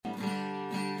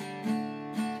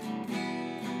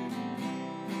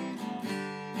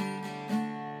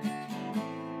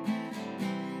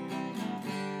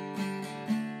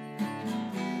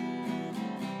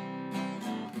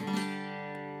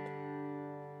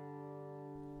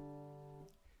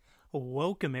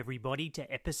Welcome everybody to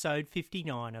episode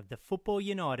 59 of the Football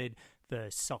United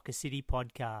vs Soccer City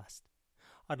podcast.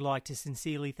 I'd like to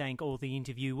sincerely thank all the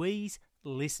interviewees,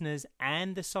 listeners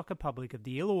and the soccer public of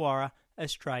the Illawarra,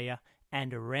 Australia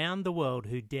and around the world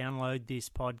who download this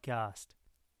podcast.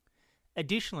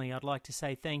 Additionally, I'd like to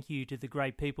say thank you to the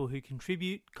great people who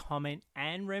contribute, comment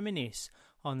and reminisce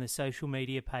on the social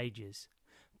media pages.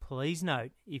 Please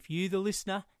note, if you, the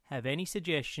listener, have any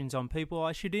suggestions on people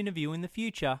I should interview in the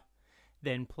future,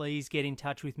 then please get in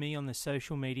touch with me on the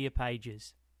social media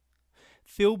pages.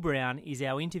 Phil Brown is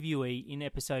our interviewee in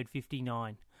episode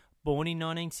 59. Born in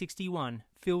 1961,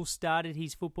 Phil started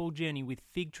his football journey with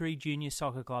Fig Tree Junior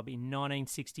Soccer Club in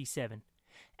 1967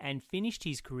 and finished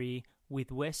his career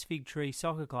with West Fig Tree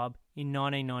Soccer Club in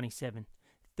 1997.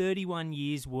 31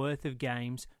 years worth of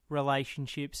games,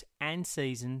 relationships and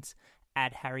seasons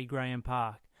at Harry Graham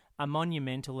Park, a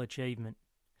monumental achievement.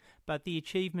 But the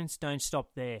achievements don't stop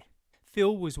there.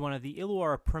 Phil was one of the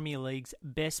Illawarra Premier League's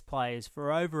best players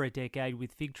for over a decade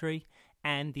with Fig Tree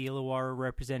and the Illawarra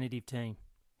representative team.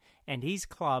 And his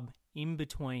club, in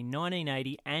between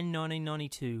 1980 and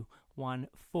 1992, won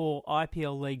 4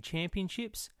 IPL League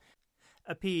championships,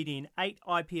 appeared in 8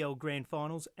 IPL Grand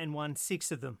Finals and won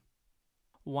 6 of them,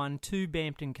 won 2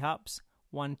 Bampton Cups,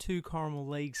 won 2 Corrimal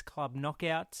Leagues Club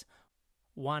knockouts,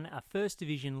 won a First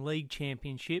Division League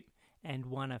Championship and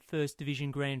won a First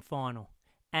Division Grand Final,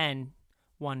 and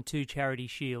won 2 Charity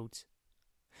Shields.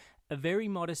 A very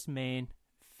modest man,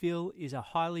 Phil is a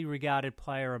highly regarded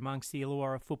player amongst the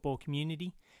Illawarra football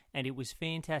community, and it was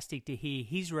fantastic to hear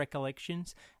his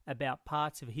recollections about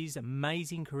parts of his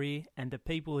amazing career and the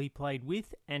people he played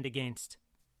with and against.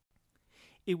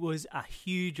 It was a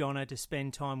huge honour to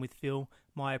spend time with Phil.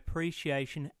 My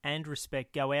appreciation and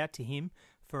respect go out to him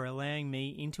for allowing me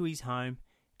into his home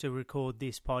to record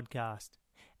this podcast.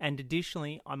 And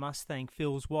additionally, I must thank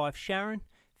Phil's wife Sharon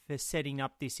for setting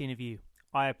up this interview.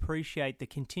 I appreciate the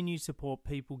continued support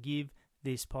people give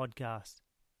this podcast.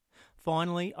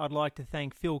 Finally, I'd like to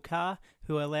thank Phil Carr,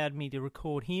 who allowed me to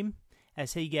record him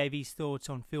as he gave his thoughts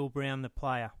on Phil Brown the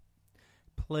player.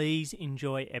 Please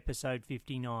enjoy episode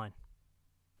 59.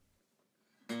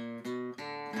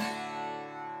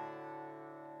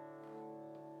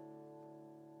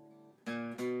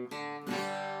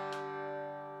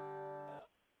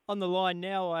 On the line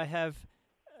now, I have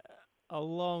a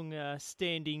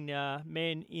long-standing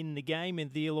man in the game in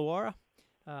the Illawarra.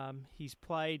 He's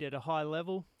played at a high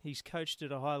level, he's coached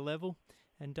at a high level,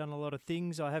 and done a lot of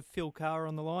things. I have Phil Carr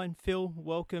on the line. Phil,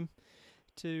 welcome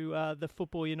to the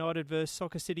Football United vs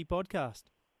Soccer City podcast.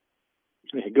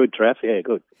 Yeah, good, Trav. Yeah,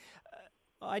 good.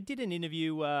 I did an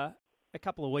interview a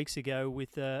couple of weeks ago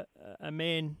with a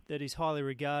man that is highly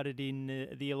regarded in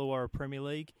the Illawarra Premier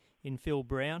League, in Phil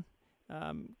Brown.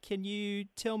 Can you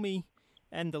tell me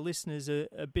and the listeners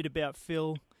a bit about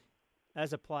Phil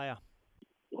as a player?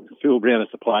 Phil Brown as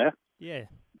a player? Yeah.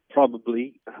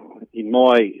 Probably, in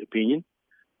my opinion,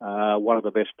 one of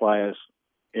the best players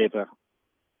ever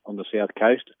on the South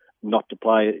Coast, not to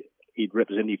play in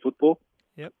representative football.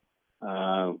 Yep.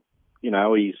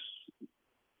 He's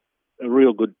a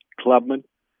real good clubman,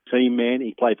 team man.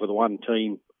 He played for the one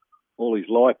team all his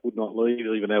life, would not leave,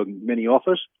 even though many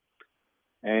offers.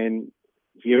 And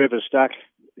if you're ever stuck,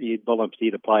 you'd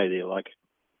volunteer to play there. I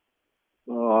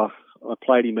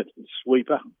played him at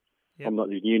sweeper. Yep. I'm not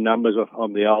the new numbers.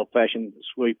 I'm the old-fashioned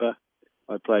sweeper.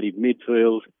 I played him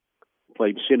midfield,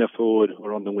 played centre forward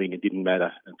or on the wing. It didn't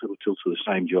matter until to the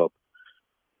same job.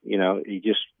 He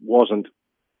just wasn't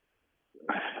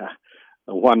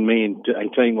a one-man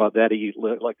team like that. He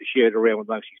liked to share it around with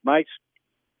most of his mates.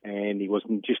 And he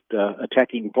wasn't just an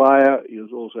attacking player, he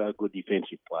was also a good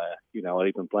defensive player. I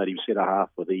even played him centre-half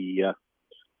for the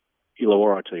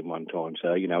Illawarra team one time,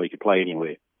 so, he could play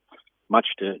anywhere. Much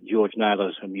to George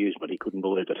Naylor's amusement, he couldn't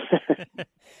believe it.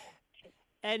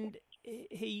 And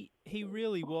he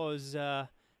really was,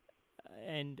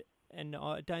 and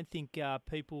I don't think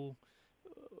people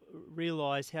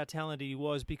realise how talented he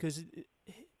was, because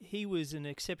he was an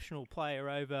exceptional player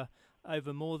over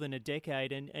more than a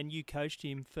decade, and you coached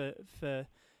him for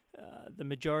the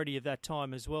majority of that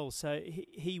time as well. So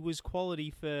he was quality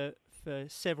for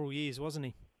several years, wasn't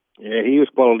he? Yeah, he was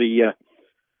quality.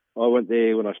 I went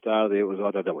there when I started there.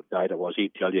 I don't know what date it was.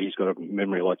 He'd tell you. He's got a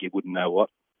memory like you wouldn't know what.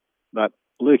 But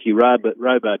Lukey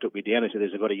Robo took me down and said,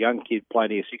 "There's got a young kid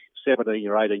playing here, 17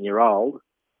 or 18 year old.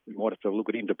 We might have to look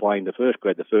at him to play in the first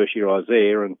grade." The first year I was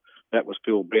there, and that was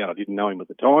Phil Brown. I didn't know him at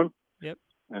the time. Yep.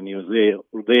 And he was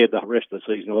there the rest of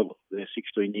the season. Well, there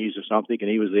 16 years or something, and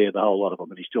he was there the whole lot of them,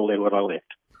 and he's still there when I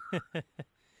left.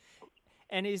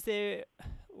 And is there,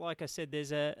 like I said,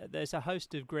 there's a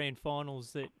host of grand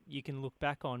finals that you can look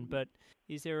back on, but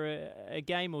is there a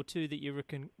game or two that you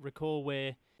can recall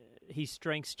where his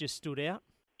strengths just stood out?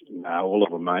 No, all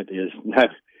of them, mate. There's no,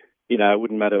 it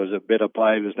wouldn't matter. It was a better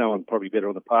player. There's no one probably better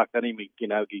on the park than him.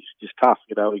 He's just tough.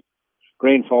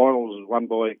 Grand finals won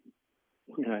by,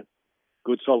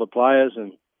 good solid players.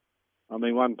 And I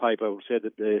mean, one paper said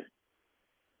that the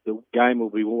game will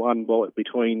be won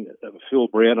between Phil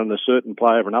Brown and a certain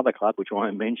player of another club, which I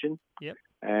won't mention. Yep.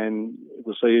 And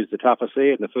we'll see who's the toughest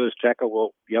there. And the first tackle,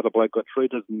 well, the other bloke got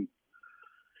treated and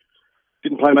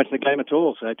didn't play much in the game at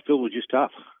all. So Phil was just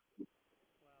tough.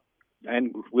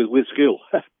 And with skill.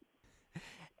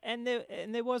 And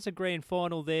there was a grand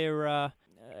final there out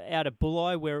at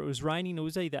Bulli where it was raining. It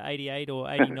was either 88 or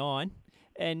 89.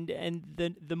 And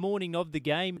the morning of the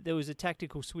game, there was a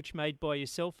tactical switch made by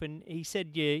yourself, and he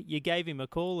said you gave him a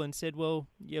call and said, well,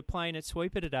 you're playing at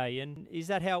sweeper today. And is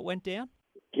that how it went down?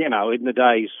 In the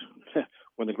days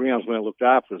when the grounds weren't looked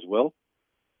after as well,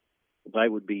 they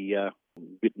would be a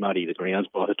bit muddy, the grounds,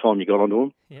 by the time you got onto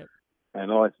them. Yep.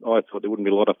 And I thought there wouldn't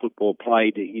be a lot of football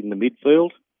played in the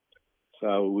midfield.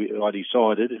 So I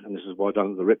decided, and this is why I've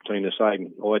done the rep team the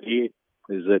same idea,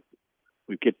 is that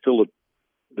we get Phil at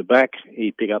the back,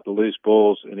 he'd pick up the loose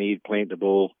balls and he'd plant the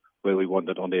ball where we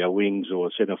wanted onto our wings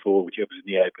or centre forward, whichever's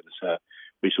in the open. So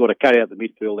we sort of cut out the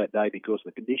midfield that day because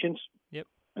of the conditions. Yep.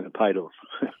 And it paid off.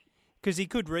 Because he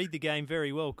could read the game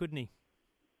very well, couldn't he?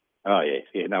 Oh,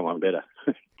 yeah, no one better.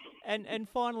 And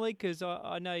finally, because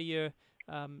I know you're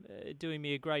doing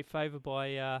me a great favour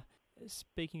by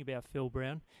speaking about Phil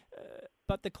Brown,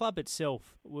 but the club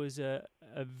itself was a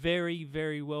very,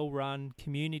 very well-run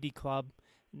community club,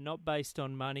 not based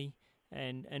on money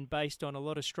and based on a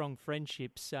lot of strong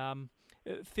friendships.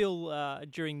 Phil,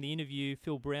 during the interview,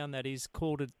 Phil Brown, that is,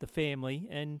 called it the family,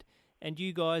 and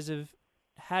you guys have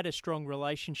had a strong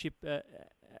relationship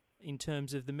in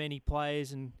terms of the many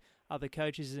players and other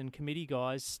coaches and committee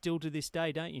guys still to this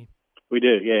day, don't you? We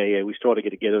do, yeah. We try to get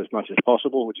together as much as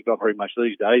possible, which is not very much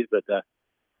these days, but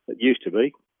it used to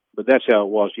be. But that's how it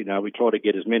was, we try to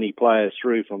get as many players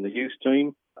through from the youth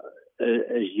team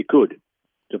as you could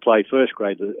to play first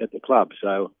grade at the club.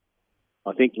 So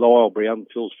I think Lyle Brown,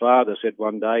 Phil's father, said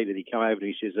one day that he came over and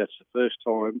he says that's the first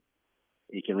time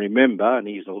he can remember, and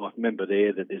he's a life member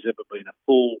there, that there's ever been a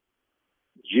full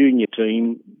junior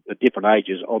team at different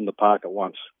ages on the park at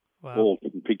once. Wow. All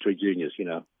Victory juniors,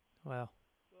 Wow.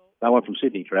 No one from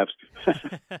Sydney, perhaps.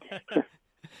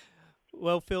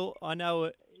 Well, Phil, I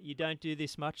know you don't do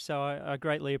this much, so I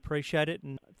greatly appreciate it,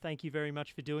 and thank you very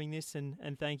much for doing this, and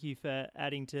thank you for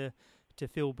adding to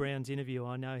Phil Brown's interview.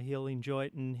 I know he'll enjoy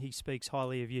it, and he speaks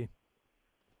highly of you.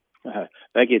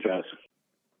 Thank you, Travis.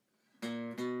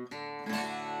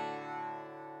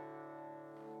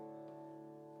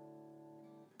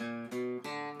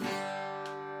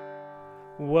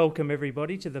 Welcome,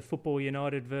 everybody, to the Football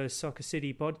United vs Soccer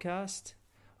City podcast.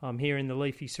 I'm here in the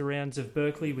leafy surrounds of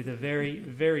Berkeley with a very,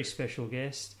 very special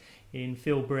guest in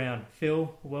Phil Brown.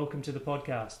 Phil, welcome to the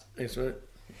podcast. Thanks, mate.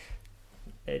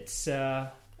 It's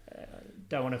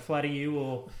don't want to flatter you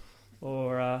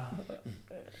or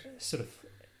sort of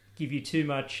give you too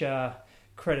much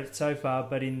credit so far,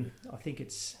 but in I think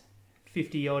it's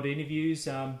 50 odd interviews,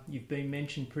 you've been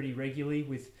mentioned pretty regularly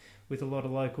with a lot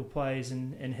of local players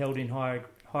and held in high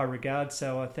regard.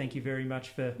 So I thank you very much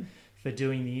for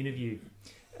doing the interview.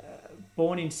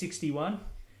 Born in 61,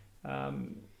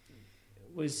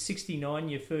 was 69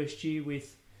 your first year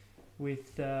with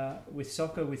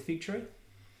soccer with Victory?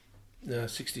 No,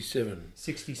 67.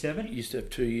 67? You used to have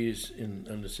 2 years in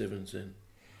under sevens then.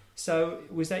 So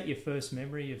was that your first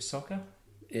memory of soccer?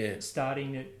 Yeah.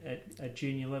 Starting at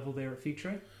junior level there at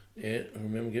Victory? Yeah, I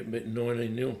remember getting beaten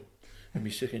 19-0 in my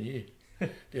second year.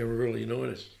 They were really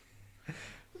annoyed us.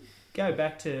 Go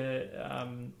back to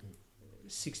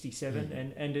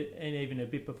 67 and even a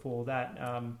bit before that.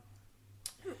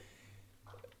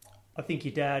 I think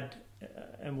your dad,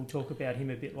 and we'll talk about him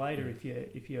a bit later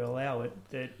if you allow it,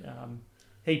 that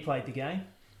he played the game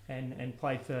and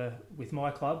played with my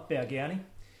club, Balgownie,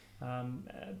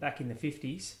 back in the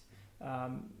 50s.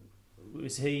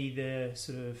 Was he the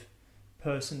sort of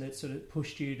person that sort of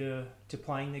pushed you to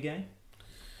playing the game?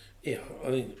 Yeah, I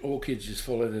think all kids just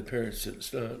follow their parents at the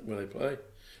start where they play.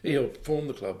 He helped form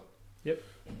the club. Yep.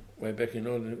 Way back in,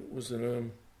 was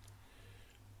it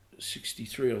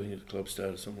 63, I think the club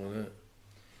started, something like that.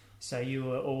 So you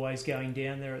were always going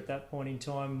down there at that point in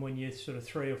time when you're sort of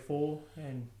 3 or 4?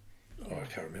 And I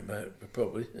can't remember, but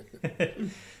probably.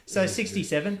 So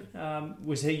 67,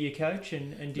 was he your coach,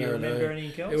 and do you remember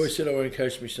anything else? He always said I won't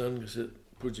coach my son because it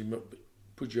puts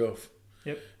you off.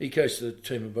 Yep. He coached the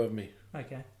team above me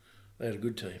Okay. They had a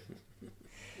good team.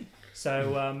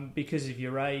 So because of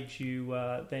your age, you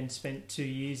then spent 2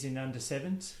 years in under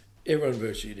sevens? Everyone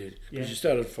virtually did. Because you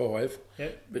started 5,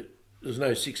 Yep. but there was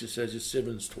no 6s, so just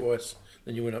 7s twice.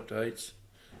 Then you went up to 8s.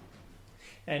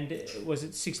 And was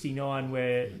it 69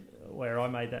 where I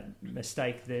made that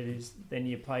mistake? That is, then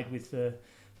you played with the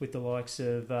likes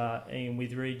of Ian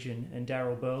Witheridge and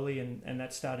Darryl Burley, and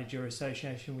that started your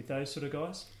association with those sort of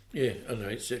guys? Yeah, under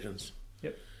 8 seconds.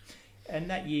 Yep. And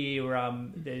that year,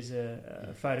 there's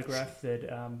a photograph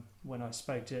that when I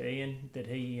spoke to Ian, that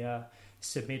he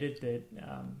submitted that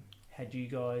had you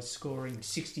guys scoring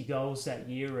 60 goals that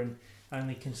year and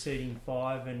only conceding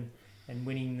 5 and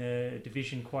winning the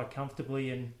division quite comfortably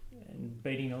and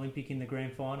beating Olympic in the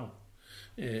grand final.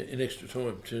 Yeah, in extra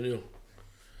time, 2-0.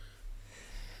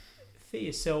 For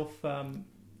yourself,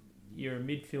 you're a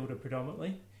midfielder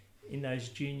predominantly. In those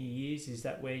junior years, is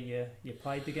that where you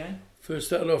played the game? First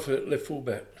started off at left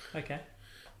full-back. Okay.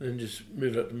 Then just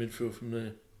moved up to midfield from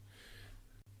there.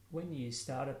 When you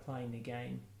started playing the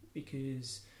game,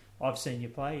 because I've seen you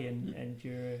play and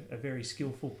you're a very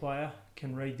skillful player,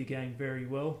 can read the game very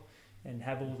well and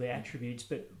have all the attributes,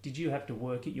 but did you have to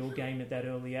work at your game at that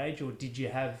early age, or did you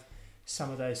have some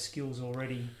of those skills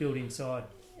already built inside?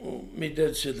 Well, my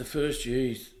dad said the first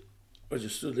year, I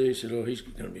just stood there, he said, oh, he's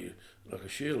going to be like a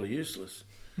Sheila, useless.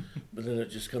 But then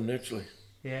it just come naturally.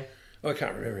 Yeah. I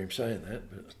can't remember him saying that,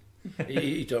 but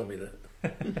he told me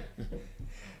that.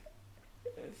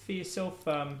 For yourself,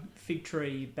 Fig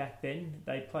Tree back then,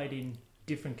 they played in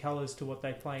different colours to what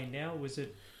they play in now. Was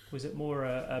it more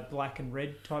a black and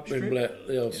red type strip? Red and black,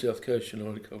 the old South Coast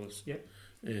United colours. Yep.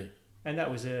 Yeah. And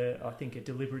that was I think a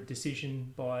deliberate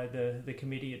decision by the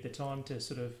committee at the time to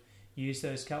sort of use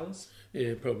those colours?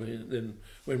 Yeah, probably. Then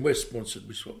when West sponsored,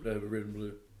 we swapped over red and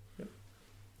blue. Yep.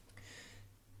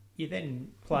 You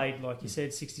then played, like you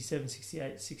said, 67,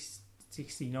 68,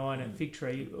 69 at Fig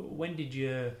Tree. When did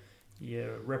your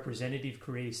representative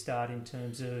career start in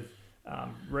terms of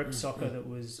rep soccer that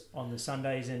was on the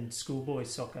Sundays and schoolboys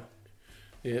soccer?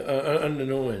 Yeah, under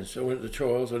 9s. I went to the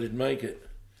trials. I didn't make it.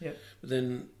 Yep. But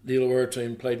then the Illawarra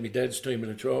team played my dad's team in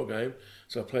a trial game,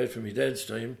 so I played for my dad's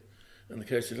team. And the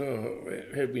coach said, oh,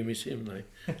 how did we miss him?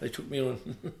 They took me on.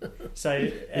 So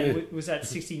was that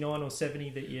 69 or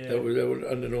 70 that you... That was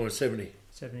under 9, 70.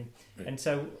 70. Yeah. And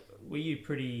so were you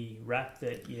pretty rapt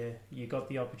that you got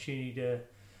the opportunity to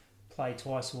play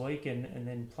twice a week and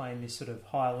then play in this sort of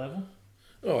higher level?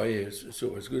 Oh, yeah, it's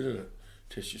always good, isn't it?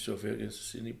 Test yourself out against the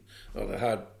Sydney. Oh, the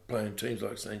hard playing teams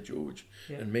like St George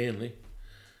and Manly.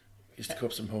 Used to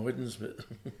cop some hidings, but...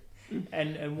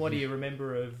 And what do you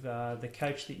remember of the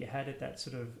coach that you had at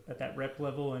that rep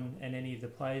level and any of the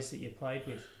players that you played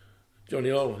with? Johnny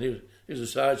Ireland, he was a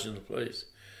sergeant of the police.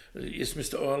 Yes,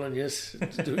 Mr. Ireland, yes,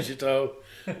 do as you're told.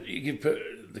 You give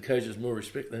the coaches more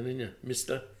respect then, didn't you?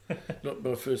 Mister, not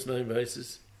by first name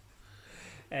basis.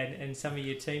 And some of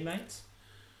your teammates?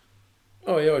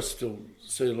 Oh yeah, I still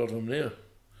see a lot of them now.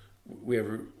 We have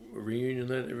a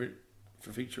reunion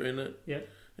for Fig Tree and that. Yep.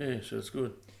 Yeah, so it's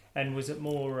good. And was it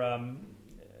more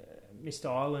Mr.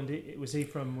 Ireland? Was he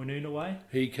from Woonona Way?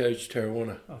 He coached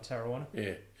Tarrawanna. Oh, Tarrawanna.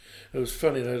 Yeah, it was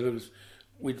funny though.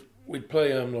 We'd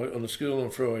play like on the school on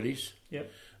Fridays.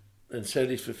 Yep. And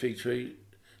Saturdays for Fig Tree,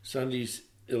 Sundays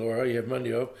Illawarra. You have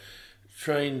Monday off.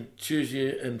 Train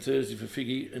Tuesday and Thursday for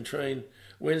Figgy, and train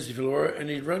Wednesday for Illawarra, and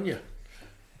he'd run you.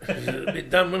 It's a bit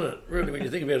dumb, isn't it? Really, when you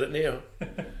think about it now.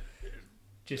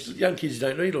 Just young kids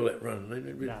don't need all that run. No,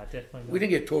 definitely not. We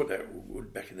didn't get taught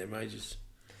that back in their ages.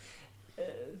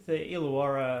 The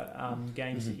Illawarra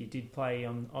games that you did play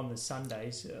on the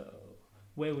Sundays,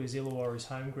 where was Illawarra's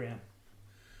home ground?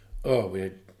 Oh, we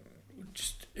had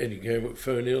just any game at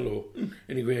Fernhill or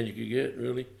any ground you could get,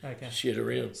 really. Okay. Shed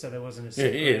around. So there wasn't a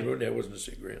set ground? Yeah, there wasn't a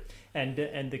set ground.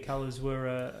 And the colours were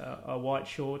a white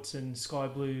shorts and sky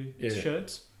blue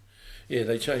shirts? Yeah,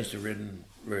 they changed to red and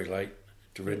very late.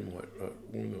 To red and white,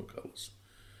 Wollongong colours.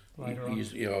 Later on.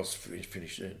 Yeah, I was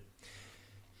finished then.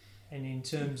 And in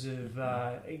terms of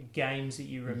games that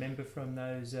you remember from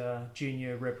those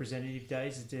junior representative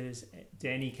days, does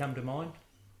any come to mind?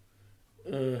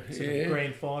 Sort of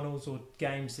grand finals or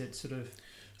games that sort of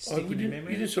stick in your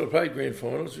memory? You didn't sort of play grand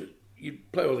finals.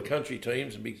 You'd play all the country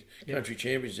teams and big country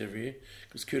champions every year.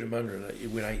 Because Cootamundra, you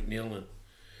win 8-0.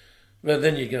 But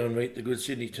then you'd go and meet the good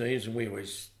Sydney teams, and we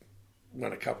always...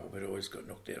 won a couple, but always got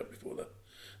knocked out before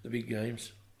the big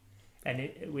games. And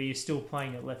were you still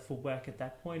playing at left fullback at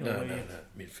that point? No,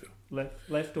 midfield.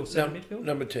 Left or centre midfield?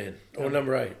 Number 10, or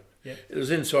number 8. Yep. It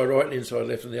was inside right and inside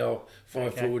left in the old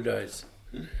 5-forward days.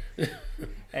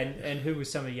 And who were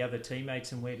some of the other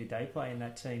teammates and where did they play in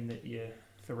that team that you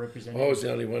representative? I was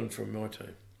the only one from my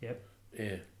team. Yep.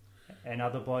 Yeah. And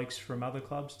other blokes from other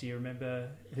clubs, do you remember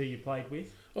who you played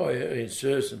with? Oh, yeah, Ian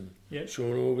Serson, Yep.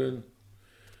 Sean Organ,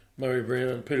 Murray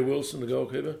Brown, Peter Wilson, the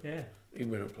goalkeeper. Yeah. He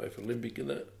went and played for Olympic and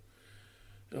that.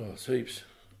 Oh, it's heaps.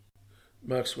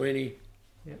 Mark Sweeney.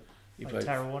 Yep. He Like played.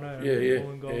 Tarragona, Yeah.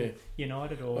 Wollongong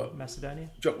United or Macedonia?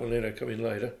 Jock Mileto come in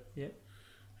later. Yep.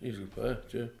 He's a good player,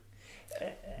 too.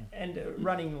 And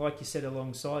running, like you said,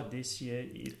 alongside this,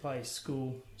 you play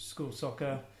school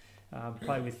soccer,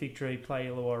 play with Victory, play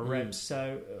Illawarra Reps.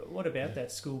 So what about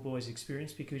that schoolboys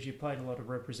experience? Because you played a lot of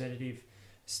representative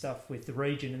stuff with the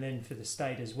region and then for the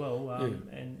state as well.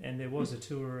 And there was a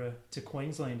tour to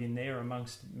Queensland in there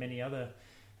amongst many other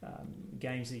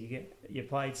games that you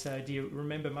played. So do you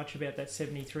remember much about that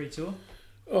 73 tour?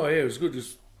 Oh, yeah, it was good.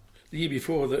 The year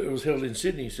before that, it was held in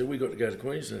Sydney, so we got to go to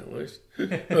Queensland at least.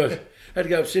 I had to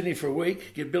go up to Sydney for a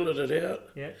week, get billeted out,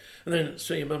 Yeah. and then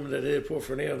see your mum at the airport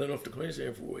for an hour, then off to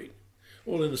Queensland for a week.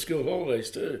 All in the school holidays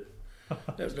too.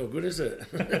 That's not good, is it?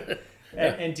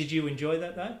 And did you enjoy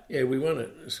that though? Yeah, we won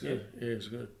it. It's good. Yeah, it's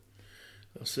good.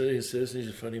 I'll see you, says he's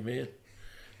a funny man.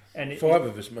 And Five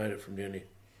of us made it from down here.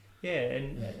 Yeah,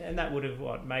 and that would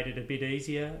have made it a bit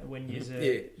easier when you.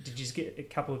 Yeah. Did you get a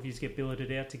couple of you get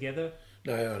billeted out together?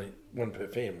 No, only one per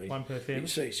family. One per You family.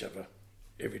 see each other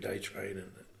every day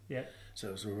training. Yeah. So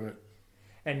it was all right.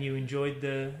 And you enjoyed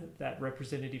that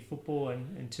representative football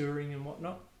and touring and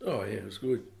whatnot. Oh yeah, it was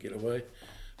good. Get away.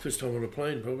 First time on a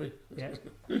plane, probably. Yeah.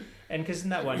 And because in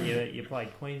that one you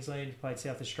played Queensland, you played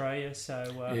South Australia,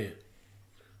 so Yeah.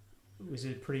 was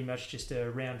it pretty much just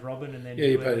a round robin and then? Yeah,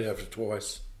 you played it after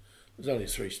twice. There's only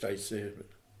 3 states there, but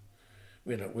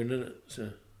we ended up winning it, so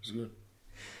it was good.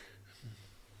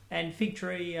 And Fig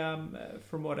Tree,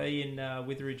 from what Ian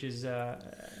Witheridge has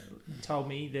told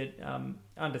me, that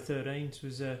under 13s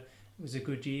was a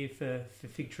good year for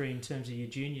Fig Tree in terms of your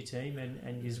junior team,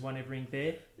 and you've won everything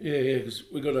there. Yeah, because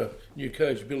we got a new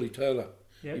coach, Billy Taylor.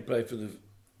 Yep. He played for the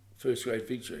first grade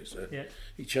Fig Tree, so Yeah.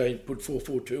 he changed, put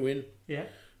 4-4-2 in, Yeah.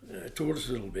 taught us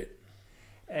a little bit.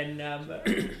 And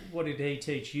what did he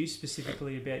teach you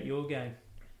specifically about your game?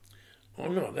 Oh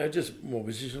no, they're just more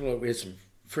positional. Like we had some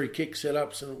free kick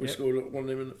setups and we Yep. scored one of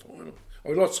them in the final. Oh,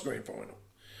 we lost the grand final.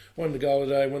 Won the goal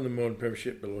today, won the Modern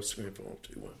Premiership, but lost the grand final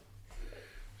 2-1.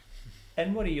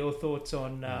 And what are your thoughts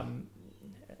on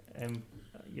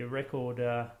your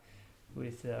record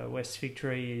with West Fig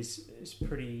Tree is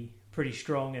pretty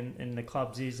strong, and the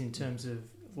club's is in terms of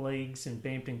leagues and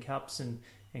Bampton Cups and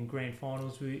grand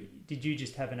finals. Did you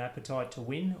just have an appetite to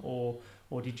win, or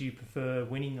did you prefer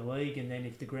winning the league and then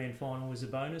if the grand final was a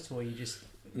bonus, or you just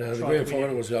No, the tried grand to win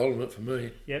final was the ultimate for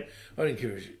me. Yep. I didn't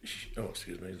give a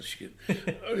shit.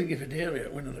 I didn't give a damn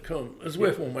about winning the comp. It was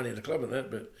worth more money to the club than that,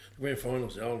 but the grand final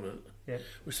was the ultimate. Yep.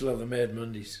 We still have the Mad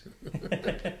Mondays.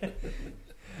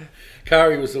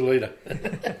 Kari was the leader.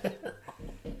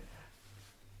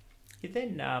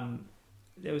 Then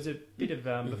there was a bit of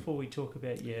before we talk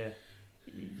about your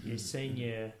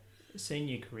senior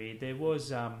career, there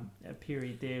was a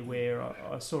period there where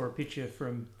I saw a picture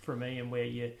from Ian where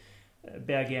you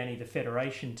Balgownie, the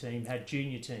federation team, had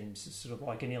junior teams, sort of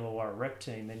like an Illawarra rep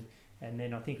team, and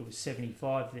then I think it was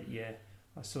 75 that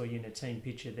I saw you in a team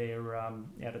picture there out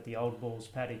at the Old Balls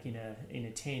paddock in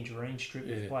a tangerine strip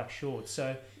with black shorts.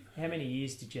 So how many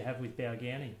years did you have with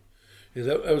Balgownie? Yeah,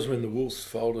 that was when the Wolves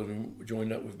folded and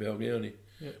joined up with Balgownie.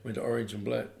 Yep. Went to Orange and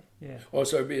Black. Yeah. Oh,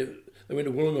 sorry, they went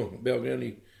to Wollongong.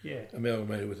 Balgownie Yeah.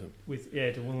 amalgamated with them. To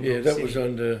Wollongong Yeah, that City. was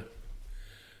under.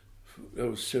 That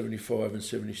was 75 and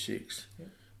 76. Yeah.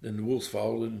 Then the Wolves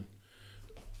folded,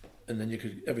 and then you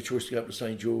could have a choice to go up to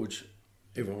St George.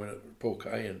 Everyone went up to Paul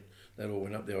Kay, and they all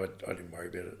went up there. I didn't worry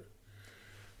about it.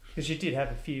 Because you did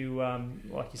have a few,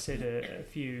 like you said, a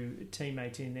few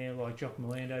teammates in there like Jock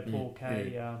Milando, Paul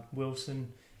Kay,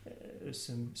 Wilson,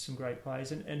 some great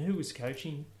players. And who was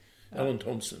coaching? Alan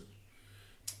Thompson.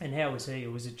 And how was he?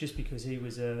 Or was it just because he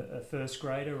was a first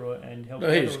grader and helped?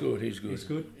 No, he's good. He's good. He's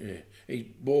good? Yeah.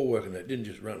 He ball working that, didn't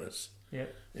just run us.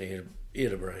 Yep. Yeah, he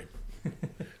had a brain.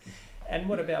 And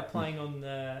what about playing on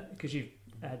the... Because you've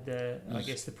had I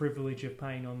guess the privilege of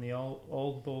playing on the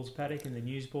old Balls paddock and the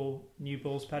new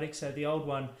Balls paddock. So the old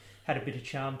one had a bit of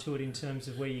charm to it in terms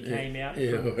of where you came out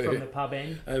from the pub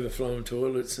end. Overflowing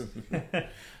toilets. And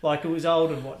like it was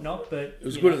old and whatnot, but... It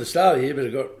was good at the start of the year, but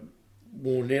it got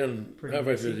worn down Pretty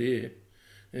halfway through the year.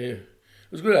 Yeah.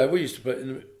 It was good. We used to play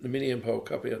in the Mini Empire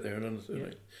Cup out there in under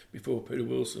 13 before Peter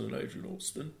Wilson and Adrian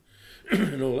Alston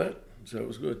and all that. So it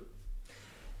was good.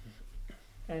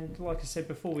 And like I said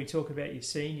before, we talk about your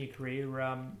senior career.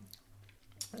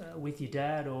 with your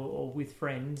dad or with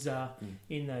friends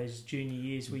in those junior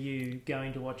years? Were you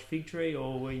going to watch Figtree,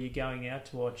 or were you going out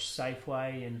to watch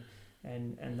Safeway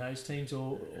and those teams,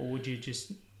 or would you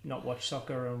just not watch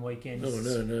soccer on weekends? No.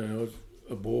 I was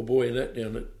a ball boy in that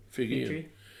down at Figtree.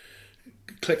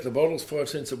 Collect the bottles, 5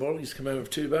 cents a bottle. Used to come home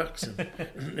with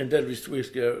 $2, and Dad used to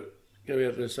go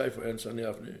out to Safeway on Sunday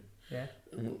afternoon. Yeah.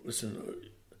 And listen.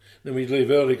 Then we'd leave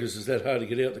early because it's that hard to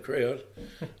get out the crowd.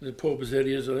 The Paul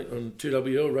Pizzetti's, I think, on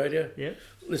 2WL radio. Yep.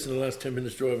 Listen to the last 10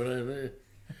 minutes driving home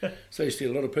there. So you see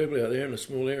a lot of people out there in a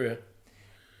small area.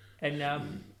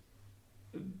 And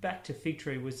back to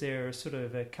Figtree, was there a sort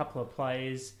of a couple of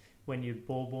players when you're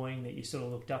ball boying that you sort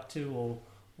of looked up to or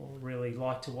really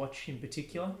liked to watch in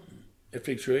particular? At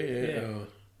Figtree, yeah.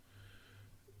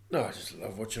 No, I just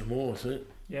love watching them all, I think.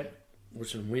 Yep.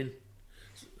 Watching them win.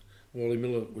 Wally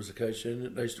Miller was the coach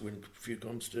then. They used to win a few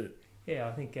comps too. Yeah,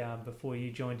 I think before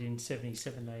you joined in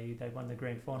 77, they won the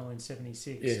grand final in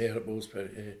 76. Yeah, out at Balls Paddy,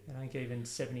 yeah. And I think even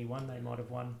 71 they might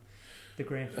have won the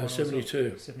grand final.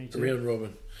 72. Round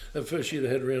robin. The first year they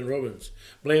had round robins.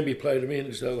 Blamby played them in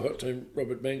because they were the hot team,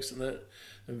 Robert Banks and that,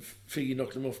 and Figgy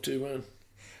knocked them off 2-1.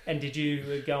 And did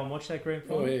you go and watch that grand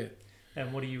final? Oh, yeah.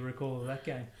 And what do you recall of that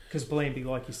game? Because Blamby,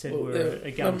 like you said, were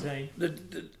a gun team.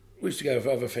 We used to go with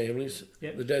other families.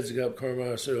 Yep. The dads would go up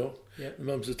Coromara Circle. Yep. The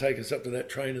mums would take us up to that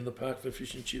train in the park for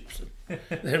fish and chips, and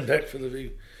then back for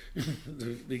the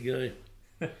big game.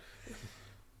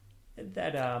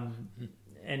 That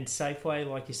and Safeway,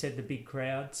 like you said, the big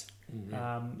crowds.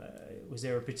 Mm-hmm. Was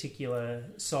there a particular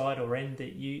side or end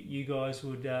that you guys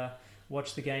would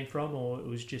watch the game from, or it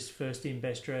was just first in,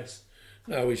 best dress?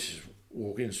 No, we just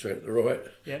walk in straight to the right.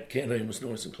 Yep. Canteen was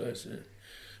nice and close. Yeah.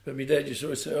 But my dad used to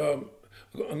always say,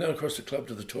 I'm going across the club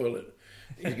to the toilet.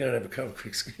 He's going to have a couple of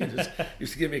quick skins.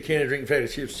 Used to give me a can of drink, bag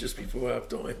of chips just before half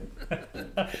time.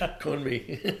 Con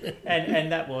me.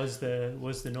 and that was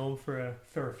the norm for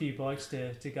a few blokes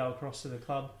to go across to the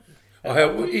club.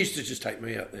 He used to just take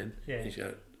me out then. Yeah.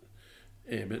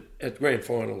 Yeah, but at grand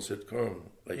finals at Coram,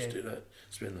 they used to do that.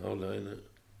 Spend the whole day in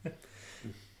that.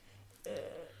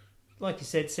 Like you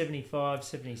said, 75,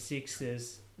 76,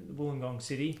 there's Wollongong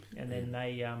City, and then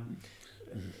they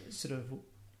sort of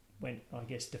went, I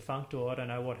guess, defunct, or I don't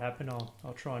know what happened.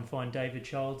 I'll try and find David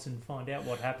Childs and find out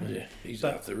what happened. Yeah, he's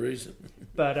half the reason.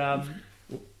 But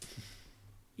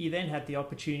you then had the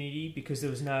opportunity, because there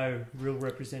was no real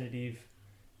representative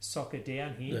soccer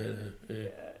down here.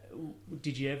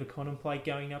 Did you ever contemplate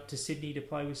going up to Sydney to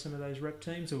play with some of those rep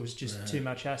teams, or was it just too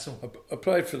much hassle? I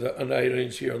played for the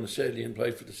under-18s here on the Saturday and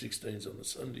played for the 16s on the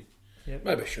Sunday. Yep.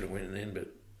 Maybe I should have went then, but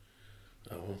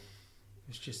oh well.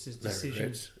 It's just a No decision.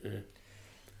 regrets,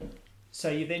 yeah. So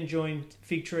you then joined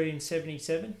Figtree in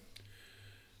 77?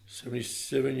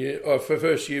 77, yeah. Oh, for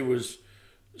first year was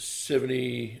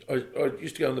 70. I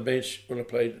used to go on the bench when I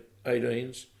played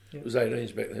 18s. Yep. It was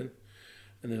 18s back then.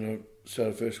 And then I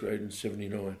started first grade in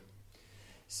 79.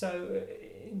 So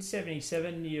in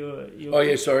 77, you Oh,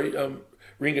 yeah, sorry.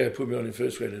 Ringo put me on in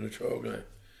first grade in a trial game.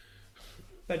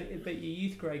 But your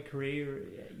youth grade career,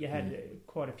 you had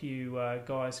quite a few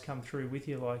guys come through with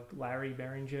you, like Larry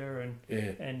Beringer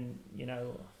and you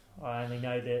know, I only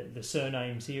know the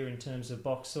surnames here in terms of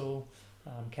Boxall,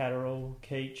 Catterall,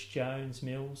 Keach, Jones,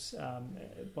 Mills,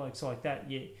 blokes like that.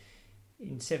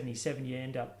 In 77, you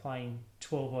end up playing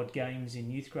 12 odd games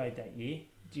in youth grade that year.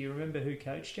 Do you remember who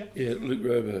coached you? Yeah, Luke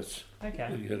Roberts.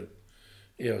 Okay.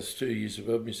 I was 2 years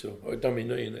above myself. I'd done my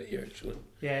knee in that year, actually.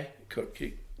 Yeah. Cut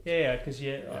kick. Yeah, because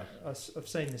I've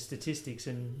seen the statistics,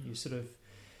 and you sort of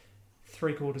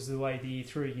 3/4 of the way the year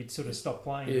through, you'd sort of stop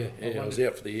playing. I was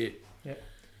out for the year. Yeah.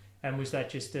 And was that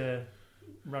just a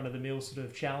run-of-the-mill sort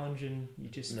of challenge, and you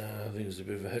just... No, I think it was a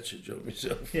bit of a hatchet job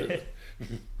myself. Yeah.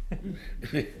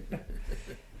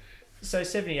 So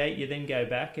 78, you then go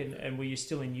back, and were you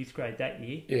still in youth grade that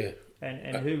year? Yeah.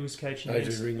 And who was coaching?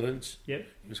 Adrian Ringlands. Yep.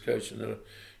 He was coaching.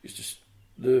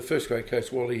 The first grade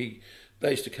coach, Wally,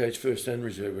 they used to coach first and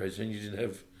reserve grades, and you didn't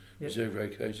have reserve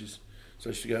grade coaches. So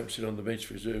I used to go up and sit on the bench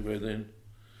for reserve grade then.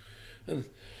 And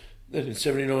then in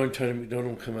 79, Tony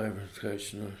McDonald come over and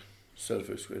coached, and I started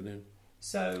first grade then.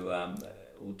 So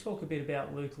we'll talk a bit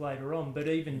about Luke later on, but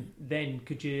even then,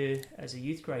 could you, as a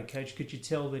youth grade coach, could you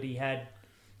tell that he had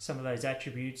some of those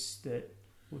attributes that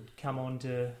would come on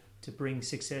to bring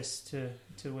success to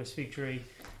West Figtree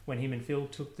when him and Phil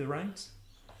took the reins?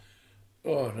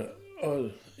 Oh, no.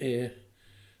 Oh, yeah.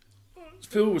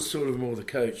 Phil was sort of more the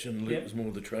coach and Luke was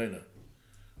more the trainer.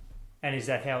 And is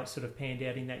that how it sort of panned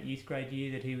out in that youth grade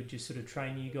year, that he would just sort of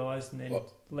train you guys and then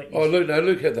let you... Oh,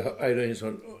 Luke had the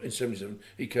 18s in 77.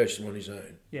 He coached them on his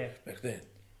own back then.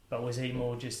 But was he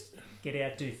more just get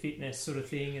out, do fitness sort of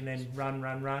thing, and then run.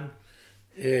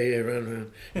 Yeah,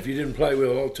 run. If you didn't play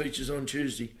well, I'll teach us on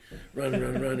Tuesday. Run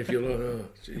if you like. Oh,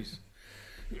 jeez.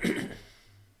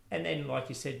 And then, like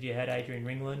you said, you had Adrian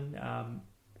Ringland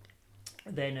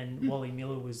then, and Wally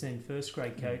Miller was then first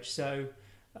grade coach. So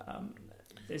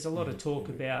there's a lot of talk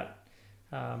about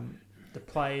the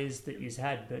players that you've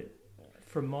had, but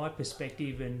from my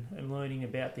perspective and learning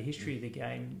about the history of the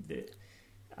game, that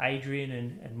Adrian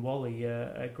and Wally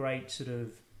are great sort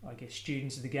of, I guess,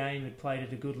 students of the game, had played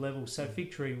at a good level. So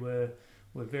Victory were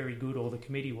very good, or the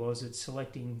committee was, at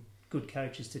selecting good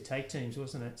coaches to take teams,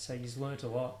 wasn't it? So you've learnt a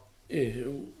lot. Yeah,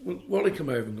 well, Wally came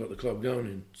over and got the club going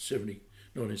in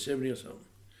 1970 or something.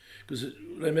 Because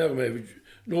they amalgamated,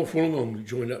 North Wollongong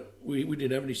joined up. We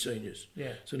didn't have any seniors.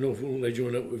 Yeah. So North Wollongong, they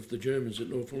joined up with the Germans at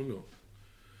North Wollongong.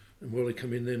 And Wally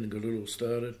come in then and got it all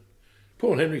started.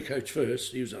 Paul Henry coached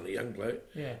first. He was only a young bloke.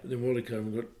 Yeah. But then Wally came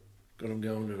and got him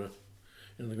going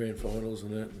in the grand finals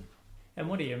and that. And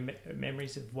what are your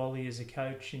memories of Wally as a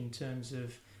coach in terms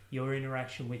of your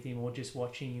interaction with him, or just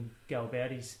watching him go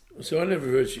about his... So I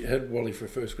never actually had Wally for a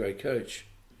first grade coach.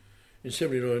 In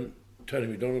 79, Tony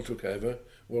McDonald took over.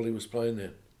 Wally was playing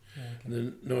then. Okay. And then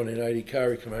 1980,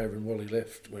 Kari came over and Wally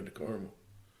left, went to Corrimal.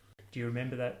 Do you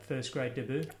remember that first grade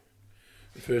debut?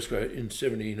 The first grade in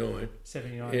 79.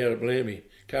 79. Out at Blamby.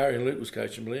 Kari and Luke was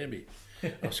coaching Blamby.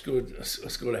 I scored a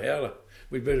howler.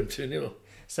 We beat them 2-0.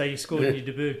 So you scored in your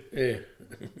debut? Yeah.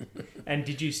 And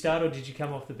did you start or did you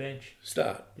come off the bench?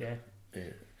 Start. Yeah.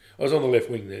 Yeah. I was on the left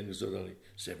wing then because I was only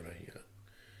 17 years old.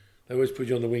 They always put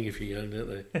you on the wing if you're young, don't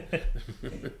they?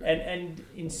 And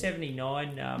in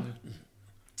 79,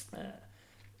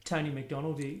 Tony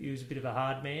McDonald, he was a bit of a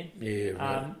hard man. Yeah,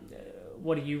 right.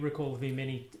 What do you recall of him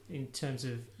in terms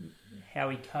of how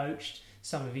he coached,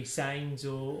 some of his sayings,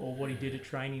 or what he did at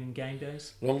training and game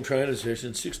days? Long training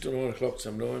sessions, 6 to 9 o'clock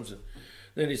sometimes. And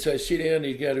then he'd say, sit down,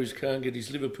 he'd go to his car and get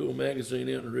his Liverpool magazine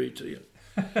out and read to you.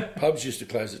 Pubs used to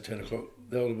close at 10 o'clock.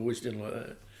 The older boys didn't like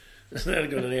that.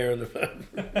 They'd got an hour in the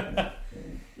pub.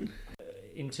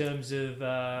 In terms of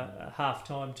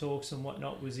half-time talks and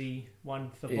whatnot, was he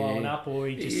one for blowing up, or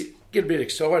he just... He'd get a bit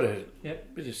excited. Yep.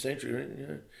 A bit eccentric, you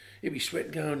know. He'd be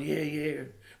sweating going, yeah.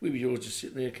 We'd be all just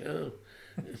sitting there calm.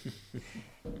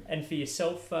 And for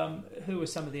yourself, who were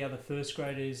some of the other first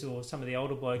graders or some of the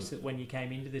older blokes that when you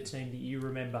came into the team that you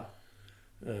remember?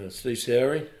 Steve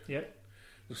Sowery. Yep.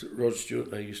 Rod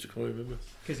Stewart, they used to call him, remember?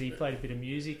 Because he played a bit of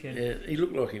music. And yeah, he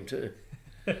looked like him too.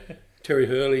 Terry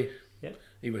Hurley. Yep.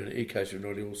 He coached with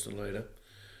Noddy Alston later.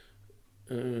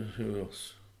 Who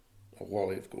else? Oh,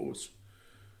 Wally, of course.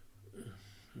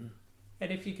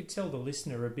 And if you could tell the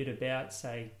listener a bit about,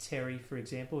 say, Terry, for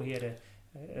example, he had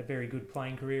a very good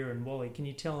playing career, and Wally, can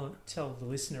you tell the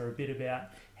listener a bit about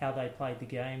how they played the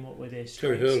game, what were their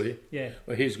strengths? Terry Hurley? Yeah.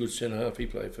 Well, he's a good centre-half. He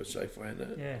played for Safeway and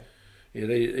that. Yeah. Yeah,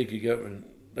 they could go and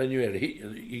they knew how to hit you.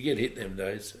 You get hit them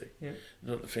days, so Yep.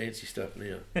 not the fancy stuff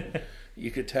now.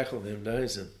 You could tackle them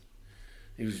days, and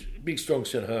he was a big, strong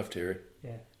centre-half, Terry.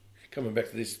 Yeah. Coming back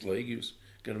to this league, he was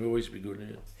going to always be good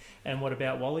now. And what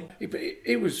about Wally?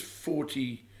 He was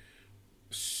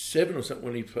 47 or something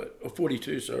when he played, or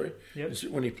 42, sorry, Yep.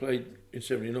 when he played in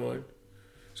 79.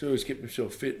 So he always kept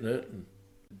himself fit and that. And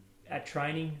At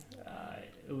training,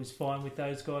 it was fine with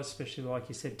those guys, especially like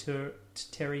you said,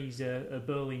 Terry's a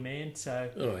burly man, so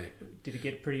did it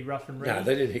get pretty rough and ready? No,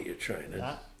 they didn't hit your train.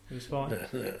 Nah, it was fine.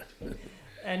 No.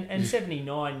 And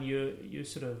 79, you're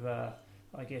sort of,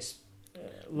 I guess,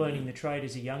 learning the trade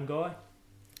as a young guy,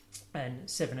 and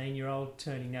 17-year-old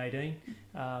turning 18.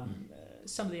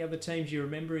 Some of the other teams you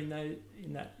remember in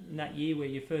that year where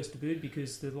you first debuted,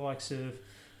 because the likes of,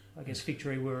 I guess,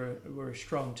 Victory were a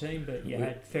strong team, but you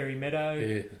had Ferry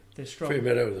Meadow, the strong, Ferry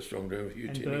Meadow with a strong team,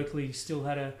 and Berkeley still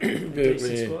had a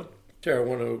decent squad.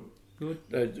 Tarrawanna, Good.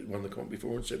 They won the comp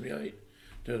before in 78.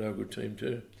 They had a good team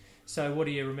too. So what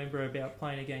do you remember about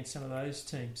playing against some of those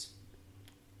teams?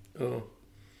 Oh,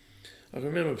 I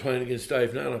remember playing against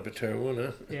Dave Nutt up at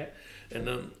Tarrawanna. Yeah.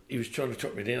 And he was trying to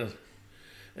chop me down.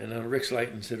 And Rex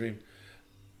Layton said to him,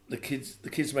 the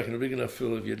kid's making a big enough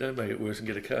fool of you, don't make it worse and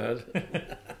get a card.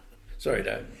 Sorry,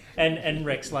 Dave. And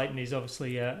Rex Layton is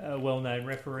obviously a well-known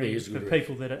referee for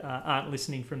people that aren't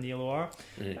listening from the Illawarra.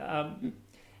 Yeah.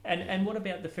 And what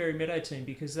about the Ferry Meadow team?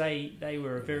 Because they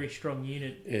were a very strong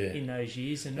unit in those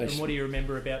years. And what do you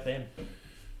remember about them?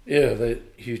 Yeah,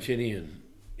 Hugh Tinney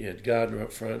and Gardner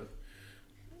up front.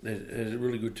 They had a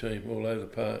really good team all over the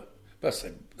park. Plus,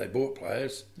 they bought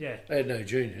players. Yeah. They had no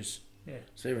juniors. Yeah.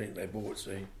 So everything they bought,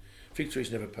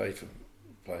 Victory's never paid for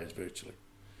players virtually.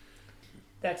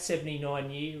 That 79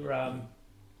 year,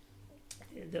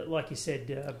 like you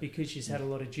said, because she's had a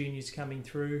lot of juniors coming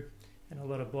through, and a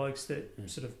lot of blokes that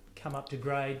sort of come up to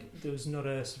grade. There was not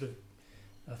a sort of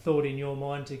a thought in your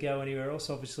mind to go anywhere else.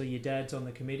 Obviously, your dad's on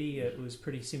the committee. It was a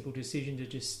pretty simple decision to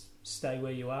just stay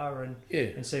where you are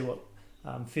and see what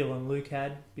Phil and Luke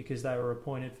had, because they were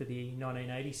appointed for the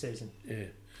 1980 season.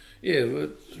 Well,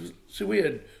 so we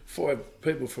had 5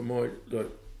 people from my,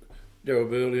 like Darryl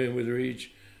Burley and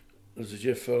Witheridge, there was a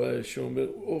Jeff Fellows, Sean Bill,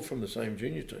 all from the same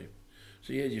junior team.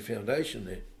 So you had your foundation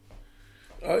there.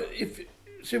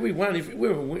 We won. If we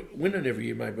were winning every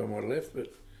year, maybe I might have left,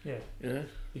 but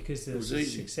because there was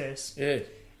success.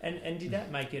 And did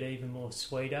that make it even more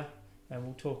sweeter? And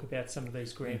we'll talk about some of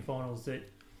these grand finals that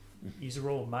yous are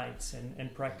all mates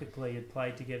and practically had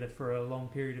played together for a long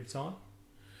period of time.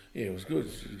 Yeah, it was good.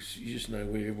 You just know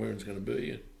where everyone's going to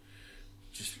be, and it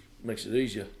just makes it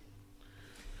easier.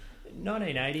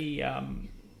 1980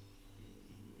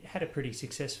 had a pretty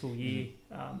successful year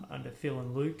under Phil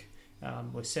and Luke.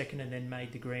 Were second and then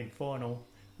made the grand final.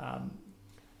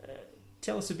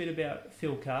 Tell us a bit about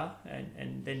Phil Carr,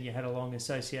 and then you had a long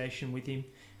association with him,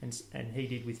 and he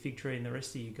did with Fig Tree and the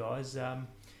rest of you guys.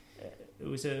 It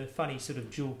was a funny sort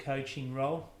of dual coaching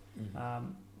role.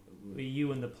 Were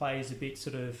you and the players a bit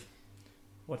sort of,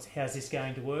 how's this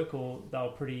going to work? Or they were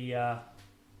pretty,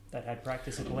 they'd had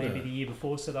practice at Blamby the year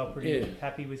before, so they were pretty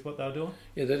happy with what they were doing?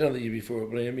 Yeah, they'd done the year before at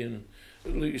Blamby, and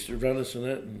Luke used to run us and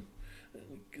that, and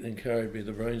then Carr would be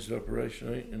the brains of the operation,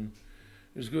 and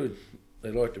it was good.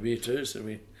 They liked to be here too, so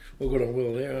we all got on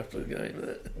well there after the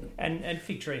game. And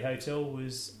Fig Tree Hotel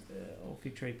was, or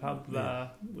Fig Tree Pub,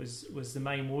 was the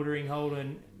main watering hole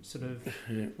and sort of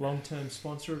long-term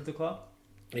sponsor of the club?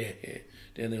 Yeah,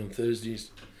 down there on Thursdays.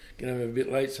 Get home a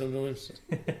bit late sometimes.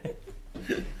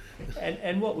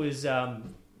 And what was that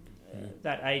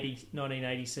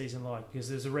 1980 season like? Because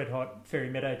there's a red-hot Fairy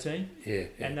Meadow team.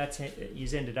 And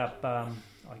you've ended up,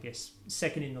 I guess,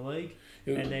 second in the league.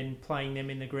 And then playing them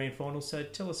in the grand final. So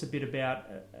tell us a bit about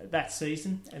that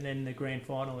season and then the grand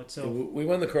final itself. We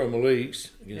won the Coromel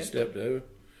Leagues against Staptoe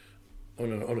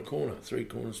on a corner, 3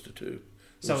 corners to 2.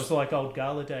 So it was like old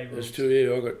Gala Day rules. It was 2,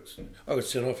 yeah. I got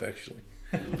sent off actually.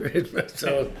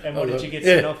 So and what did you get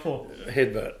sent off for?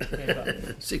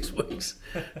 Headbutt. 6 weeks.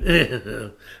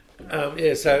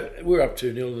 So we were up 2-0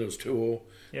 and there was 2-2.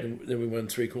 And then we won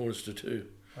 3 corners to 2.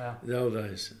 Wow. In the old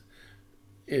days.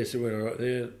 Yeah, so we went all right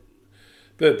there.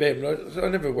 Bert Bampton, I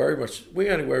never worry much. We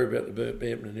only worry about the Bert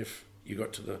Bampton if you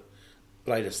got to the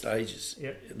later stages.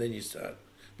 And then you start.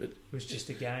 But it was just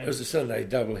a game. It was a Sunday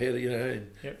double header,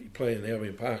 and you play in the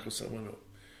Albion Park or someone.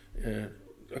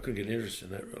 I couldn't get interest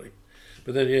in that really.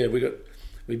 But then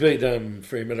we beat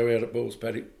Fremantle out at Balls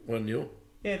Paddock 1-0.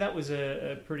 Yeah, that was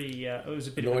a pretty. It was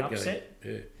a bit of an upset.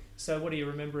 Game. Yeah. So what do you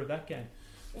remember of that game?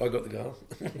 I got the goal.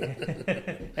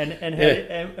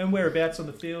 and whereabouts on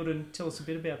the field, and tell us a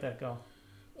bit about that goal.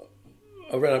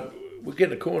 I ran up. We're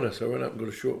getting a corner, so I ran up and got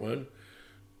a short one,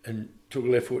 and took a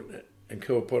left foot. And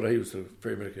Cole Potter, he was the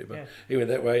Fremantle keeper. He went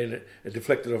that way, and it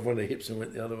deflected off one of the hips and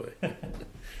went the other way.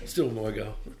 Still my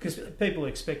goal. Because people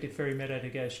expected Fairy Meadow to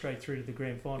go straight through to the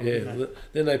grand final. Yeah. Didn't they?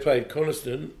 Then they played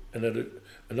Coniston and had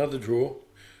another draw,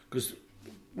 because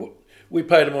we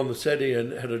played them on the Saturday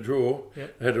and had a draw.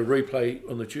 Had a replay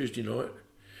on the Tuesday night.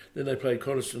 Then they played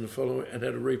Coniston the following and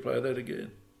had a replay of that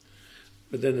again.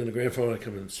 But then in the grand final, they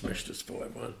come and smashed us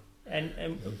 5-1.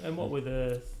 And what were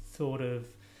the thought of?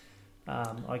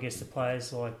 I guess the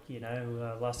players like,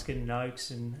 Luskin,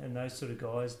 Noakes and those sort of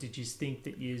guys, did you think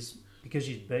that because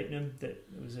you'd beaten them, that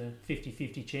it was a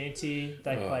 50-50 chance here,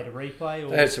 they played a replay?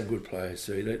 Or? They had some good players,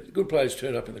 good players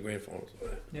turned up in the grand finals.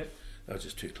 Yep. They were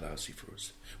just too classy for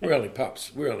us. We're only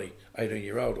pups. We're only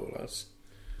 18-year-old, all us.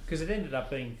 Because it ended up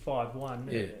being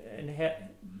 5-1. Yeah. And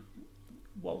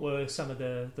what were some of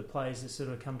the players that sort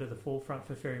of come to the forefront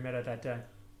for Fairy Meadow that day?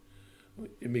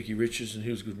 Mickey Richards, and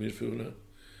he was a good midfielder.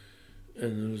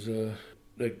 And there was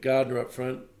the Gardner up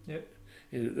front. Yep.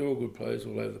 Yeah, they're all good players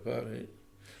all over the park. Eh?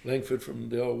 Langford from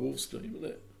the old Wolves team and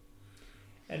that.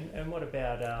 And what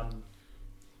about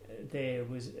there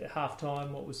was half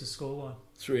time? What was the scoreline?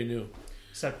 3-0.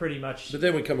 So pretty much. But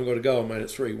then we come and got a goal, made it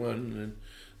 3-1, and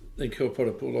then Kel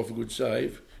Potter pulled off a good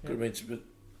save. Could have been, but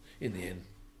in the end.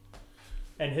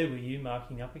 And who were you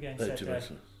marking up against that day?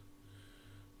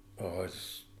 I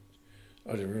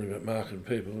didn't really about marking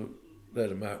people. They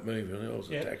had to mark me, really. I was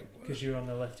an attacking player. Because you're on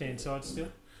the left-hand side still?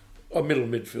 Oh, middle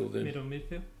midfield then. Middle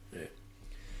midfield? Yeah.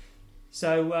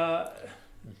 So,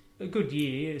 a good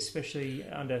year, especially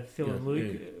under Phil and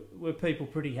Luke. Yeah. Were people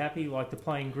pretty happy, like the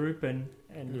playing group, and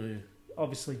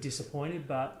obviously disappointed,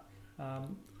 but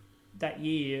that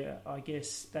year, I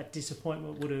guess, that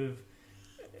disappointment would have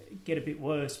get a bit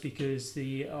worse because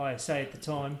the ISA at the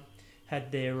time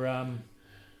had their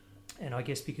And I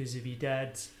guess because of your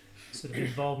dad's sort of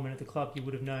involvement at the club, you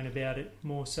would have known about it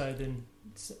more so than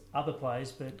other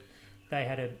players, but they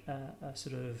had a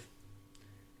sort of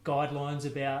guidelines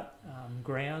about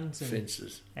grounds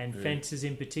and fences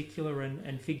in particular,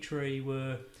 and Fig Tree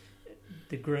were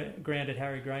the ground at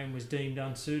Harry Graham was deemed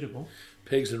unsuitable.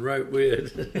 Pegs and rope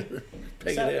weird.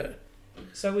 Peg it out.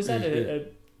 So was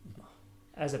that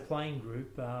as a playing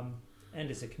group and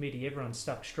as a committee, everyone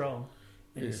stuck strong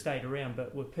and stayed around,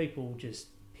 but were people just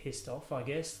pissed off, I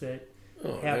guess, that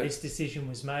this decision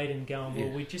was made and going, well,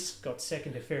 we just got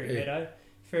second to Ferry Meadow.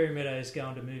 Ferry Meadow's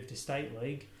going to move to State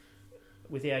League.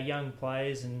 With our young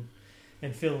players and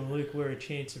Phil and Luke, we're a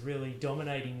chance of really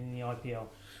dominating in the IPL.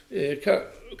 Yeah,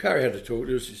 Curry had to talk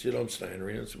to us. He said, I'm staying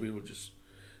around, so we were just...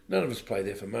 None of us play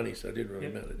there for money, so it didn't really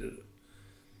matter, did it?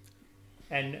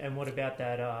 And what about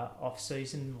that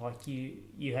off-season? Like,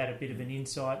 you had a bit of an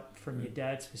insight from your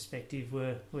dad's perspective.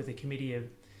 Were the committee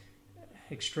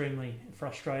extremely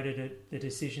frustrated at the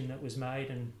decision that was made,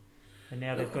 and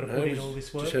now they've got to put in all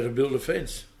this work? Just had to build a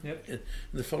fence in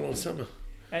the following summer.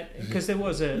 Because there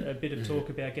was a bit of talk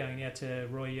about going out to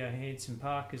Roy Johansson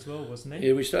Park as well, wasn't there?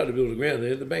 Yeah, we started to build a ground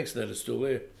there. The banks and that are still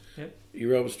there. Yep.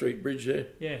 Your Robert Street Bridge there.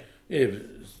 Yeah. Yeah, but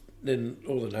then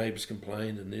all the neighbours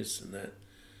complained and this and that.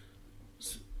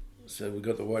 So we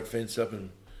got the white fence up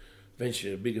and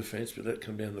eventually a bigger fence, but that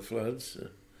come down the floods.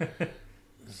 So.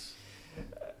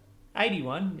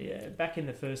 81, back in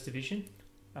the first division.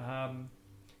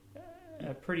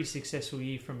 A pretty successful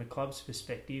year from a club's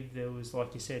perspective. There was,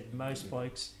 like you said, most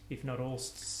blokes, if not all,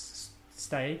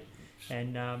 stayed,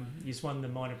 and you just won the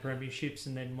minor premierships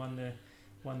and then won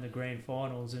the grand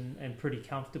finals and pretty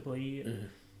comfortably.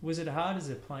 Was it hard as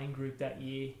a playing group that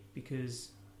year? Because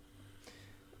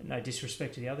no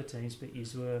disrespect to the other teams, but you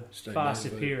were far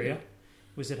superior.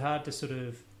 Was it hard to sort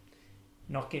of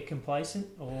not get complacent,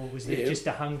 or was there just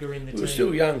a hunger in the team? We were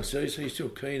still young, so he's still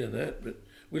keen on that, but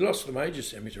we lost the major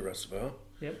semi to Russellvale.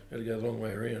 Yep. Had to go a long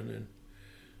way around and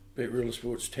beat Ruler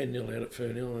Sports 10-0 out at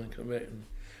Fernhill and come back.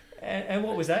 And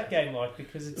what was that game like?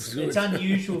 Because it's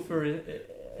unusual for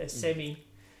a semi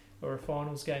or a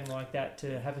finals game like that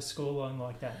to have a scoreline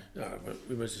like that. No, but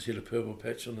we must have hit a purple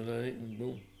patch on the day and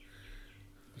boom.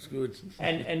 It was good.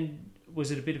 And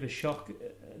was it a bit of a shock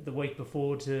the week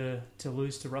before to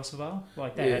lose to Russellvale?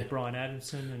 Like they had Brian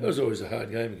Adamson. It was always a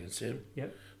hard game against them.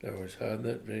 Yep. They were always hard in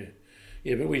that.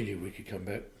 But we knew we could come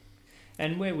back.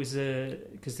 And where was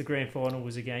because the grand final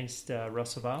was against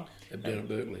Russellvale. Down at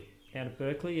Berkeley. Down at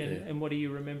Berkeley. And what do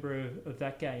you remember of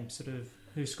that game? Sort of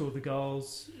who scored the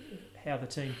goals, how the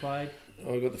team played?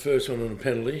 I got the first one on a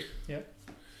penalty. Yep.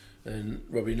 And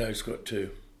Robbie Noakes got 2.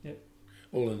 Yep.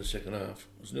 All in the second half.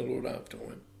 It was 0 at half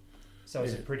time. So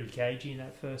was it pretty cagey in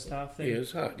that first half then? Yeah, it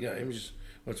was a hard game. Just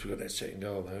once we got that second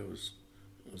goal though, it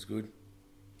was good.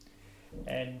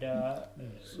 And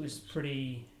it was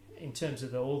pretty, in terms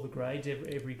of all the grades,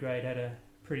 every grade had a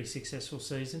pretty successful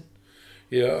season.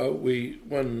 Yeah, we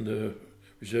won the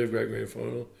reserve grade grand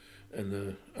final and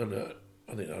the under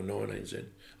 19s then,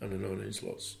 under 19s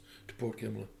lots to Port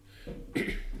Kembla.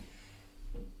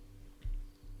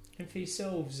 And for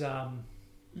yourselves,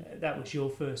 that was your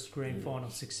first grand final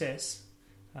success.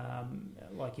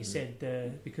 Like you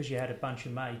said, because you had a bunch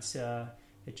of mates,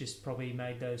 it just probably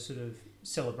made those sort of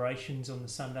celebrations on the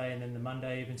Sunday and then the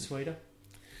Monday even sweeter.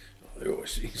 You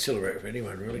can celebrate for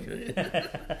anyone, really.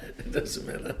 It doesn't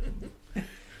matter.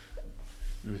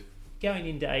 Going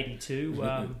into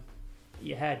 82,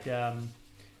 you had,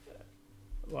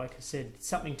 like I said,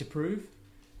 something to prove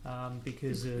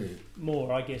because of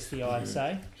more, I guess, the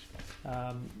ISA.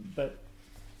 But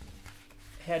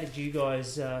how did you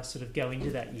guys sort of go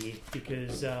into that year?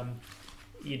 Because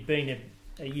you'd been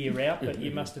a year out, but you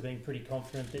must have been pretty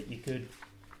confident that you could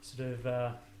sort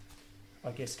of,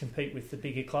 I guess, compete with the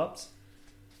bigger clubs.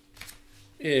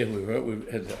 Yeah, we were.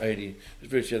 We had the 80. We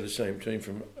virtually had the same team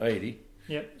from 80.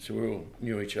 Yep. So we all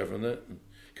knew each other on that. And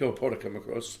Kel Potter come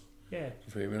across. Yeah.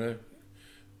 For him,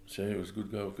 So he was a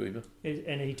good goalkeeper.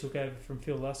 And he took over from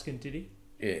Phil Luskin, did he?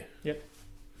 Yeah. Yep.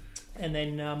 And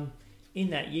then in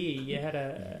that year, you had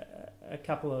a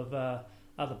couple of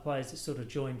other players that sort of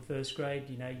joined first grade.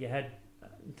 You know, you had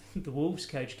the Wolves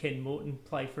coach Ken Morton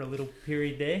play for a little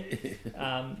period there.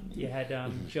 You had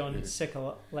John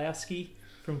Sekolowski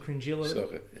from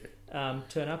Cringilla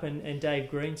turn up, and Dave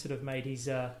Green sort of made his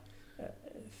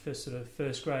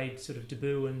first grade sort of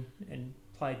debut and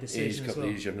played the season as well. He's a couple of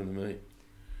years younger than me.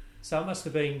 So it must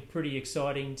have been pretty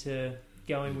exciting to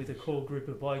go in with a core group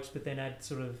of blokes, but then add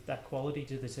sort of that quality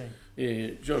to the team.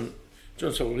 Yeah, John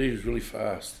Sekolowski was really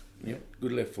fast. Yep.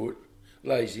 Good left foot,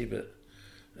 lazy, but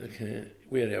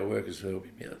we had our workers to help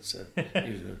him out. So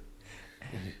he was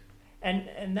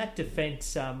And that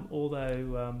defence,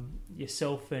 although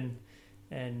yourself and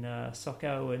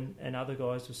Socko and other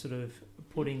guys were sort of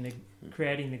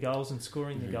creating the goals and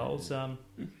scoring the goals,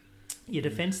 your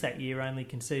defence that year only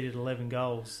conceded 11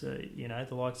 goals. The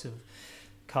likes of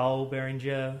Cole,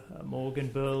 Berringer, Morgan,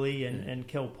 Burley and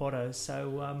Kel Potter.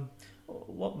 So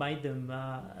what made them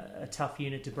a tough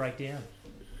unit to break down?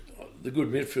 The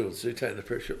good midfielders who take the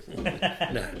pressure.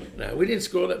 No, we didn't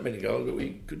score that many goals, but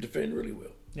we could defend really well.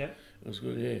 Yeah, it was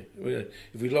good. Yeah,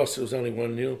 if we lost, it was only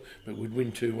 1-0, but we'd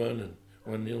win 2-1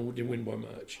 and 1-0. We didn't win by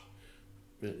much.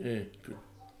 But yeah, good.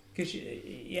 Because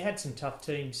you had some tough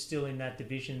teams still in that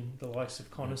division, the likes of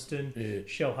Coniston,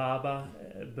 Shell Harbour,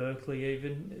 Berkeley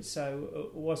even. So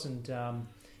it wasn't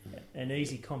an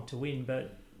easy comp to win,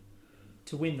 but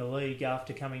to win the league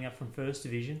after coming up from First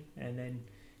Division and then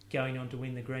going on to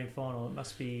win the grand final, it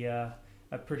must be a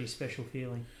pretty special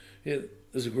feeling. Yeah,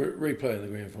 there's a replay in the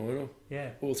grand final. Yeah.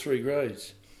 All 3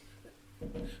 grades.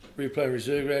 Replay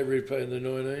reserve grade, replay in the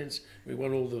 19s. We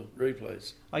won all the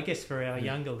replays. I guess for our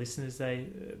younger listeners, they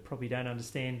probably don't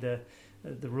understand the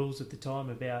rules at the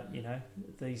time about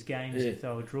these games. If they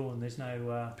were drawn, there's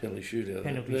no penalty shootout.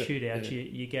 Shootout. Yeah.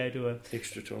 You go to a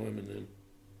extra time and then.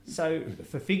 So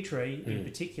for Fig Tree in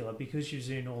particular, because you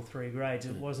was in all 3 grades,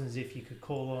 it wasn't as if you could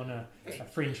call on a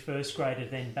fringe first grader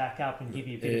then back up and give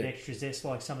you a bit of extra zest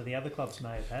like some of the other clubs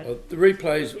may have had. The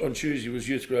replays on Tuesday was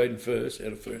youth grade and first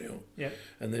out of Fernial. Yep.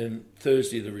 And then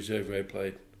Thursday the reserve grade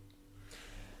played.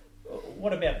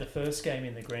 What about the first game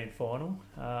in the grand final?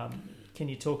 Can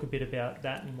you talk a bit about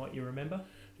that and what you remember?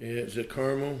 Yeah, it was at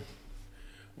Corrimal.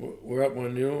 We're up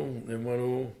 1-0, then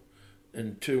 1-1,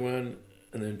 and 2-1,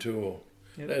 and then 2-2.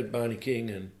 Yep. They had Barney King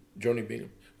and Johnny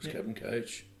Bingham was captain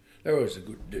coach. They were always a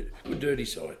good dirty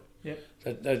side. Yep.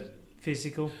 That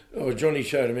physical. Oh, Johnny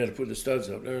showed him how to put the studs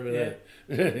up. Remember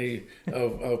that?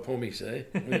 Oh, Pommy, say.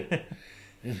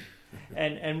 Yeah.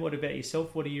 And what about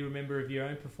yourself? What do you remember of your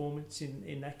own performance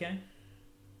in that game?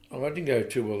 Oh, I didn't go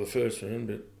too well the first one,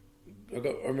 but I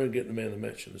remember getting the man of the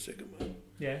match in the second one.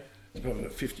 Yeah. It's probably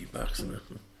like $50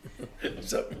 something.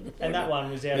 And that one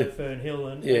was out at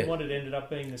Fernhill, and what it ended up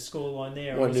being the scoreline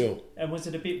there. 1-0. And was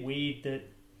it a bit weird that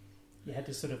you had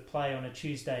to sort of play on a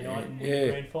Tuesday night and win the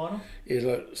grand final? Yeah,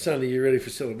 like Sunday you're ready for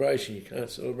celebration, you can't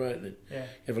celebrate, and then you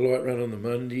have a light run on the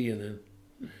Monday, and then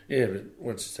but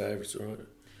once it's over, it's all right.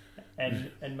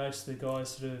 And most of the guys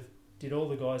sort of did all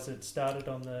the guys that started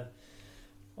on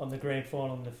the grand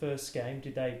final in the first game,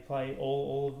 did they play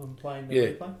all of them playing the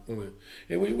replay?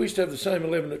 Yeah, we used to have the same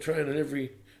 11 at training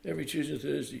every Tuesday and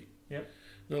Thursday. Yep.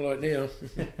 Not like now.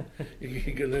 You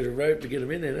got to need a rope to get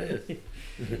them in there, don't you?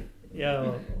 Yeah,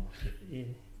 well, you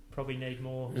probably need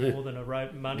more than a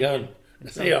rope, money. Gun.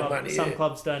 And some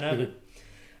clubs don't have it.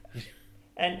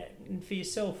 And for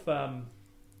yourself,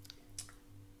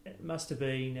 it must have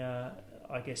been,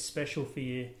 I guess, special for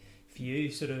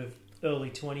you, sort of early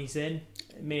 20s then,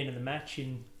 man of the match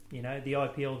in, the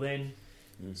IPL then,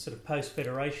 sort of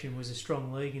post-Federation was a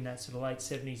strong league in that sort of late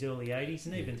 70s, early 80s,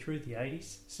 and even through the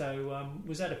 80s. So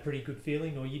was that a pretty good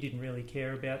feeling, or you didn't really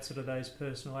care about sort of those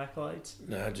personal accolades?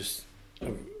 No,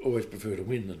 I always prefer to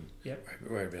win than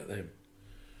worry about them.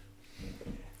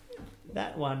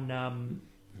 That one,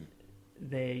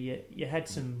 there, you had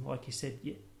some, like you said,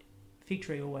 Fig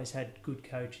Tree always had good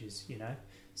coaches,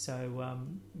 So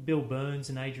Bill Burns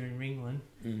and Adrian Ringland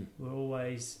were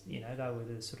always, they were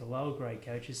the sort of lower grade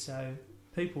coaches. So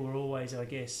people were always, I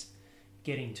guess,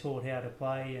 getting taught how to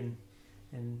play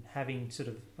and having sort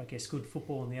of, I guess, good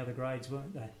football in the other grades,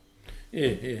 weren't they?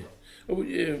 Yeah. Oh,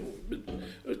 yeah.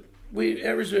 But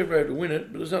our reserve grade to win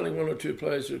it, but there's only 1 or 2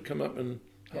 players who come up and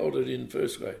hold it in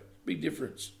first grade. Big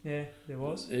difference. Yeah, there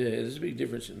was. Yeah, there's a big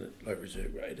difference in the like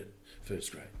reserve grade and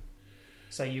first grade.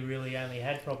 So you really only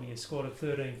had probably a squad of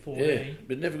 13, 14. Yeah,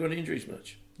 but never got injuries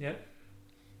much. Yep.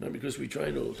 No, because we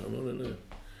trained all the time. I don't know.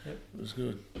 Yep. It was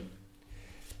good.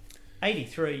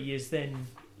 83 years then,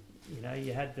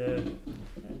 you had the,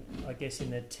 I guess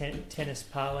in the tennis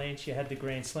parlance, you had the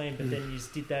Grand Slam, but then you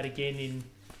did that again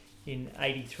in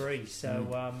 83.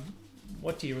 So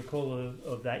what do you recall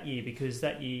of that year? Because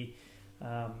that year,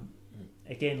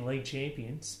 again, league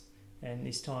champions. And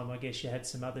this time, I guess you had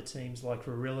some other teams like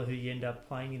Rarilla who you end up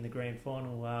playing in the grand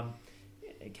final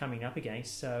coming up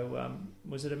against. So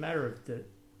was it a matter of the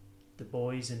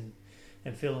boys and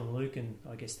Phil and Luke and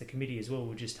I guess the committee as well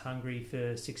were just hungry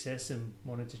for success and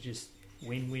wanted to just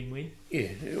win? Yeah,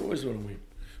 they always want to win.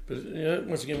 But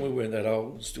once again, we weren't that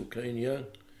old, still keen, young.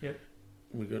 Yep.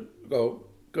 We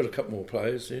got a couple more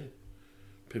players then.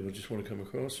 People just want to come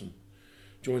across and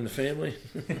join the family.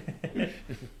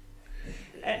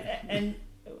 And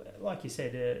like you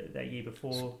said, that year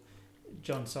before,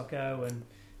 John Socko and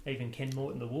even Ken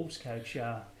Morton, the Wolves coach,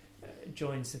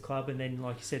 joins the club, and then,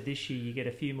 like you said, this year you get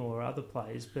a few more other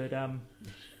players. But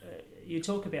you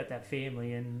talk about that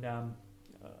family, and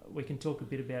we can talk a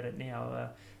bit about it now.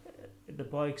 The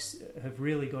blokes have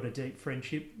really got a deep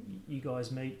friendship. You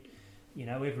guys meet,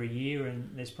 every year,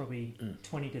 and there's probably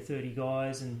 20 to 30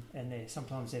 guys, and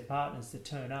sometimes they're partners that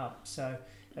turn up. So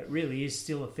it really is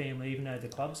still a family, even though the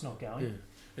club's not going.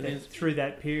 Yeah. And through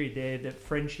that period there, the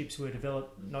friendships were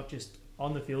developed not just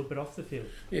on the field but off the field.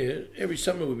 Yeah, every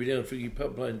summer we'd be down at Figgy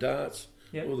Pub playing darts,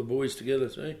 all the boys together,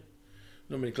 see?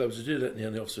 Not many clubs that do that now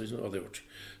in the off-season.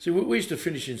 See, we used to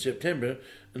finish in September,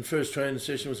 and first training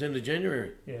session was end of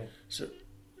January. Yeah. So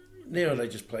now they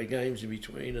just play games in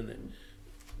between, and then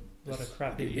a lot of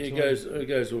crap in between. It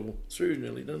goes all through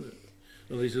nearly, doesn't it?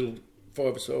 All these little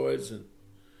five-a-sides. And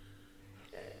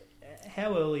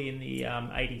how early in the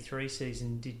 83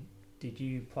 season did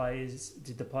the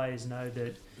players know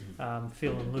that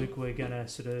Phil and Luke were going to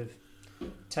sort of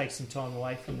take some time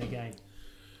away from the game?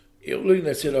 Yeah, Luke and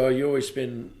they said, you always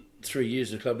spend 3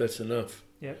 years at the club, that's enough.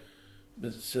 Yep.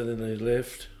 But so then they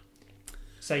left.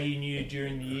 So you knew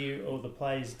during the year, or the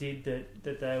players did, that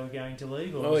they were going to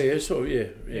leave? Or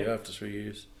after 3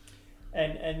 years.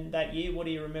 And that year, what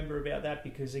do you remember about that?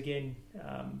 Because again,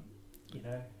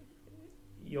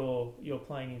 you're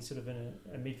playing in sort of a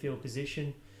midfield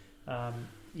position. Rob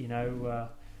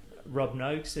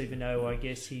Noakes, even though I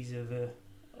guess he's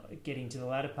getting to the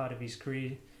latter part of his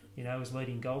career, was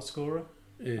leading goal scorer.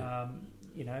 Yeah.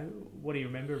 What do you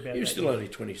remember about that? He was still only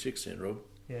 26 then, Rob.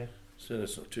 Yeah. So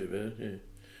that's not too bad, yeah.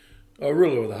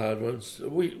 Rillo were the hard ones.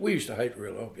 We used to hate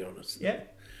Rillo, I'll be honest. Yeah.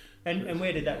 And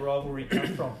where did that rivalry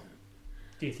come from,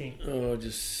 do you think?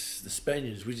 Just the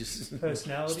Spaniards. We just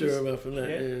personalities? Stir them up and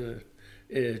that.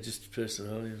 Yeah, just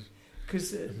personalities.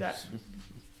 Because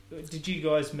did you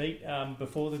guys meet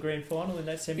before the grand final in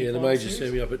that semi-final? Yeah, the major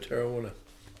semi up at Tarrawanna.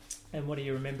 And what do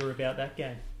you remember about that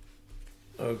game?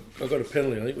 I got a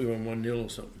penalty. I think we won 1-0 or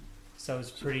something. So it was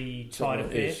pretty tight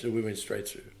affair. Yeah, so we went straight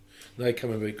through. They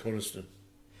come and beat Coniston.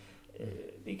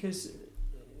 Because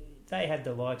they had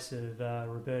the likes of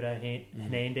Roberto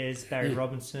Hernandez, Barry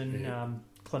Robinson,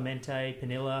 Clemente,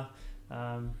 Panilla,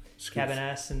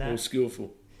 Cabanas, and that. All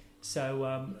skillful.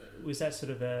 So was that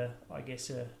sort of a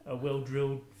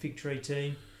well-drilled Fig Tree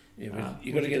team? Yeah,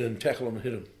 you've got to get them, tackle them and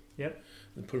hit them. Yep.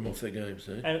 And put them off their games.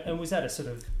 Eh? And was that a sort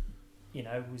of,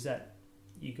 was that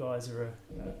you guys are,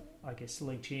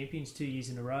 league champions 2 years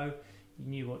in a row? You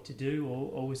knew what to do,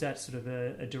 or was that sort of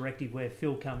a directive where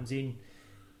Phil comes in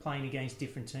playing against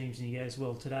different teams and he goes,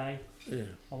 well, today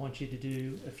I want you to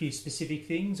do a few specific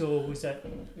things, or was that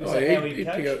how he coached? He'd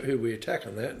pick up who we attack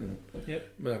on that and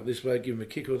mark this way, give him a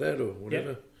kick or that or whatever.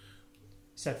 Yep.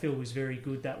 So Phil was very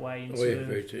good that way in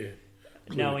very too.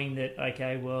 Knowing that,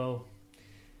 okay, well,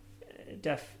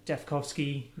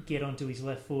 Dafkovsky, get onto his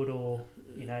left foot, or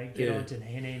get onto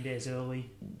Hernandez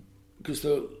early. Because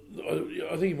I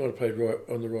think he might have played right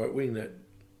on the right wing, that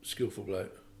skillful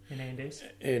bloke. Hernandez.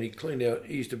 And he cleaned out.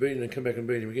 He used to beat him and come back and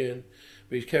beat him again.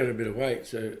 But he's carrying a bit of weight,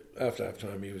 so after half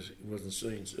time he wasn't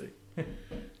seen. So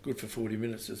good for 40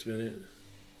 minutes. That's been it.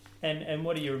 And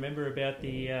what do you remember about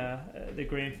the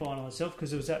grand final itself?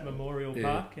 Because it was at Memorial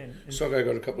Park. And Socko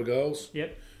got a couple of goals.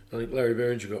 Yep. I think Larry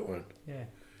Beringer got one. Yeah.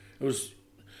 It was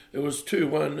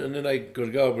 2-1, and then they got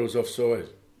a goal, but it was offside.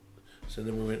 So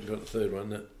then we went and got the third one.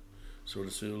 That sort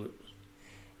of sealed it.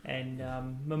 And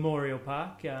Memorial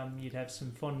Park, you'd have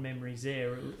some fond memories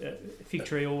there. Fig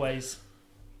Tree always,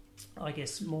 I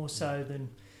guess, more so than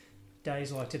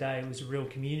days like today, it was a real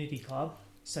community club.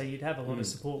 So you'd have a lot of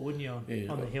support, wouldn't you, on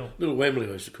the hill? Little Wembley,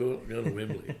 I used to call it, Little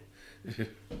Wembley.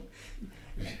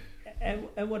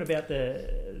 And what about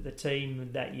the team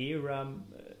that year?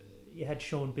 You had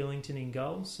Sean Billington in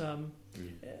goals.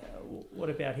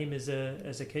 What about him as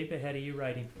a keeper? How do you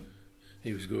rate him?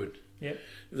 He was good. Yep.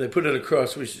 If they put it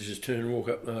across, we should just turn and walk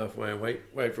up the halfway and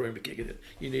wait for him to kick it.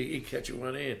 He'd catch it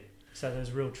one hand. So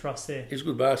there's real trust there. He's a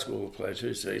good basketball player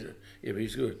too, so but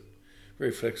he's good.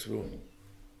 Very flexible.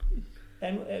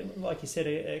 And like you said,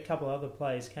 a couple of other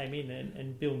players came in,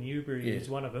 and Bill Newbury was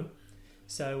one of them.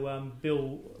 So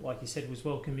Bill, like you said, was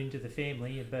welcomed into the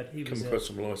family, but he was across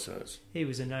some lifeguards. He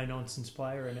was a no-nonsense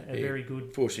player and a very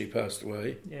good. Fortunately, he passed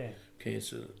away. Yeah.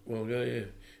 Cancer a while ago. Yeah,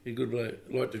 he's a good bloke.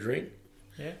 Liked to drink.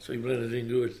 Yeah. So he blended in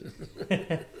good.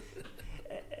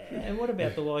 And what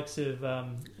about the likes of,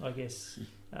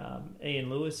 Ian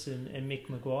Lewis and Mick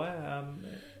Maguire?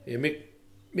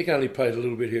 Mick only played a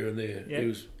little bit here and there. Yep. He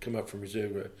was come up from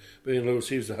reserve grade. But Ian Lewis,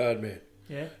 he was the hard man.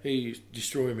 Yeah. He used to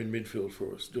destroy him in midfield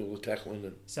for us, do all the tackling.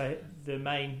 And so the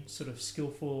main sort of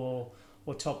skillful or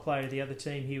or top player of the other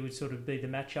team, he would sort of be the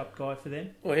match-up guy for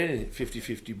them? Well, anything,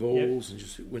 50-50 balls and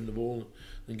just win the ball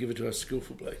and give it to us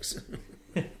skillful blokes.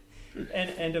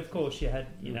 and of course you had,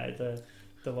 you know,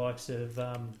 the likes of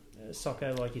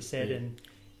Socko, like you said,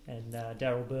 and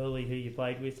Darryl Burley, who you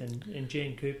played with, and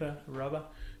Gene Cooper, Rubber.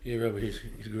 Yeah, Rubber, he's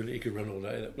good. He could run all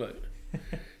day, that bloke.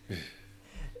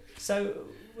 So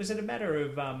was it a matter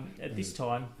of, at this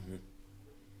time,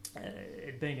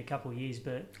 it'd been a couple of years,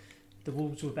 but the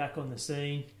Wolves were back on the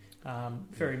scene,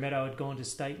 Ferry Meadow had gone to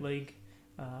State League,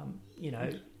 you know,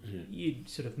 you'd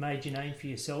sort of made your name for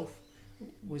yourself.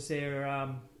 Was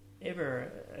there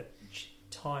ever a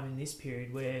time in this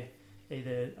period where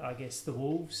either, I guess, the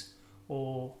Wolves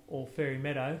or Ferry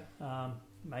Meadow,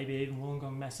 maybe even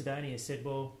Wollongong Macedonia, said,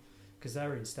 well, because they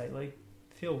were in State League,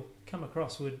 Phil, come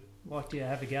across, would like to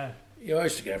have a go? Yeah, I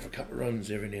used to go for a couple of runs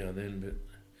every now and then, but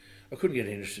I couldn't get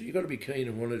interested. You've got to be keen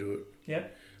and want to do it.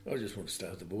 Yep. I just want to stay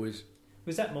with the boys.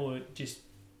 Was that more just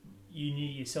you knew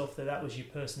yourself that was your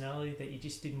personality, that you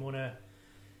just didn't want to...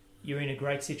 You're in a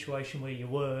great situation where you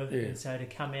were, and so to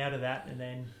come out of that and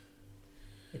then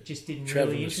it just didn't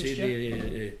really interest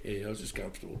you? Yeah, I was just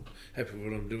comfortable, happy with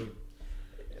what I'm doing.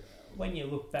 When you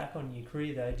look back on your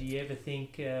career, though, do you ever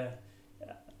think, are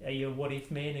you a what-if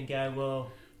man and go,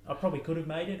 well, I probably could have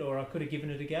made it or I could have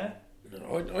given it a go?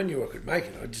 No, I knew I could make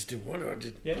it. I just didn't want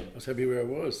to. I was happy where I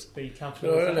was. Be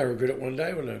comfortable? No, I don't regret it one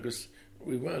day because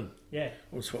we won. Yeah.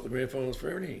 We'll swap the grand finals for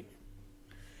everything.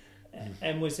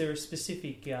 And was there a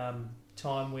specific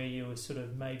time where you were sort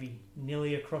of maybe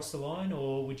nearly across the line,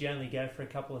 or would you only go for a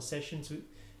couple of sessions?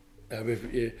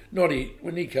 Noddy,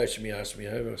 when he coached me, asked me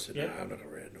over, I said, no, I'm not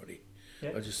around Noddy.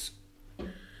 Yep.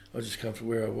 I just come from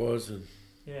where I was and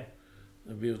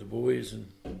be with the boys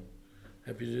and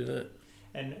happy to do that.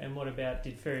 And what about,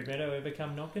 did Ferry Meadow ever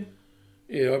come knocking?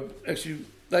 Yeah, actually,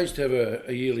 they used to have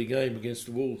a yearly game against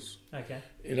the Wolves. Okay.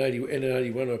 In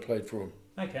 81, I played for them.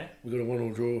 Okay. We got a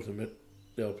 1-1 draw with them at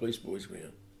the old police boys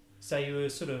ground. So you were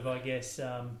sort of, I guess,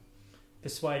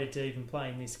 persuaded to even play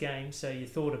in this game, so you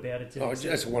thought about it.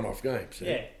 That's a one-off game. So.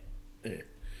 Yeah.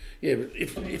 Yeah, but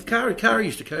if Curry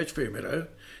used to coach Ferry Meadow,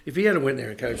 if he had went there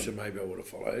and coached them, maybe I would have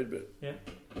followed, but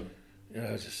you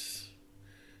know,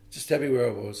 just happy where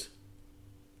I was.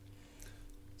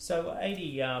 So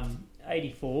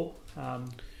 84,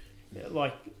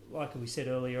 like we said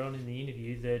earlier on in the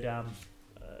interview, that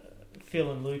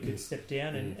Phil and Luke had stepped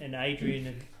down and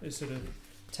Adrian had sort of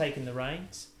taken the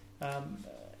reins.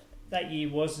 That year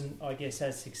wasn't, I guess,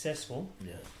 as successful.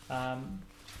 Yeah.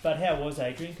 But how was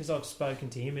Adrian? Because I've spoken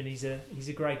to him and he's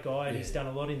a great guy and he's done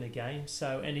a lot in the game.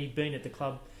 So, and he'd been at the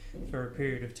club for a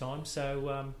period of time.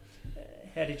 So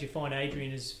how did you find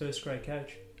Adrian as first grade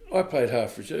coach? I played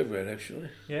half reserve grade actually.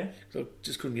 Yeah. So I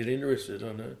just couldn't get interested.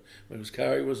 I know when it was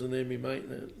Curry wasn't there, my mate.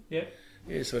 Yeah.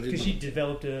 Yeah. So I didn't. Because you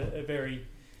developed a very,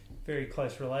 very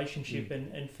close relationship,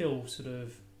 and Phil sort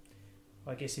of,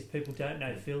 I guess if people don't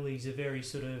know Phil, he's a very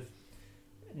sort of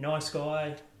nice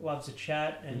guy, loves a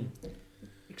chat, and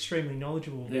extremely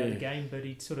knowledgeable about the game. But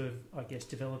he'd sort of, I guess,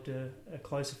 developed a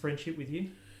closer friendship with you.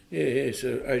 Yeah.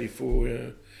 So 84,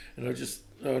 and I just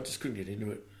couldn't get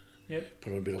into it. Yep.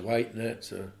 Put on a bit of weight and that.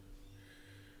 So.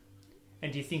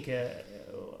 And do you think,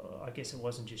 I guess it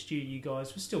wasn't just you, you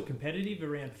guys were still competitive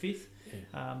around fifth,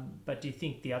 but do you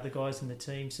think the other guys in the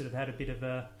team sort of had a bit of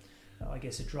a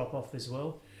drop off as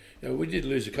well? Yeah, we did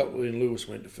lose a couple when Lewis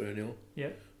went to Fernhill.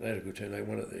 Yep. They had a good team, they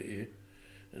won it that year.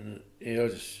 And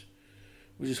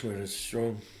we just weren't as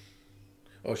strong.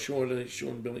 I think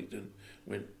Sean Billington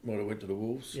might have went to the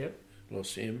Wolves. Yep.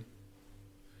 Lost him.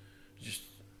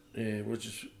 It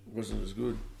wasn't as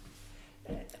good.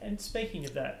 And speaking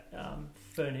of that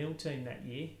Fernhill team that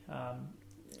year,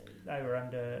 they were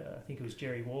under, I think it was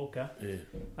Jerry Walker.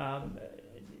 Yeah.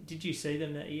 Did you see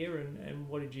them that year, and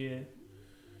what did you?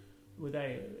 Were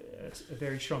they a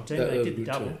very strong team? They did the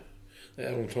double. Team.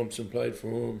 Alan Thompson played for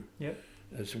them. Yep.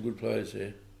 They had some good players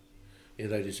there. Yeah,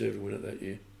 they deserved to win it that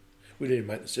year. We didn't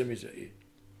make the semis that year.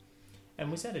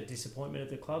 And was that a disappointment at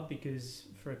the club? Because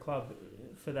for a club,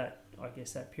 for that, I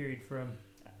guess that period from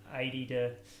 80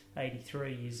 to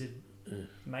 83, is it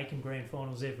making grand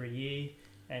finals every year,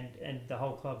 and the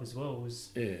whole club as well was.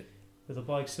 Yeah. Were the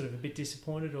blokes sort of a bit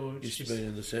disappointed, or used to be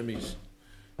in the semis?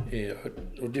 Yeah,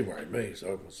 it didn't worry me.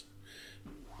 So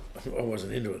I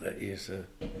wasn't into it that year. So.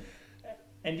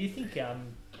 And do you think,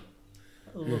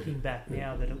 looking back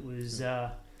now, that it was,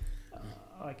 I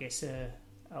guess, a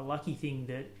lucky thing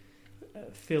that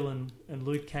Phil and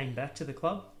Luke came back to the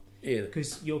club? Yeah.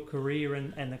 Because your career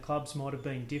and the clubs might have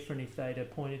been different if they'd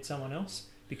appointed someone else.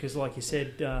 Because, like you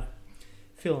said,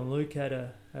 Phil and Luke had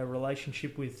a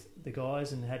relationship with the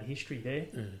guys and had history there.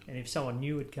 And if someone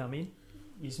new had come in,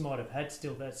 you might have had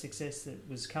still that success that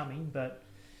was coming, but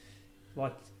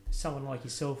like someone like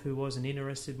yourself who wasn't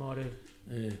interested might have.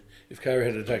 Yeah. If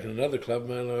Carey had taken another club,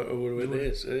 man, I would have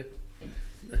went there.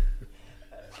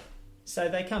 So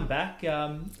they come back.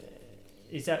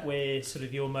 Is that where sort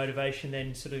of your motivation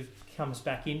then sort of comes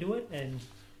back into it? And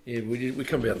yeah, we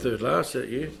come about third last that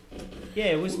year. Yeah,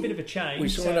 it was a bit of a change. We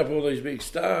signed up all these big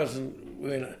stars, and we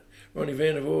went Ronnie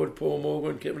Van der Voort, Paul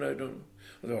Morgan, Kevin O'Donnell.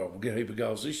 I thought, we'll get a heap of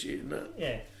goals this year. No,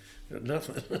 yeah, got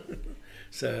nothing.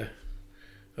 So,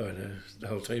 I don't know, the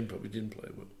whole team probably didn't play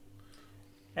well.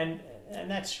 And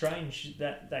that's strange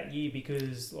that year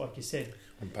because, like you said,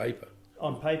 on paper,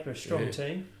 a strong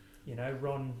team. You know,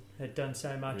 Ron had done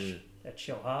so much at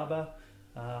Shellharbour,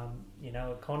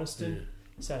 at Coniston. Yeah.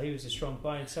 So he was a strong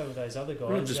player, and so were those other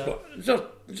guys.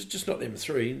 Just not them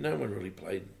three. No one really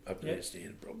played up there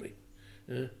stand, probably.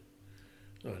 Yeah.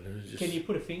 I don't know, Can you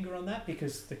put a finger on that?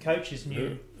 Because the coaches knew.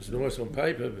 Yeah, it's nice on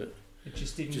paper, but it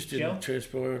just didn't didn't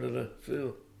transpire into the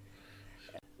field.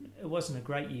 It wasn't a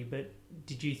great year, but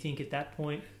did you think at that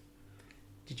point?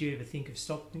 Did you ever think of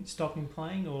stopping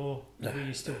playing, or were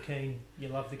you still keen? You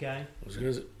love the game. I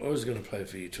was going to play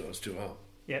for you till I was too old.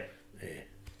 Yep.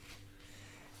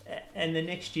 Yeah. And the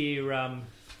next year,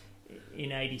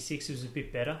 in '86, it was a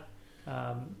bit better.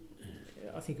 I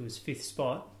think it was 5th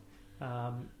spot.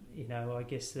 I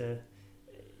guess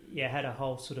had a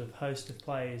whole sort of host of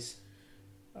players.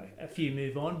 A few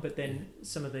move on, but then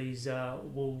some of these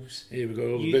Wolves. Yeah, we got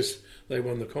all the best. They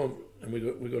won the comp, and we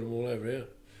got them all over here.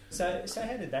 So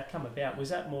how did that come about? Was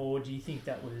that more? Do you think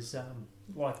that was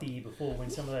like the year before when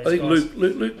some of those? I think guys...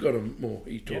 Luke got him more.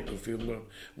 He talked to the field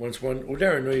once won. Well,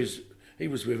 Darren Rees, he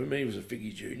was with him. He was a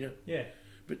Figgy junior. Yeah.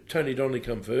 But Tony Donnelly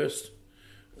come first,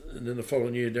 and then the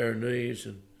following year Darren Rees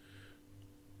and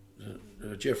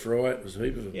Jeff Wright was a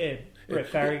heap of them. Yeah.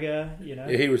 Brett Farragher, Yeah,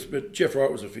 he was. But Jeff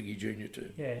Wright was a Figgy junior too.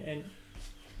 Yeah,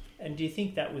 and do you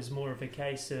think that was more of a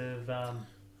case of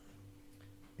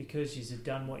because you had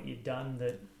done what you'd done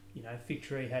that Fig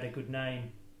Tree had a good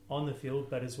name on the field,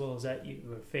 but as well as that, you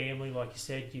were a family, like you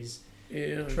said, you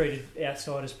treated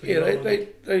outsiders pretty well. Yeah,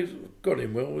 they got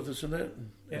in well with us and that,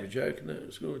 and have a joke and that. It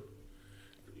was good.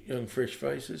 Young, fresh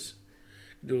faces,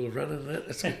 do all the running and that.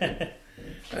 That's good.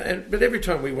 But every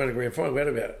time we won a grand final, we had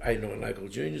about 8 or 9 local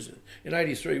juniors. In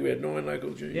 '83, we had 9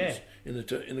 local juniors in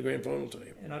the grand final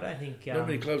team. And I don't think not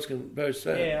many clubs can boast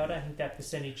that. Yeah, I don't think that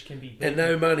percentage can be beaten. And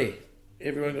no money.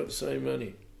 Everyone got the same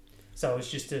money. So it's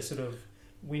just a sort of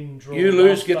win, draw. You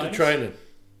lose, get to training.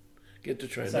 Get to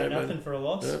training. So no nothing money. For a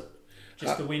loss. No.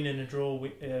 Just a win and a draw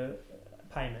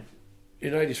payment.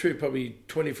 In '83, probably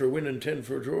 20 for a win and 10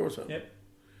 for a draw or something. Yep.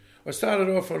 I started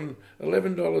off on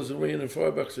 $11 a win and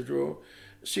 $5 a draw.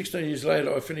 16 years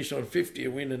later, I finished on 50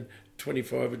 a win and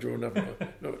 25 a draw. Nothing.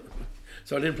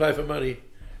 So I didn't play for money.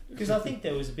 Because I think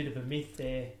there was a bit of a myth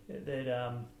there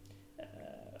that,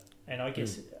 and I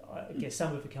guess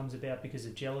some of it comes about because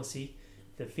of jealousy.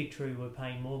 The Fig Tree were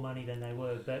paying more money than they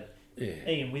were, but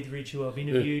Ian Witheridge, who I've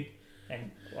interviewed, and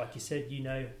like you said, you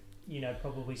know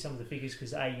probably some of the figures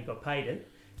because you got paid it.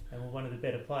 And were one of the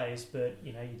better players, but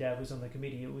your dad was on the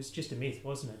committee. It was just a myth,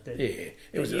 wasn't it? That, it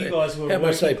was. You guys were. How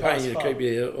much they paying you to keep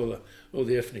you? All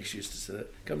the ethnics used to say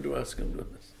that. Come to us.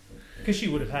 Because you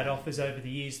would have had offers over the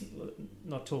years,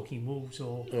 not talking Wolves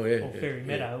or Fairy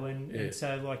Meadow, and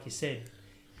so like you said,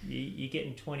 you're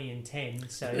getting 20 and 10,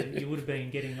 so you would have been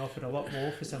getting offered a lot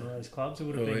more for some of those clubs. It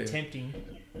would have been tempting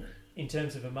in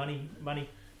terms of a money.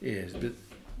 Yes, but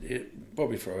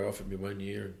Bobby Fry offered me 1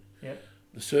 year. Yep.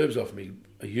 The Serbs offered me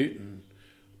a ute and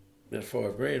about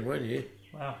 $5,000 1 year.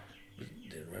 Wow.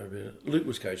 Didn't worry about it. Luke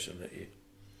was coaching that year.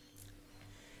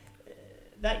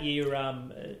 That year,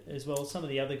 as well, some of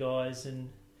the other guys and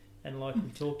like we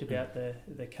talked about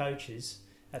the coaches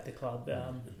at the club,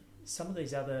 some of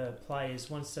these other players,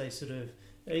 once they sort of,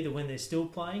 either when they're still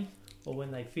playing or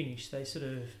when they finish, they sort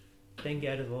of then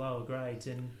go to the lower grades,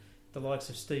 and the likes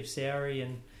of Steve Sowry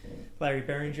and Larry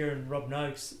Berringer and Rob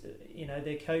Noakes,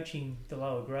 they're coaching the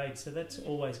lower grades, so that's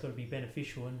always got to be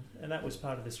beneficial, and that was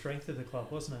part of the strength of the club,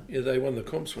 wasn't it? Yeah, they won the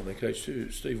comps when they coached too.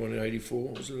 Steve won in '84,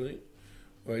 wasn't it?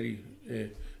 80, yeah,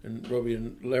 and Robbie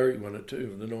and Larry won it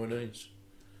too in the 19s.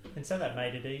 And so that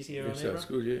made it easier on everyone. That's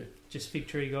good, yeah. Just Fig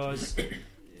Tree guys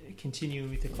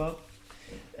continuing with the club.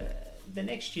 The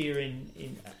next year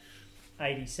in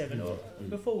 87, or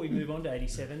before we move on to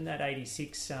 87, that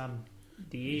 86,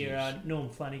 the year Norm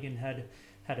Flanagan had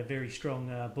a very strong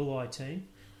Bulli team.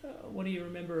 What do you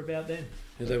remember about them?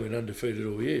 Yeah, they went undefeated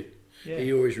all year. Yeah.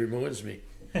 He always reminds me.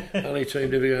 Only team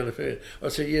never go undefeated. I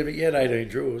said, yeah, but you had 18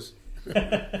 draws. Nah,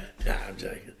 I'm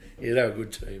joking. Yeah, they were a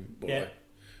good team. Bulli. Yeah.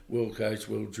 Well coached,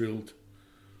 well drilled.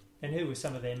 And who were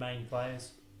some of their main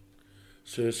players?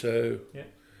 So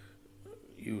Yep.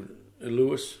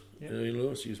 Lewis, Yep.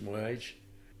 Lewis, he was my age.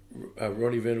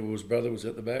 Ronnie Venables' brother was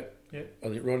at the back. Yep. I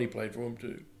think Ronnie played for him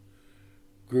too.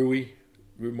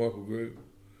 Michael Grew,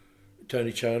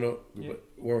 Tony Charnock, Yep.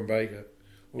 Warren Baker,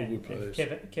 all And good players.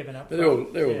 Kevin up. But they're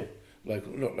all Yeah.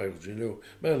 local, not local juniors.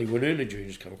 Mainly Woonona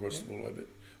juniors come across the ball a bit,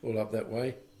 all up that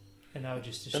way. And they were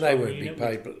just a And they strong weren't unit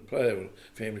big paid player, they were a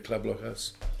family club like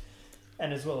us.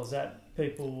 And as well as that,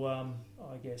 people,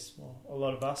 I guess, well, a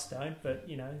lot of us don't, but,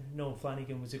 Norm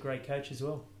Flanagan was a great coach as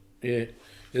well. Yeah,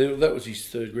 that was his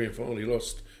third grand final. He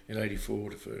lost in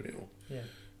 '84 to Fernhill. Yeah.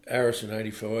 Harris in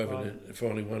 '85, Right. and then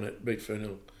finally beat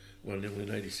Fernhill 1-0 in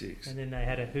 '86. And then they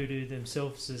had a hoodoo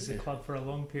themselves as a club for a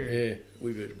long period. Yeah,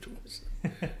 we beat them twice.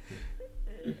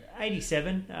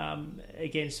 87,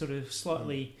 again, sort of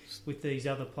slightly with these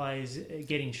other players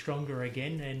getting stronger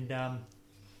again. And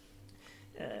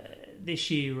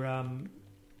this year,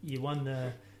 you won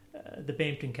the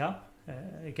Bampton Cup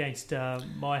against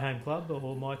my home club,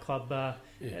 or my club,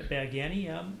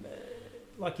 Balgownie.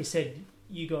 Like you said,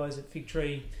 you guys at Fig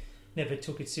Tree never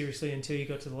took it seriously until you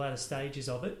got to the latter stages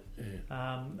of it.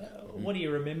 Yeah. What do you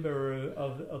remember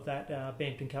of that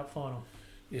Bampton Cup final?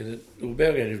 Yeah,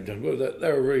 Balgownie have done well. They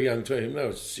were a very young team. They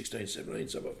were 16, 17,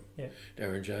 some of them. Yeah.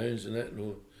 Darren Jones and that and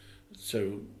all.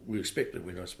 So we expected to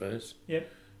win, I suppose.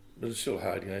 Yep. But it's still a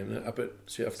hard game up at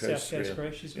South Coast. South Coast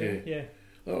Crash as well. Yeah.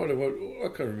 Oh, I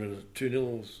can't remember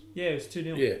 2-0. Yeah, it was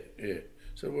 2-0. Yeah.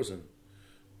 So it wasn't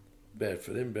bad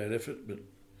for them, bad effort, but it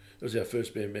was our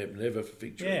first Bampton ever for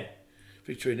Fig Tree. Yeah.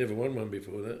 Fig Tree never won one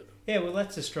before that. Yeah, well,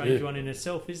 that's a strange one in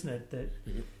itself, isn't it? That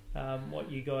what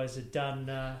you guys had done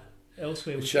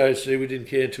elsewhere. It shows, we didn't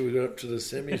care until we got up to the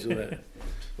semis or that,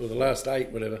 or the last 8,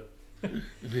 whatever.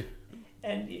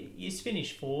 And you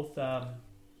finished fourth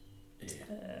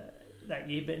that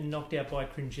year, but knocked out by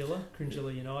Cringilla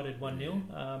United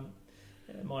 1-0.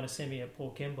 Minor semi at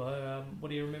Port Kembla. What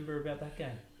do you remember about that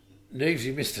game?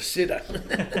 Neevesy missed a sitter. We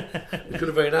could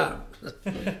have been up.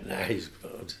 No, he's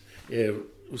good. Yeah,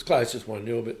 it was close, just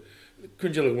 1-0, but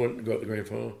Cringilla got the grand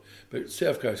final. But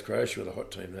South Coast Croatia were the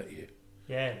hot team that year.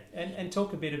 Yeah, and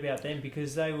talk a bit about them,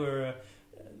 because they were,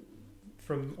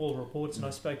 from all reports, and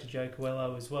I spoke to Joe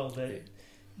Coelho as well, that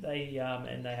they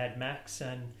and they had Max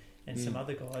and some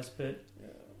other guys, but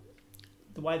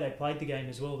the way they played the game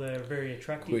as well, they're a very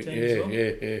attractive team as well.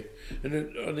 Yeah.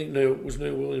 And I think Neil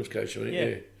Williams coach, I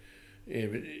think, yeah,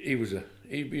 but he was a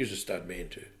stud man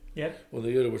too. Yep. Well,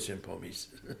 the other was St Pommies.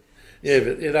 But they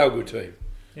were a good team.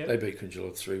 Yep. They beat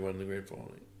Cringilla 3-1 in the grand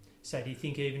final. So do you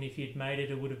think even if you'd made it,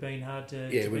 it would have been hard to we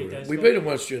beat those we guys? beat them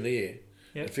once during the year.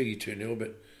 Yep. I figured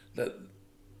 2-0, but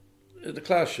the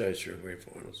class shows through in grand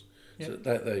finals. Yep.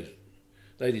 So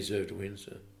they deserve to win.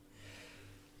 So.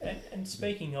 And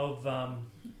speaking of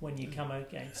when you come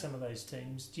against some of those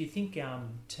teams, do you think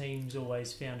teams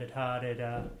always found it hard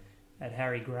at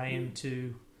Harry Graham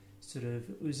to sort of,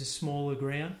 it was a smaller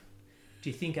ground? Do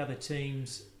you think other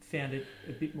teams found it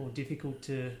a bit more difficult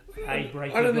to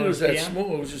break? I don't think it was that down?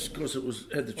 small. It was just because it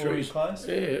had the trees. Close?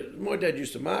 Yeah, my dad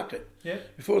used to mark it. Yeah.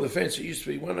 Before the fence, it used to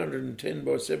be 110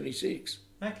 by 76.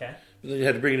 Okay. But then you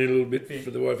had to bring it in a little bit for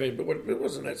the wife end. But it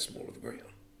wasn't that small of a ground.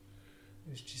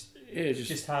 It was just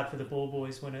just hard for the ball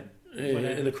boys when it. Yeah, when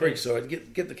in the creek side,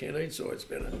 get the canteen sides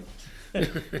better.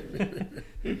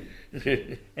 And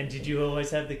did you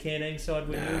always have the canteen side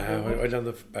when you were? I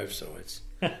done both sides.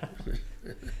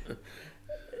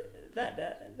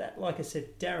 That like I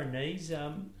said, Darren Nees.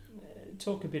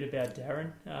 Talk a bit about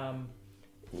Darren.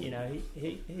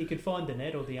 He could find the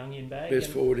net or the onion bag.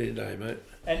 Best forward in the day, mate.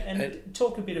 And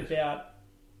talk a bit about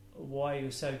why he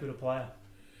was so good a player.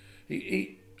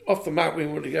 He off the mark when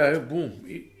he wanted to go, boom,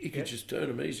 he could just turn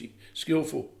them easy.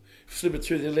 Skillful. Slip it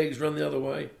through their legs, run the other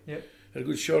way. Yep. Had a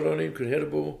good shot on him, could head a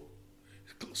ball.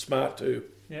 Smart too.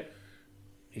 Yep.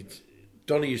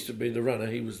 Donny used to be the runner,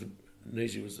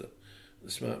 Neesy was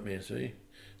the smart man, see?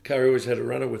 Curry always had a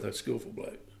runner with a skillful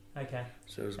bloke. Okay.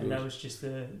 So it was and good. That was just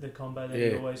the combo that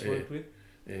he always worked with?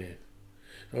 Yeah.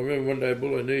 I remember one day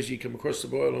Bullo Neesy come across the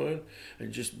byline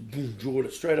and just boom, drawed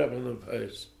it straight up on the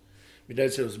post. My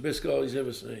dad said it was the best goal he's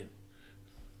ever seen.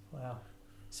 Wow.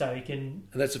 So he can...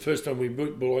 And that's the first time we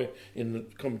beat Bullo in the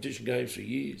competition games for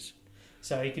years.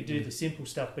 So he could do the simple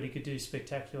stuff, but he could do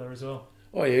spectacular as well.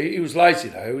 Oh yeah, he was lazy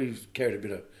though. He carried a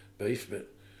bit of beef, but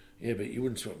you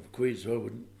wouldn't swap him for quids, I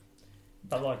wouldn't.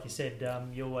 But like you said,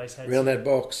 you always had... Around that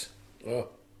box. Oh.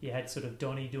 You had sort of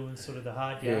Donny doing sort of the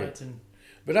hard yards and...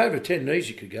 But over 10 knees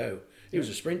he could go. He was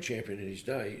a sprint champion in his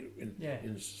day,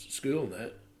 in school and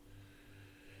that.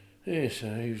 Yeah,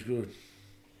 so he was good.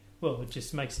 Well, it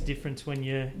just makes a difference when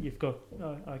you've got,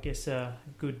 I guess, a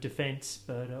good defence,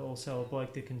 but also a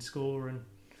bloke that can score, and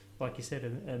like you said,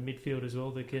 a midfield as well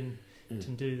that can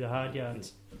do the hard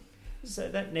yards. So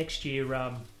that next year,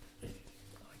 I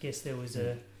guess there was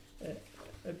a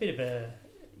bit of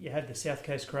you had the South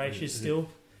Coast Croatians still,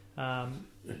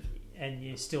 and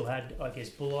you still had, I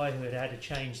guess, Bulli, who had a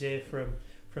change there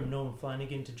from Norman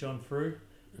Flanagan to John Frew.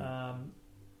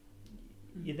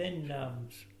 You then,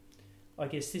 I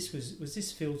guess this was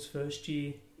this Phil's first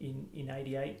year in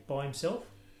 '88 by himself?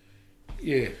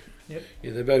 Yeah. Yep.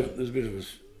 Yeah, they both, there's a bit of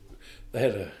they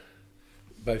had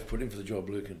both put in for the job,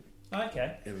 Luke and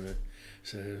Okay. Emma.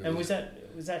 So, And was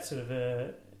that sort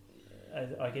of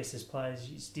I guess as players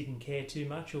you just didn't care too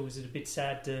much, or was it a bit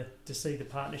sad to see the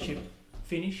partnership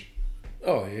finish?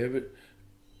 Oh yeah, but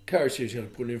Curry said he's going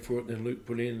to put in for it, then Luke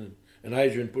put in, and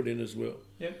Adrian put in as well.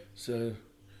 Yep. So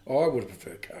I would have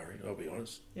preferred Curry, I'll be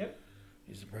honest. Yep.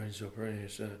 He's the brains operator,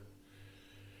 so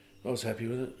I was happy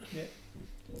with it. Yep.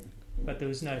 But there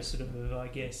was no sort of, I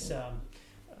guess,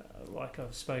 like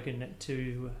I've spoken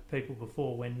to people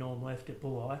before, when Norm left at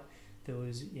Bulli, there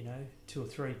was, 2 or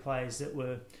 3 players that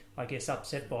were, I guess,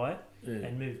 upset by it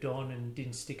and moved on and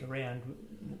didn't stick around.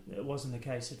 It wasn't the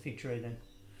case at Victory then.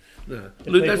 No,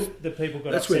 The people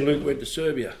got that's upset. when Luke went to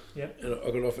Serbia. Yep. And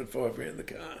I got offered $5,000 in the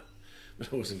car,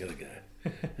 but I wasn't going to go.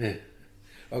 Yeah.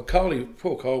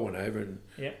 Paul Cole went over, and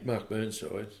Mark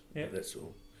Burnside. Yep. That's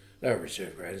all. They were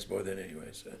reserve graders by then anyway.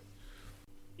 So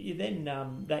Yeah,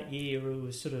 then that year it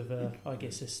was sort of, I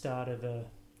guess, a start of a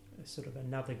sort of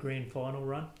another grand final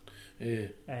run. yeah,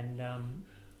 And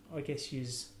I guess you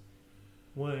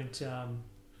weren't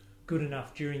good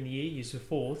enough during the year. You were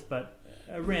 4th, but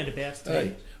around about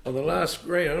hey, on the last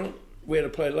round we had to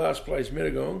play last place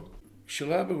Metagong.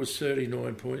 Shalaba was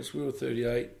 39 points. We were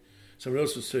 38. Someone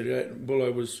else was 38, and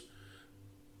Bullo was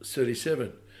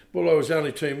 37. Bullo was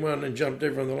only team 1 and jumped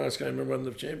everyone the last game and won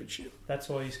the championship. That's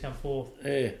why he's come 4th.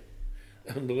 Yeah,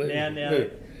 unbelievable. Now Yeah.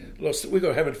 Lost. We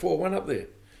got having 4-1 up there.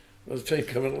 There was a team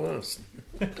coming last.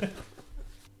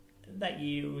 That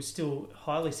year was still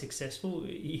highly successful.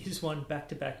 He's won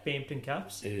back-to-back Bampton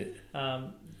Cups. Yeah.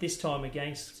 This time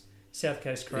against South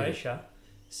Coast Croatia.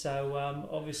 So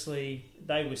obviously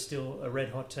they were still a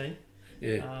red-hot team.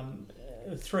 Yeah.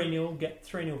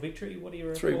 3-0 victory. What do you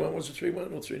recall? 3-1, was it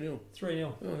 3-1 or 3-0?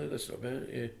 3-0. Oh, that's not bad,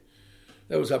 yeah.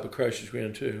 That was up at Croatia's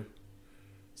ground too.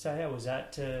 So how was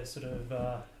that to sort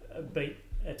of beat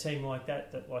a team like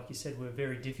that, like you said, were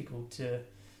very difficult to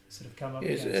sort of come up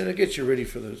Yes, against? and it gets you ready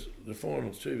for the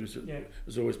finals too, because it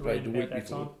was always played the Around week about that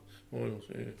before time. finals,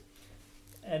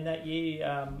 yeah. And that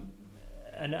year,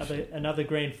 another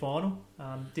grand final,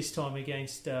 this time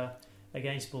against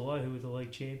Bulli, who were the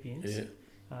league champions. Yeah.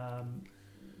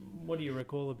 What do you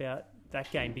recall about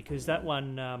that game? Because that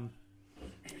one,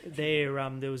 there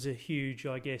was a huge,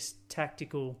 I guess,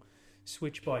 tactical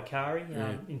switch by Kari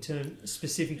in terms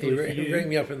specifically for you. He rang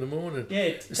me up in the morning.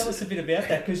 Yeah, tell us a bit about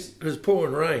that, because It was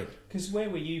pouring rain. Because where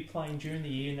were you playing during the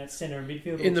year, in that centre of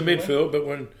midfield? In the midfield, but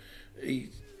when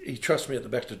he trusts me at the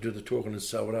back to do the talking and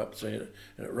sew it up, so, and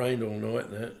it rained all night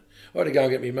and that. I had to go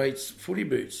and get my mate's footy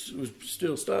boots. It was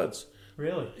steel studs.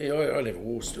 Really? Yeah, I never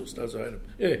wore steel studs. I had them.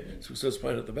 Yeah, so I was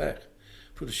playing at the back.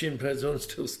 Put the shin pads on,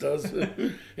 steel studs.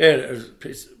 Yeah, it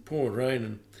was pouring rain,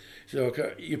 and she said,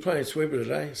 okay, you're playing sweeper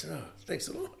today? I said, oh, thanks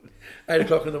a lot. 8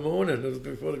 o'clock in the morning, it was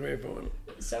before the grand final.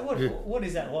 So what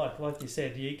is that like? Like you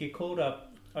said, you get called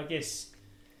up, I guess,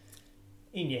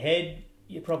 in your head,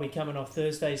 you're probably coming off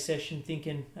Thursday's session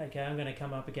thinking, okay, I'm going to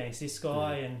come up against this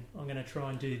guy and I'm going to try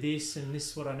and do this, and this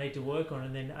is what I need to work on.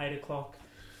 And then 8 o'clock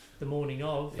the morning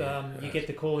of, you get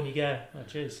the call and you go, oh,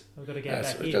 geez, I've got to go back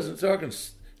So in. so I can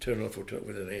turn it off or talk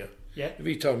with an hour. Yep. If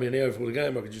he told me an hour before the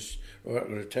game, I could just, all right, I'm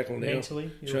going to tackle now.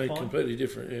 Mentally, you're Change fine. completely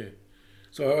different, yeah.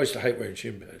 So I used to hate wearing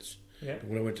shin pads. Yep. But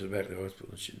when I went to the back of the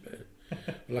hospital, shin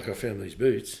pad. Luckily I found these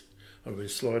boots. I've been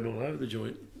sliding all over the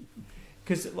joint.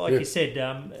 Because, like you said,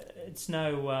 it's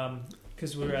no...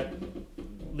 Because we're at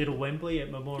Little Wembley at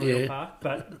Memorial Park,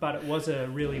 but it was a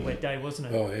really wet day,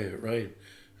 wasn't it? Oh, yeah, it rained.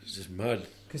 It was just mud.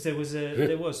 Because there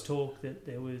was talk that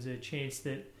there was a chance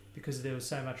that because there was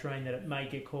so much rain that it may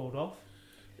get called off.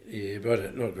 Yeah,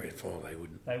 but not a grand final, they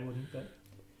wouldn't. They wouldn't, but...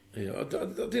 Yeah,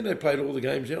 I think they played all the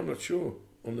games out, I'm not sure.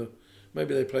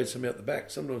 Maybe they played some out the back.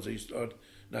 Sometimes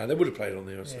no, they would have played on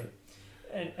the outside.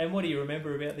 Yeah. And what do you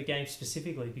remember about the game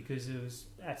specifically? Because it was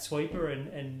at Sweeper,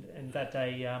 and that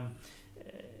day,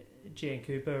 Jan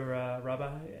Cooper,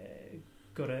 Rubber,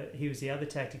 he was the other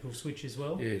tactical switch as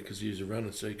well. Yeah, because he was a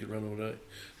runner, so he could run all day.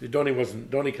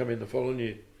 Donnie come in the following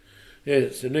year. Yeah,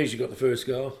 so Neezy got the first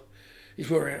goal. He's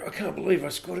walking around, I can't believe I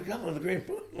scored a goal in the grand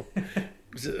final.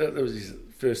 That was his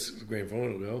first grand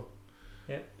final goal.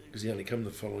 Yeah. Because he only come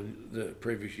the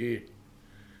previous year.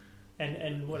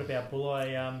 And what about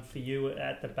Bulli for you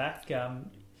at the back?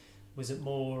 Was it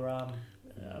more,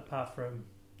 apart from,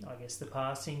 I guess, the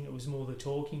passing, it was more the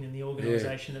talking and the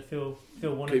organisation that Phil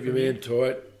wanted? Keep your man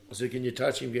tight. I said, can you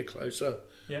touch him, get closer?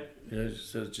 Yep.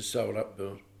 So just sew it up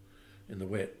in the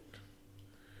wet.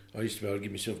 I used to be able to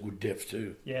give myself good depth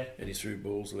too. Yeah. And he threw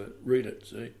balls that read it,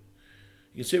 see.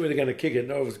 You can see where they're going to kick it,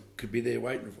 and I could be there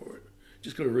waiting for it.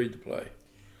 Just got to read the play.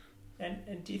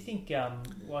 And do you think,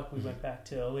 like we went back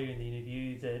to earlier in the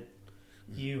interview, that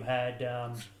you had,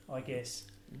 I guess,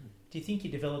 do you think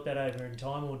you developed that over in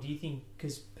time, or do you think,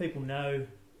 because people know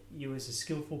you as a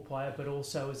skillful player, but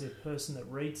also as a person that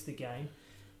reads the game,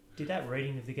 did that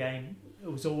reading of the game,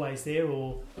 it was always there,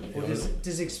 or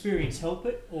does experience help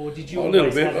it, or did you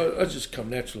always have it? I just come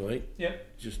naturally.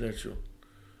 Yep. Just natural.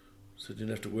 So I didn't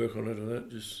have to work on it or that,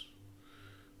 just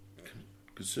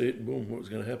could see it and boom, what was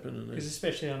going to happen. Because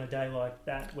especially on a day like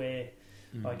that where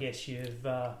I guess you've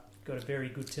got a very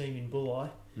good team in Bulli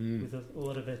with a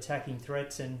lot of attacking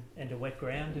threats and a wet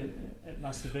ground, it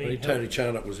must have been... I think Tony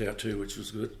Charnock was out too, which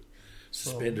was good.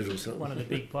 Suspended or something. One of the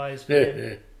big players for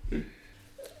them. Yeah.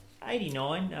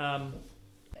 89,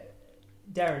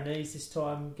 Darren Nees this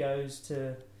time goes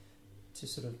to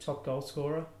sort of top goal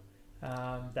scorer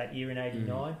that year in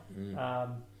 89.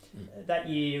 That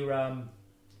year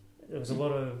there was a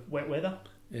lot of wet weather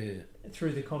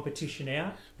through the competition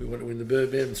out. We want to win the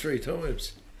Burbank 3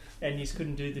 times. And you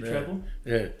couldn't do the treble.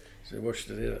 Yeah, so washed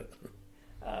it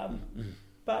out.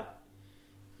 But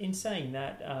in saying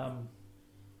that,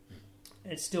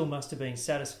 it still must have been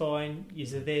satisfying.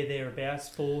 You're thereabouts,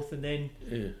 fourth, and then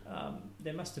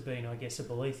there must have been, I guess, a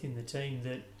belief in the team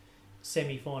that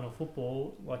semi-final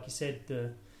football, like you said,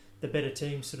 the better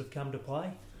teams sort of come to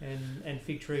play, and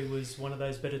Fig Tree was one of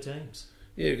those better teams.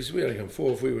 Yeah, because we only come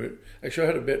fourth. Actually, I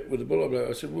had a bet with the Bulli bloke.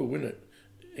 I said, we'll win it.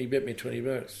 He bet me $20,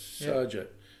 Sarja,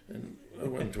 and I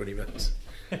won $20.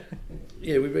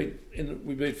 Yeah, we beat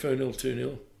Fernhill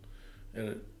 2-0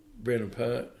 at Brandon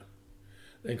Park.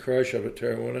 Then Croatia up at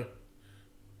Tarrawanna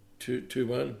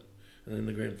 2-1, and then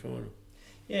the grand final.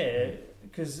 Yeah,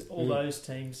 because all those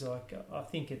teams, like I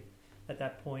think at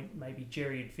that point maybe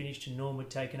Jerry had finished and Norm had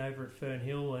taken over at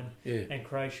Fernhill, and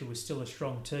Croatia was still a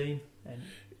strong team. And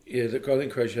I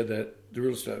think Croatia had the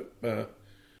real start.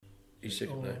 His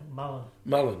second name.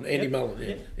 Mullen. Andy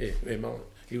Mullen. Yeah, Mullen.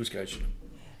 He was coaching them.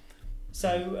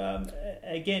 So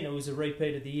again, it was a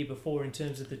repeat of the year before in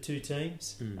terms of the two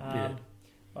teams.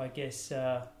 I guess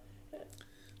at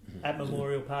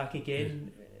Memorial Park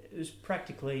again, it was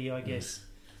practically, I guess,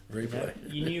 replay.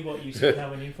 You knew what you were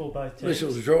coming in for, both teams. At least it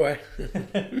was dry.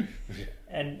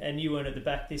 And you weren't at the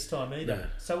back this time either. No.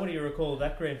 So what do you recall of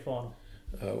that grand final?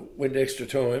 Went to extra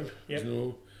time. Yep.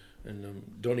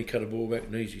 And Donny cut a ball back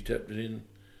and easy tapped it in.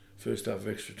 First half of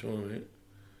extra time.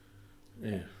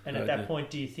 Yeah. And at that point,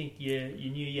 do you think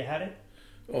you knew you had it?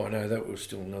 Oh no, that was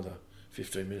still another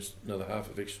 15 minutes, another half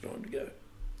of extra time to go.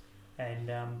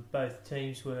 And both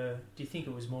teams were... Do you think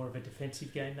it was more of a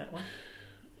defensive game, that one?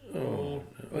 Or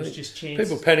it was just chance?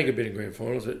 People panic a bit in grand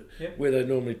finals. Yep. Where they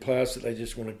normally pass it, they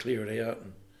just want to clear it out.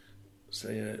 And so,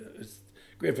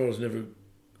 grand finals never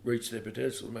reach their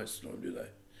potential most of the time, do they?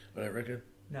 I don't reckon.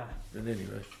 No. But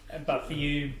anyway. But for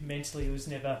you, mentally, it was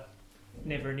never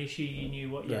an issue. You knew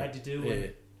what you had to do. Yeah.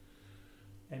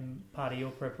 And part of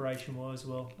your preparation was,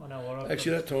 well, I know what I've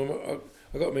Actually, that time,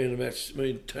 I got me in the match.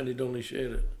 Me and Tony Donnelly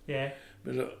shared it. Yeah.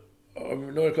 But at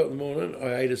 9 o'clock in the morning,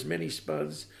 I ate as many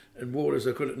spuds and water as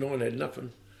I could at 9. I had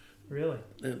nothing. Really?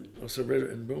 And I said, read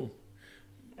it and boom.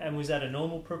 And was that a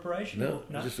normal preparation? No,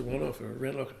 just a one-off. I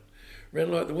ran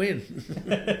like the wind.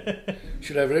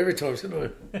 Should have it every time,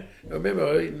 shouldn't I? I remember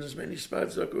I eating as many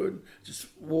spuds as I could, just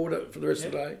water for the rest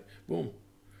of the day. Boom.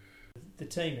 The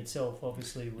team itself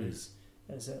obviously was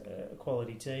as a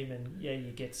quality team, and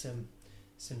you get some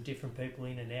different people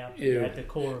in and out. You had the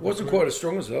core of it wasn't quite as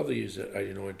strong as the other years, that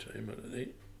 89 team, I don't think.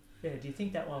 Yeah, do you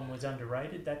think that one was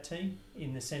underrated, that team,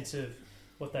 in the sense of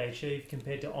what they achieved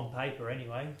compared to on paper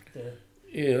anyway?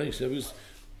 Yeah, I think so. It was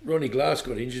Ronnie Glass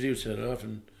got injured, he was turning off,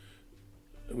 and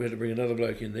we had to bring another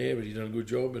bloke in there, but he done a good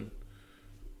job, and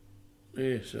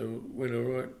so it went all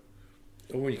right.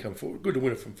 Or when you come forward, good to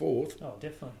win it from fourth. Oh,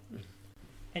 definitely.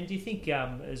 And do you think,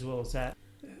 as well as that,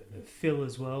 Phil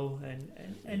as well,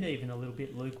 and even a little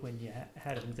bit Luke when you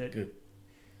had him, that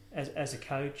as a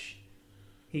coach,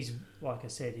 he's, like I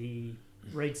said, he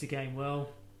reads the game well,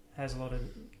 has a lot of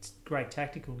great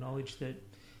tactical knowledge that,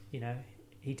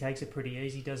 he takes it pretty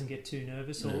easy, doesn't get too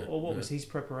nervous, or what was his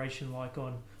preparation like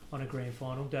on a grand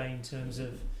final day in terms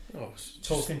of... Oh, it's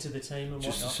talking to the team and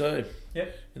just whatnot? the same.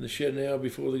 Yep. In the shed an hour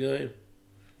before the game.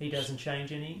 He doesn't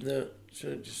change any? No, just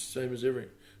the same as every.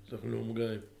 It's like a normal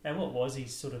game. And what was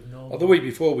his sort of normal? Oh, the week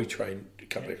before we trained a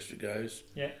couple extra goes.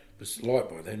 Yeah. But it's light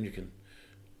by then. You can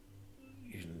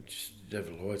just have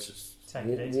the lights. It's Take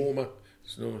it easy. warmer.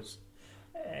 It's nice.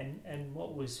 And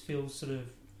what was Phil's sort of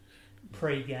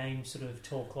pre-game sort of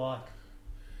talk like?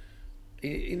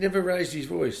 He never raised his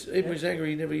voice. Even when he's angry,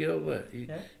 he never yelled that.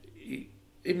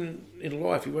 Even in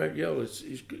life, he won't yell. It's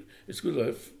good. It's good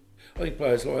though. I think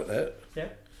players like that. Yeah.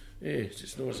 Yeah, it's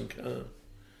just nice and calm.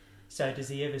 So does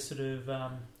he ever sort of,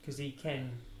 because he can,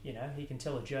 he can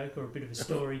tell a joke or a bit of a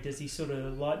story, does he sort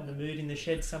of lighten the mood in the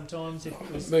shed sometimes? If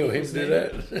it was, me or him was do there?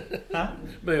 that. Huh?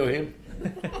 Me or him.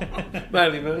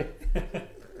 Mainly me.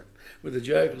 With a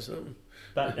joke or something.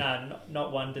 But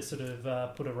not one to sort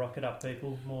of put a rocket up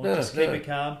people, more No, just keep no. it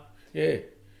calm. Yeah.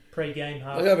 Pre-game,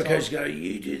 half Like other the time. coaches go,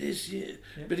 you do this, yeah.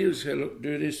 Yep. But he'll say, look,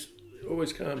 do this.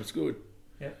 Always calm, it's good.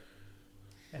 Yep.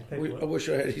 And I people, wish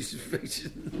I had his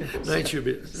nature a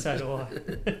bit. so do I.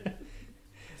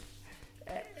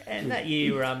 And that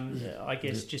year, I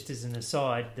guess, just as an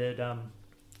aside, that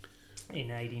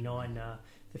in '89,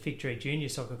 the Fig Tree Junior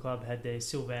Soccer Club had their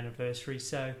silver anniversary.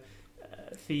 So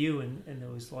for you, and there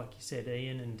was, like you said,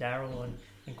 Ian and Daryl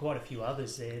and quite a few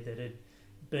others there that had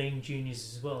been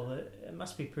juniors as well, it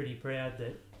must be pretty proud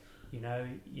that,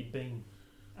 you'd been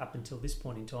up until this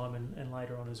point in time and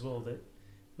later on as well, that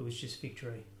it was just Fig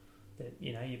Tree. That,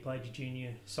 you played your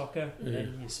junior soccer and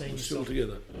then your senior We're still soccer.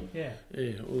 together. Yeah.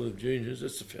 Yeah, all the juniors,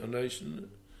 that's the foundation.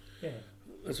 Yeah.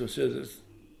 That's what I said.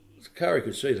 Kari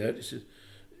could see that. He said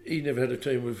he never had a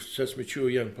team with such mature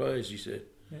young players, he said.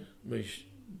 Yeah. Me,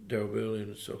 Daryl Burley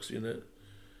and Soxy and that.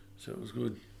 So it was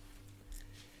good.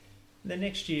 The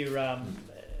next year,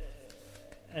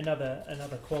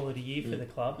 another quality year for the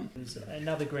club. It was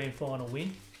another grand final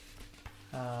win.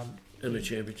 And the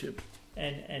championship.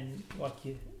 And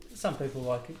some people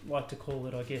like to call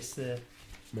it, I guess, the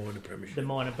Minor premiership. the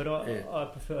minor, but I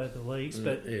prefer the leagues.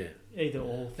 But yeah. either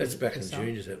or. That's back in the some.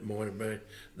 juniors, that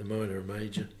the minor and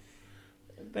major.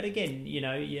 But again,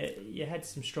 you had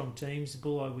some strong teams.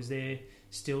 Bulleye was there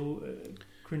still.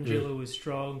 Cringilla was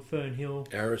strong.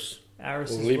 Fernhill. Aris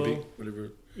as Olympic, well.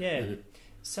 whatever. Yeah.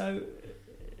 So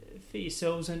for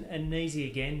yourselves and Neasy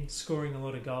again, scoring a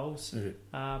lot of goals.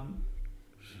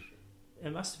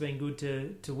 It must have been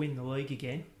good to win the league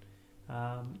again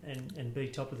and be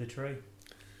top of the tree.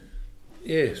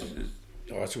 Yes.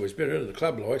 It's always better. The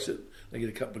club likes it. They get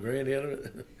a couple of grand out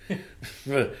of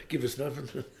it. Give us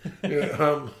nothing.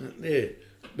 Yeah.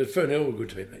 But Fernhill were a good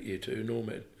team that year too.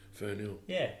 Norman, Fernhill.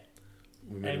 Yeah.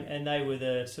 And they were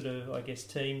the sort of, I guess,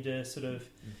 team to sort of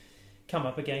come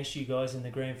up against you guys in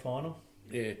the grand final.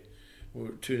 Yeah. We were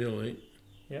 2-0, I think.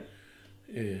 Yep.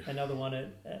 Yeah. Another one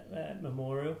at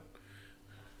Memorial.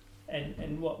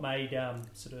 And what made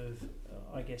sort of,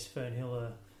 I guess,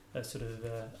 Fernhill a sort of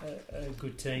a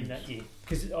good team that year?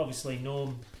 Because obviously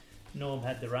Norm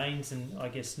had the reins, and I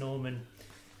guess Norm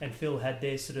and Phil had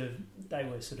their sort of, they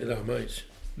were sort of They were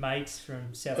mates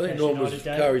from South I think Coast Norm was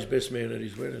United. Kari's best man at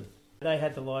his wedding. They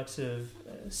had the likes of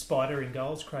Spider in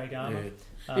goals, Craig Armour.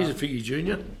 Yeah. He's a Figgy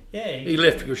junior. Yeah. He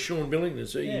left because Sean Billington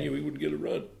said he Yeah. knew he wouldn't get a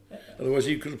run. Otherwise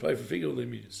he could have played for Figgy all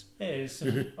them years. Yeah, there's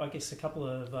I guess a couple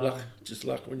of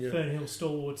luck when you... Fernhill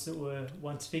stalwarts that were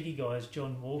once Figgy guys.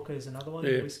 John Walker's another one,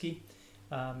 Yeah. Whiskey,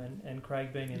 and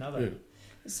Craig being another. Yeah.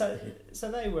 So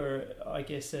they were, I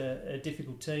guess, a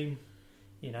difficult team.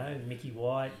 Mickey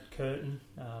White, Curtin,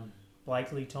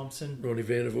 Blakely, Thompson, Ronnie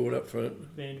Vandervoort up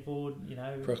front.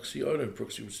 Vandervoort, Proxy, I don't know if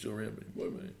Proxy was still around, but he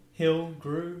might be. Hill,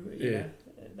 Grew. Yeah.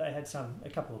 They had a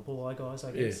couple of Bulleye guys,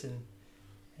 I guess, and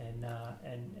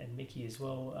Mickey as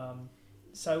well.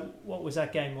 So what was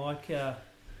that game like that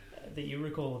you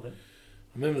recall of it?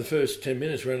 I remember the first 10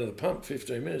 minutes ran to the pump,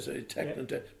 15 minutes, they attacked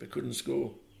and attacked, but couldn't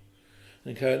score.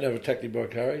 And another tactic by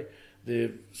Curry.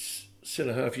 Their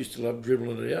centre half used to love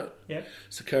dribbling it out. Yep.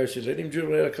 So Curry said, let him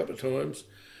dribble out a couple of times.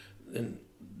 And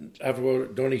after a while,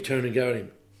 Donnie turned and got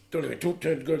him. Donnie went,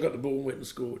 got the ball and went and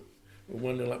scored.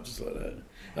 1-0 up just like that,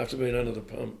 after being under the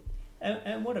pump.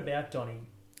 And what about Donnie?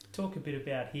 Talk a bit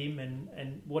about him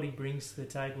and what he brings to the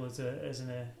table as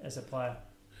a player.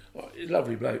 Oh, he's a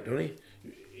lovely bloke, Donnie.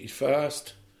 He's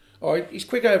fast. Oh, he's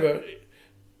quick over,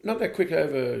 not that quick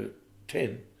over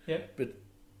 10, but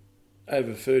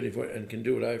over 30 and can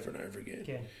do it over and over again.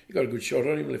 Yeah. He got a good shot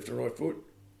on him, left and right foot.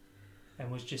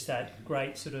 And was just that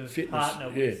great sort of Fitness. partner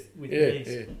with Neas.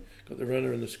 Yeah. Got the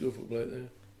runner and the skillful bloke there.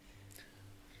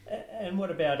 And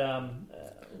what about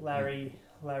Larry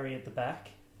at the back?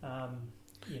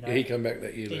 He came back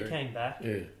that year, Larry. He came back.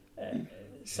 Yeah.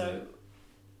 So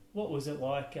what was it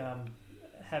like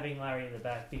having Larry at the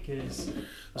back? Because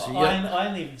I I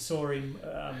only saw him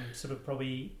sort of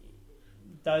probably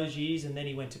those years, and then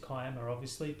he went to Kiama,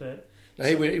 obviously. But no,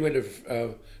 he went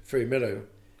to Fremantle.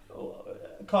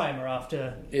 Kiama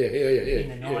after in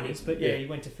the 90s, but he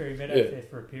went to Fremantle there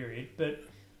for a period. But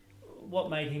what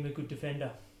made him a good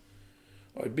defender?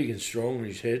 Oh, big and strong in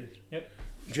his head. Yep.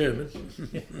 German.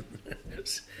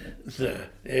 No,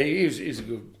 he's a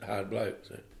good hard bloke.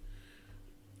 So.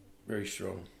 Very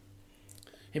strong.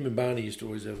 Him and Barney used to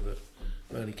always have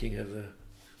Barney King have the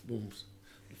booms,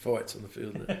 the fights on the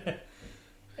field.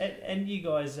 And you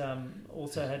guys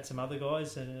also had some other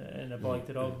guys and a bloke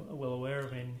that I'm well aware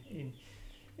of in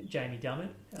Jamie Dummett.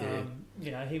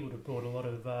 He would have brought a lot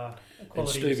of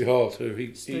quality. And Stevie Hall too.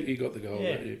 He got the goal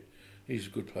that year. He's a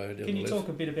good player down the left. Can you talk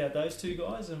a bit about those two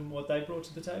guys and what they brought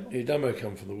to the table? Yeah, Dummo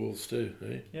come from the Wolves too.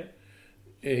 Yep.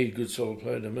 Yeah, he's a good solid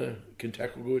player, Dummo. Can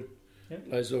tackle good. Yep.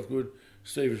 Plays off good.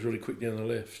 Steve was really quick down the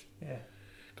left. Yeah.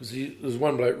 Because there's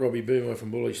one bloke, Robbie Boomer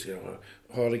from Bully, said,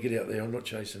 Harley, get out there, I'm not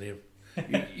chasing him.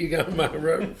 you go and mark a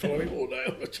road and follow him all day,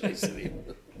 I'm not chasing him.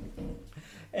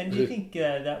 And do you think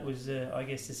that was, I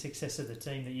guess, the success of the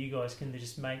team, that you guys can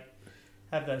just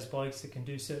have those blokes that can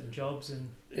do certain jobs and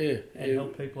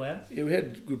help people out? Yeah, we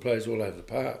had good players all over the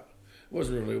park. It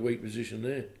wasn't really a weak position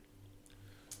there.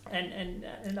 And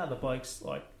other blokes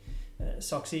like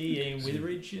Soxy, Ian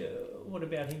Witheridge, what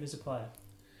about him as a player?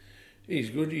 He's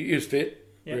good. He was fit,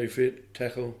 very fit,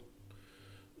 tackle.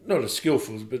 Not as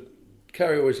skillful, but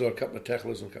Curry always liked a couple of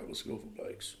tacklers and a couple of skillful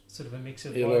blokes. Sort of a mix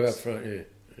of blokes. Like up front,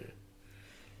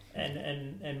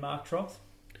 And Mark Troth?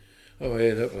 Oh,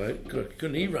 yeah, that bloke.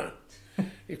 Couldn't he run?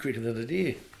 He quicker than a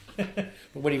deer. But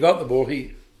when he got the ball,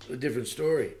 a different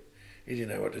story. He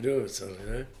didn't know what to do with it,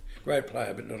 so, Great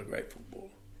player, but not a great footballer.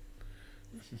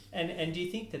 And do you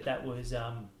think that was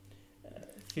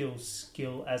Phil's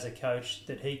skill as a coach,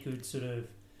 that he could sort of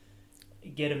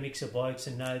get a mix of blokes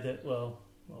and know that,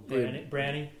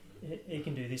 Brownie, he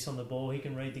can do this on the ball, he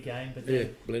can read the game, but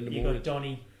then you've got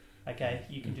Donny, okay,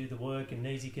 you can do the work, and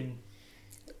Neezy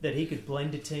that he could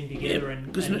blend a team together.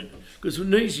 Because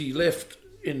when Neezy left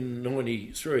in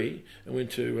 93 and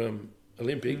went to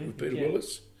Olympic with Peter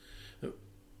Willis,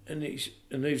 and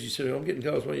Neezy said, I'm getting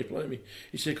goals, why don't you play me?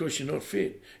 He said, because you're not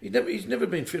fit. He's never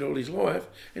been fit all his life,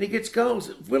 and he gets goals.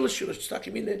 Willis should have stuck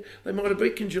him in there. They might have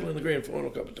beat Kingill in the grand final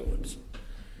a couple of times.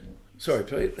 Sorry,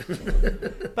 Pete.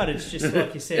 But it's just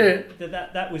like you said,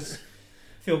 that was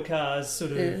Phil Carr's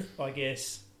sort of, I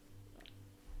guess,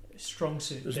 strong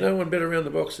suit. There's no one better around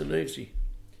the box than Neezy.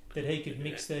 That he could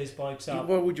mix these blokes up.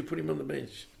 Why would you put him on the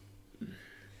bench?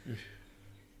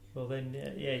 Well, then,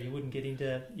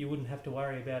 you wouldn't have to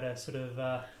worry about a sort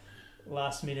of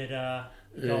last minute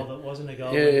goal that wasn't a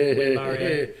goal.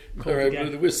 Mario blew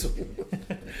the whistle.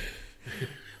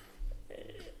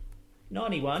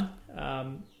 91,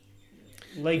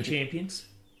 league champions.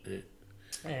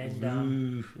 And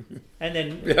then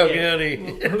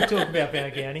Balgownie. we'll talk about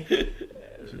Balgownie.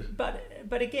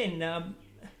 But again,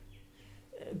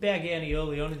 Balgownie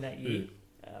early on in that year,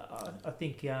 I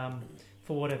think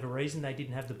for whatever reason they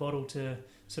didn't have the bottle to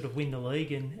sort of win the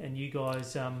league, and you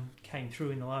guys came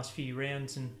through in the last few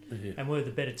rounds and were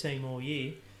the better team all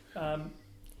year.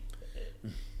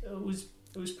 It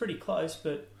was pretty close,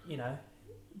 but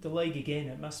the league again,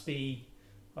 it must be,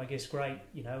 I guess, great.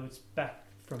 It's back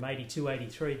from 82,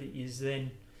 83 that you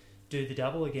then do the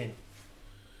double again.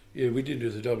 Yeah, we did do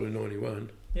the double in 91.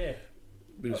 Yeah.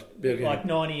 Like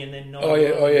 90 and then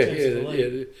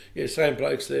 91. Yeah, same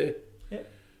blokes there. Yeah.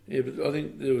 Yeah, but I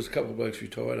think there was a couple of blokes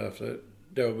retired after that.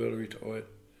 Darryl Bell retired.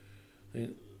 I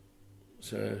think.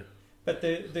 So. But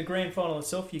the grand final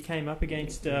itself, you came up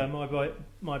against my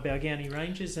Balgownie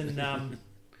Rangers, and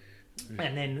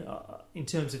and then in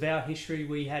terms of our history,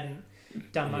 we hadn't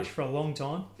done much for a long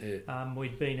time. Yeah.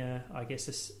 We'd been a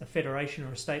federation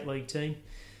or a state league team,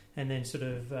 and then sort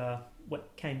of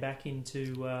came back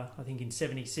into I think in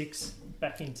 '76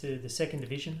 back into the second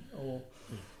division or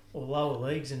lower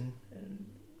leagues, and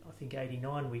I think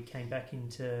 '89 we came back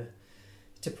into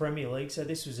Premier League. So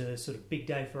this was a sort of big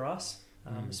day for us.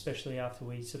 Especially after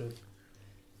we sort of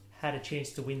had a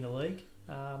chance to win the league.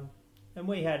 And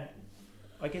we had,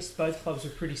 I guess both clubs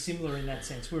were pretty similar in that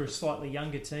sense. We were a slightly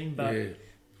younger team,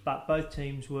 but both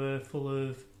teams were full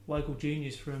of local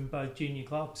juniors from both junior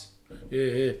clubs. Yeah.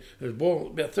 It was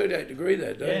about 38 degrees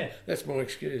that day. Yeah. That's my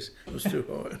excuse. It was too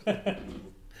hot.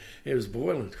 It was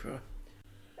boiling.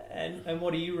 And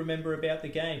what do you remember about the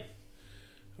game?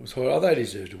 It was hot. Oh, they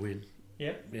deserved to win.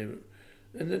 Yep. Yeah.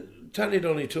 And then Tony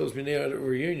Donnelly tells me now at a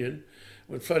reunion,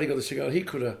 when Floody got the cigar, he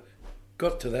could have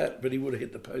got to that, but he would have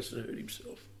hit the post and hurt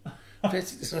himself.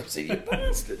 That's, I said, you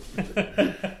bastard.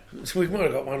 So we might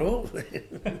have got one all.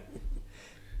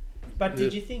 But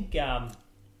did you think,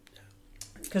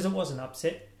 because it was an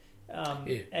upset,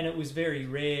 and it was very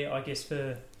rare, I guess,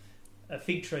 for a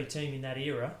Fig Tree team in that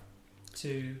era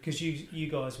because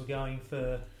you guys were going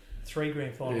for 3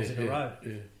 grand finals in a row.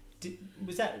 Yeah.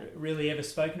 Was that really ever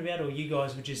spoken about, or you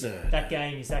guys were just, that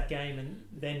game is that game, and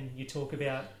then you talk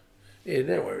about... Yeah,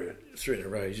 now we're 3 in a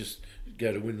row. You just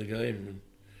go to win the game, and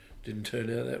didn't turn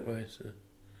out that way. So.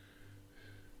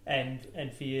 And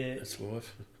for you... That's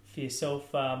life. For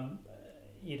yourself,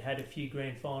 you'd had a few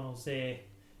grand finals there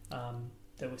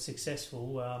that were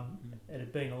successful. It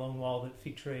had been a long while that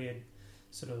Fig Tree had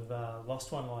sort of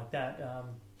lost one like that.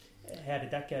 How did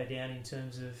that go down in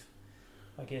terms of,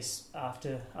 I guess,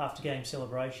 after game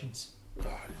celebrations?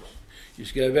 Oh,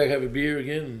 just go back, have a beer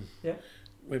again. Yep.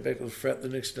 Went back to the frat the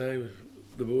next day with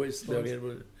the boys.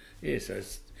 Yeah, so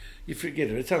you forget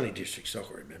it. It's only district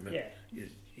soccer, remember? Yeah.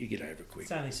 You get over it quick.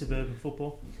 It's only suburban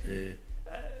football. Yeah.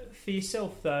 For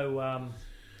yourself, though,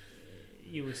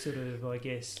 you were sort of, I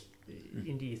guess,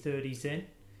 into your 30s then?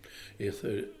 Yeah,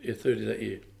 30 that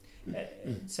year.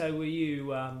 So were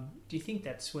you... do you think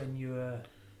that's when you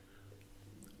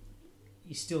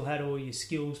still had all your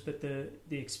skills, but the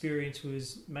experience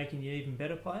was making you even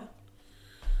better player?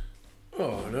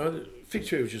 Oh, no. Fig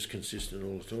Tree was just consistent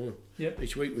all the time. Yep.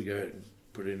 Each week we go out and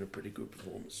put in a pretty good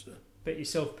performance. So. But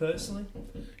yourself personally?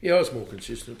 Yeah, I was more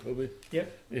consistent probably.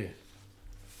 Yep. Yeah.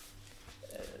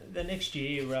 The next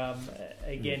year,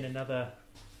 again, another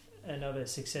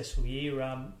successful year,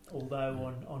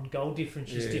 although on goal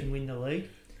difference you didn't win the league.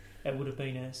 It would have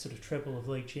been a sort of treble of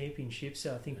league championships.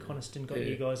 So I think Coniston got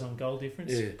you guys on goal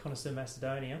difference, Coniston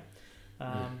Macedonia.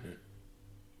 But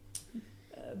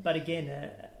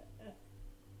again,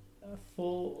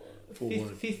 fourth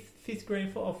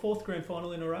grand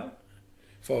final in a row?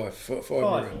 Five in a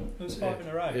row. It was 5 in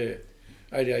a row. Yeah,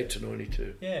 88 to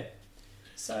 92. Yeah.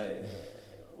 So,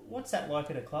 what's that like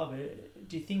at a club?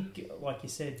 Do you think, like you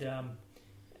said,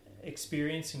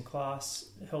 experience and class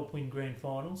help win grand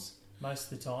finals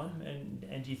most of the time?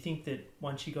 And do you think that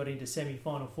once you got into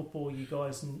semi-final football, you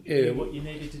guys knew what you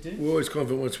needed to do? We were always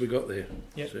confident once we got there.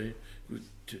 Yep. See?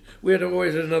 We had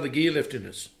always had another gear left in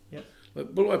us. Yep.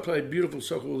 Like Bulli played beautiful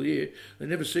soccer all the year. They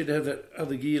never seemed to have that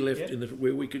other gear left in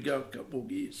where we could go a couple more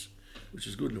gears, which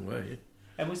is good in a way. Yeah?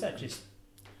 And was that just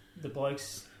the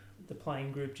blokes, the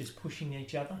playing group, just pushing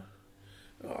each other?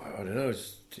 Oh, I don't know. It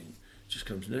just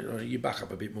comes. You buck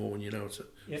up a bit more when you know it's a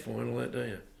final, that don't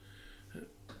you?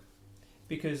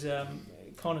 Because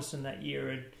Coniston that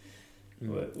year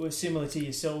were similar to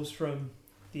yourselves from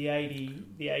the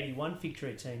 81 Fig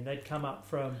Tree team. They'd come up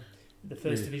from the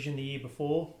first division the year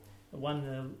before, won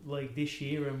the league this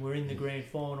year, and were in the grand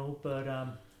final. But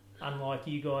unlike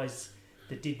you guys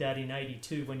that did that in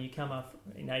 82, when you come up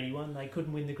in 81, they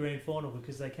couldn't win the grand final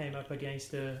because they came up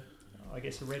against a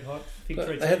red hot Fig Tree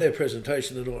team. They had their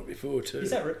presentation the night before too.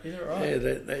 Is that right? Yeah,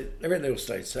 they reckon they all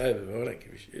stayed sober, but I don't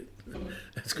give a shit.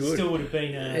 That's good. It still would have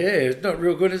been it's not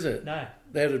real good, is it? No.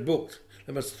 They had it booked.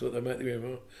 They must have thought they made the grand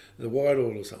final, the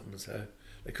Whitehall or something, so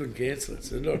they couldn't cancel it.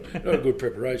 So not a good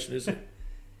preparation, is it?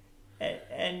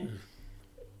 And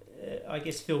I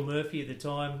guess Phil Murphy at the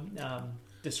time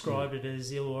described it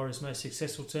as Illawarra's most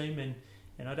successful team, and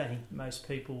I don't think most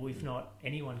people, if not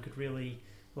anyone, could really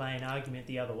lay an argument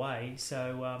the other way.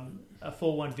 So a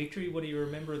 4-1 victory. What do you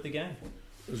remember of the game?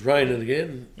 It was raining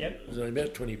again. Yep. There was only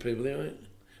about 20 people there. It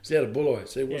was out of Bulli,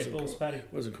 so it wasn't. Bulls Paddy. It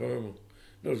wasn't Corrimal.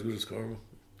 Not as good as Corrimal.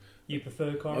 You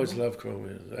prefer Corrimal? I always love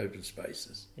Corrimal, open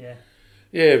spaces. Yeah.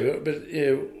 Yeah, but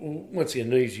once again,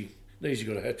 Neasy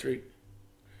got a hat trick.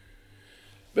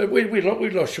 But we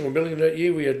lost Sean Bellingham that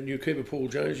year. We had new keeper Paul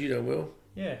Jones. You know well.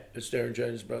 Yeah. It's Darren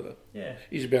Jones' brother. Yeah.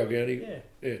 He's a Balgownie.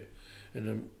 Yeah. And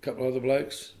a couple of other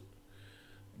blokes.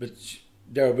 But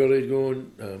Darryl Belly had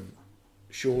gone.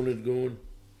 Sean had gone.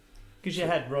 Because you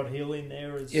had Rod Hill in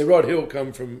there as... Yeah, Rod Hill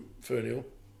come from Fernhill.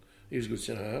 He was a good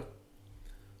centre half.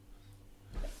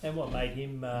 And what made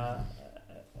him a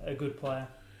good player?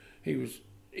 He was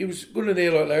good in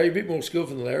there like Larry, a bit more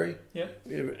skillful than Larry. Yep.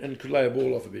 Yeah, and could lay a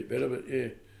ball off a bit better, but yeah,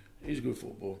 he's a good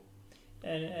football.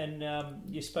 And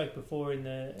you spoke before in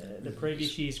the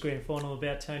previous year's grand final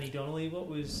about Tony Donnelly. What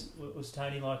was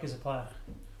Tony like as a player?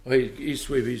 Oh, he's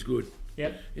sweep, he's good.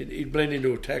 Yep. He'd blend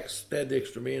into attacks, they had the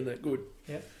extra man, that good.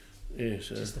 Yep. Yeah,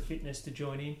 so. Just the fitness to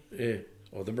join in. Yeah,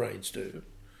 or the brains too.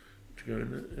 To go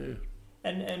in there, yeah.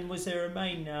 And was there a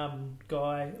main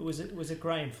guy? Was it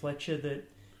Graham Fletcher that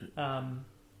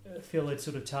Phil had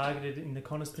sort of targeted in the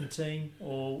Coniston team,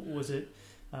 or was it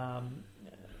Radi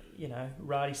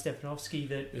Stefanovski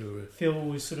that Phil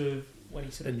was sort of when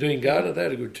he sort And of... Dean Gardner, they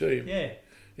had a good team. Yeah,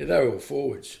 Yeah, they were all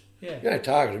forwards. yeah. You don't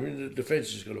target them. The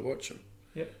defence has got to watch them.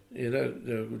 Yep. Yeah,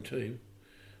 they're a good team.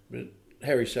 But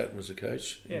Harry Sutton was the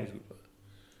coach. He Yeah. was a good player.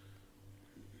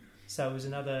 So it was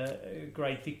another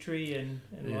great victory, and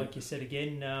Yeah. like you said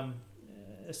again,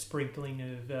 a sprinkling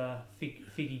of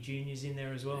Figgy Juniors in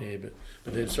there as well. Yeah,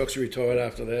 but then Soxy retired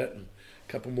after that, and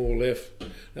a couple more left.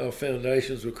 Our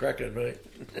foundations were cracking, mate.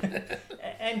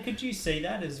 And could you see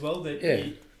that as well? That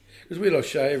Yeah. Because we lost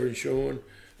Shaver and Sean.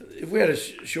 If we had a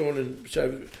Sean and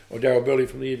Shaver, or Darryl Belly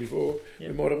from the year before,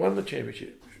 Yep. we might have won the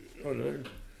championship. I don't know.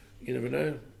 You never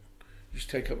know. Just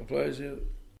take a couple of players out.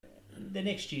 the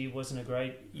next year wasn't a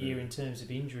great year in terms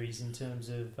of injuries, in terms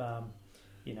of,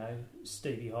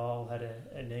 Stevie Hall had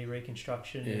a knee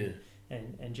reconstruction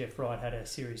and Jeff Wright had a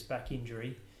serious back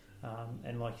injury.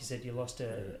 And like you said, you lost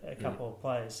a couple of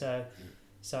players. So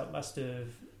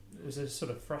it was a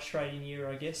sort of frustrating year,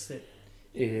 I guess, that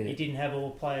you didn't have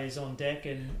all players on deck.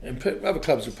 And other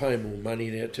clubs are paying more money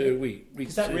now too.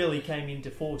 Because that really came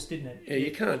into force, didn't it? Yeah,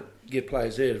 you can't get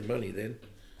players out of money then.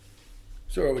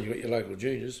 It's all right when you've got your local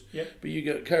juniors. Yep. But you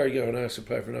got Curry go and ask to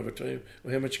play for another team.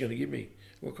 Well, how much are you going to give me?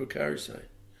 What could Curry say?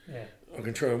 Yeah. I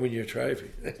can try and win you a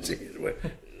trophy. That's it.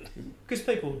 Because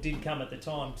people did come at the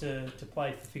time to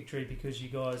play for Victory because you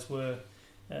guys were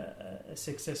a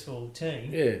successful team.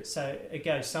 Yeah. So it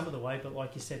goes some of the way, but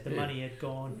like you said, the money had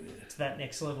gone to that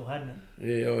next level, hadn't it?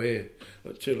 Yeah, oh yeah.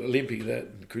 Like to Olympic, that,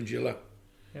 and Cringilla.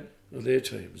 Yep. Well, their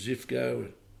team. Zifko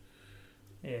and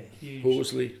Yeah, huge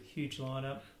Horsley. huge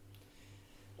lineup.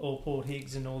 All Port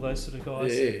Higgs and all those sort of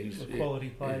guys were quality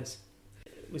players.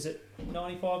 Was it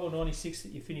 95 or 96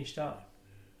 that you finished up?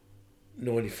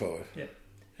 95. Yeah.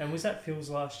 And was that Phil's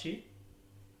last year?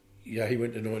 Yeah, he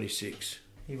went to 96.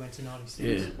 He went to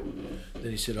 96. Yeah.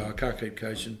 Then he said, I can't keep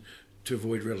coaching to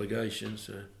avoid relegation.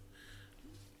 So,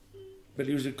 but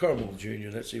he was a Cornwall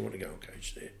junior, that's he wanted to go and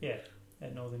coach there. Yeah,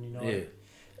 at Northern United.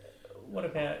 Yeah. What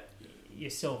about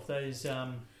yourself? Those,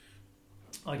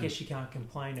 I guess you can't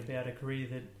complain about a career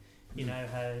that,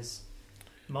 has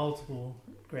multiple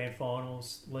grand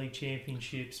finals, league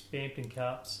championships, Bampton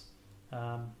Cups,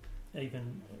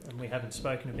 even, and we haven't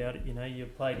spoken about it, you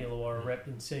played Illawarra Rep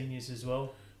in seniors as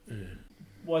well. Yeah.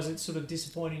 Was it sort of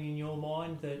disappointing in your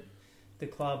mind that the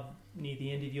club, near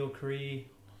the end of your career,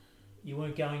 you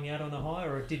weren't going out on a high,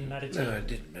 or it didn't matter to you? No, it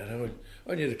didn't matter.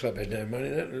 I knew the club had no money,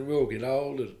 and we all get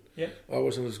old, and I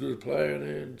wasn't as good a player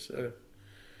then, so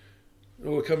it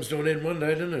all comes to an end one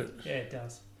day, doesn't it? Yeah, it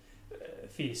does.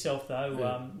 For yourself,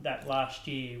 though, that last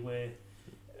year,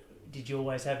 did you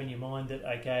always have in your mind that,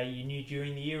 okay, you knew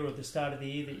during the year or the start of the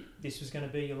year that this was going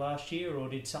to be your last year, or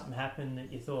did something happen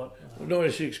that you thought... Well,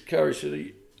 96, Curry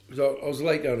said, I was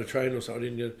late going to train or something, I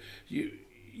didn't go,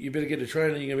 you better get to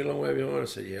training, you're going to be a long way behind. I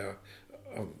said, yeah,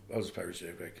 I was a pay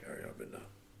reserve grade Curry, but no.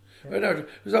 Yeah. I know,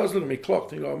 because I was looking at my clock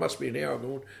thinking, it must be an hour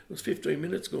gone. It was 15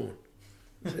 minutes gone.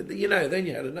 I said, then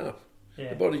you had enough.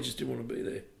 Yeah. The body just didn't want to be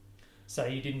there. So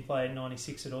you didn't play at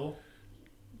 96 at all?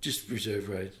 Just reserve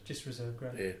grade. Just reserve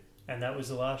grade? Yeah. And that was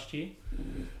the last year?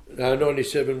 No,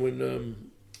 97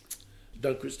 when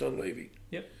Chris Dunleavy.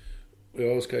 Yep.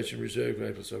 Well, I was coaching reserve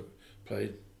grade, plus I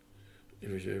played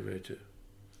in reserve grade too.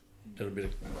 Done a bit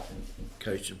of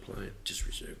coaching and playing, just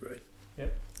reserve grade.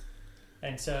 Yep.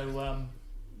 And so...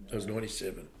 I was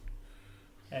 97.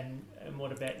 And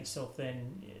what about yourself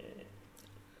then?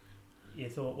 You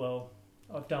thought, well,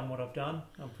 I've done what I've done.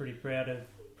 I'm pretty proud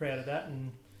of that,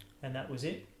 and that was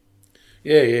it.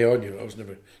 Yeah, I knew I was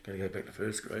never going to go back to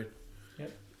first grade.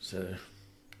 Yep. So,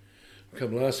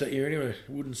 come last that year anyway.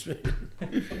 Wooden spoon.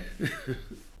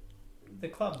 The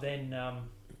club then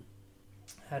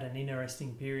had an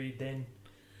interesting period then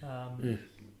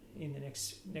in the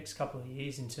next couple of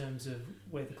years in terms of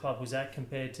where the club was at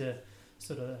compared to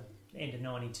sort of end of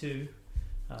 '92,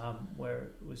 where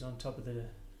it was on top of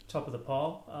the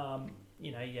pile.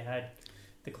 You had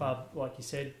the club, like you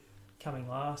said, coming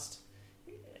last,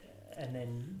 and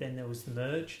then there was the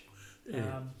merge.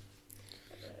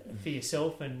 For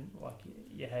yourself, and like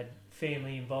you had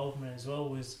family involvement as well.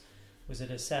 Was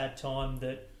it a sad time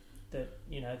that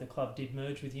the club did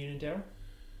merge with Unanderra?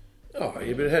 Oh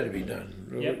yeah, but it had to be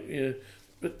done. Yep. Yeah,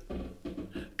 but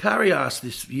Curry asked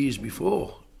this years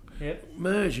before. Yep.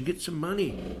 Merge and get some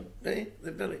money.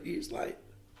 They've done it years late.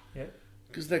 Yep.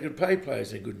 Because they could pay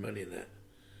players their good money in that.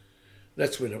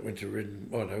 That's when it went to Red and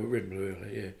Blue earlier,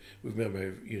 yeah. With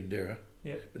Melbourne Unanderra.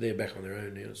 Yep. But they're back on their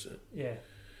own now, so. Yeah.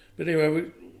 But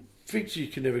anyway, Fixie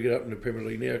can never get up in the Premier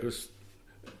League now because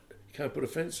you can't put a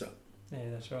fence up.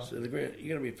 Yeah, that's right. So the ground,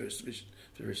 you're going to be first division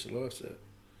for the rest of life, so it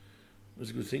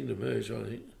was a good thing to merge, I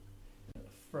think.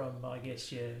 from, I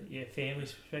guess, your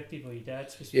family's perspective or your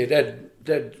dad's perspective? Yeah,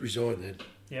 Dad resigned then.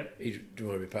 Yep. He didn't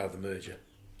want to be part of the merger.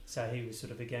 So he was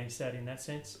sort of against that in that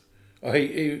sense? Oh,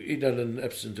 he done an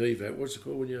absentee vote. What's it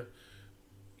called when you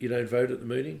don't vote at the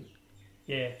meeting?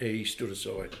 Yeah. He stood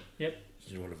aside. Yep. He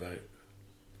didn't want to vote.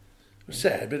 It was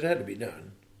sad, but it had to be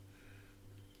done.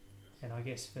 And I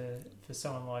guess for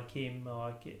someone like him,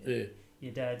 Yeah.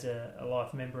 your dad's a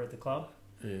life member at the club.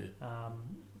 Yeah.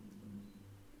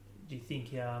 Do you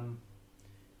think,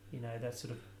 that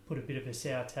sort of put a bit of a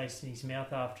sour taste in his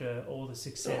mouth after all the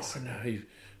success? No,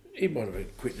 he might have been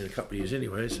quitting in a couple of years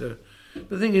anyway. So, but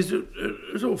the thing is, it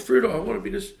was all fruitful. I wanted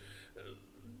because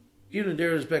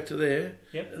Unanderra's back to there,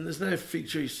 yep. and there's no Fig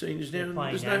Tree seniors now, and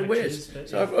there's no amateurs, West.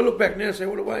 So I look back now and say,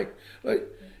 what a way! Like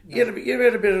you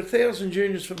had about 1,000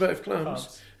 juniors for both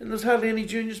clubs, and there's hardly any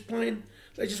juniors playing.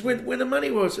 They just went where the money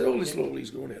was. All this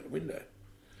loyalty's gone out the window.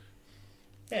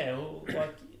 Yeah, well,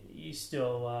 like you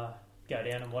still go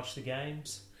down and watch the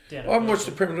games. I haven't watched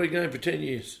the Premier League game for 10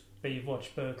 years. But you've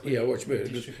watched Berkeley. Yeah, I watched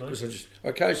Berkeley because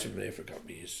I coached them there for a couple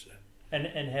of years. So.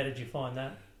 And how did you find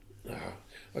that?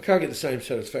 I can't get the same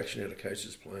satisfaction out of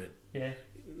coaches playing. Yeah.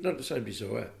 Not the same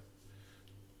desire.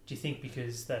 Do you think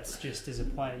because that's just as a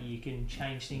player you can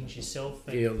change things yourself?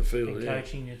 And, on the field. And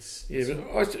coaching, we used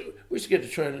to get to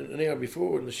train an hour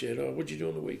before in the shed. Oh, what'd you do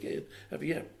on the weekend? Have a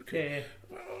yap. Yeah.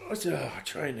 I said, I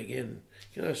train again.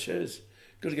 Shows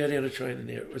got to go down to training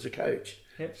now as a coach.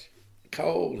 Yep.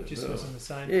 Cold. It just wasn't the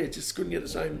same. Yeah, just couldn't get the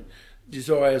same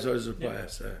desire as I was a player.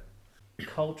 So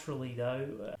culturally,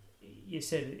 though, you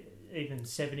said even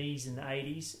 70s and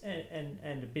 80s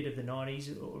and a bit of the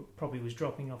 90s probably was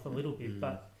dropping off a little bit,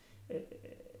 but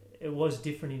it was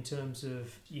different in terms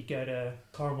of you go to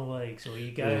Corrimal Leagues or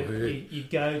you go you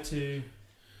go to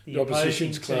the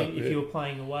opposition's club if you were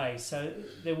playing away. So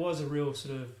there was a real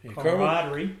sort of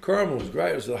camaraderie. Corrimal was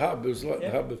great. It was the hub. It was like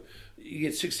the hub of. You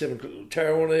get 6, 7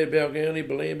 Tarrawanna there, Balgownie,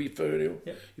 Bellambi, Ferndale.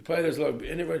 Yep. You play those and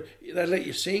everyone they let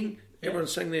you sing. Everyone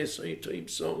sang their team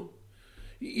song.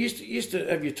 You used to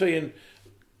have your tea and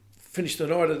finish the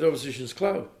night at the opposition's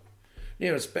club.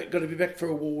 Now it's got to be back for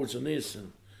awards and this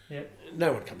and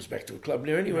no one comes back to a club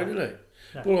now anyway, do they?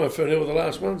 No. Bull and Ferndale were the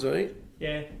last ones, I think.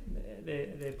 Yeah,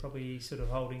 they're probably sort of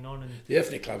holding on. And the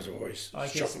ethnic clubs are always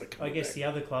shocking to come back. The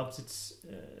other clubs, it's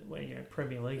when you're at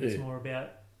Premier League, it's more about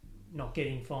not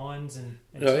getting fines and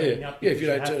turning up. Yeah, if you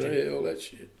don't turn up, all that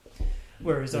shit.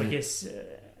 Whereas I guess,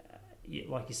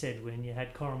 like you said, when you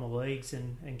had Corrimal Leagues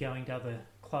and going to other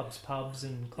clubs, pubs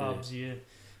and clubs, you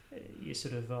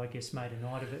sort of, I guess, made a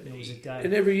night of it. It was a day.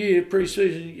 And every year,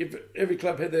 pre-season, every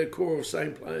club had their core of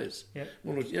same players. Yep.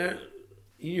 Well, you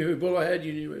knew who Buller had,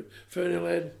 you knew who Ferndale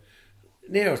had.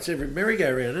 Now it's every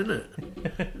merry-go-round, isn't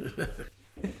it?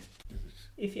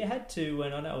 If you had to,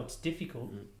 and I know it's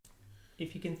difficult,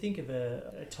 if you can think of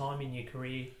a time in your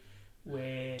career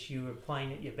where you were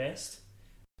playing at your best.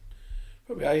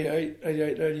 Probably 88,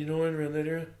 89, around that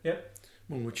era. Yep.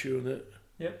 More mature than that.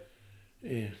 Yep.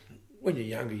 Yeah. When you're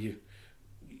younger,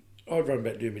 I'd run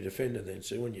back to do my defender then,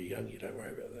 so when you're young, you don't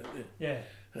worry about that.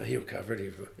 Yeah. He'll cover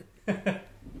it.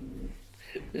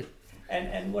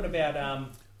 And what about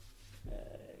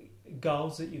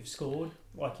goals that you've scored?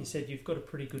 Like you said, you've got a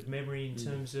pretty good memory in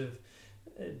terms of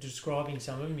describing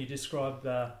some of them. You described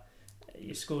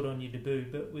you scored on your debut,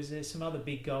 but was there some other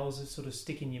big goals that sort of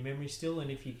stick in your memory still? And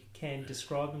if you can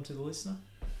describe them to the listener?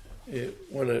 Yeah,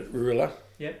 one at Rilla.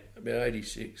 Yep. About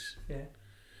 86. Yeah.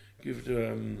 Give it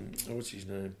to what's his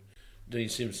name? Dean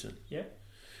Simpson. Yep.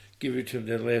 Give it to him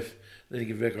down left. Then he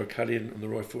give it back. I cut in on the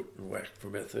right foot and whack for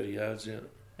about 30 yards out.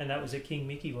 And that was at King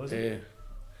Mickey, wasn't it? Yeah.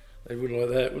 They wouldn't like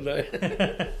that, would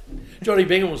they? Johnny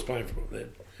Bingham was playing for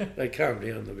them then. They calmed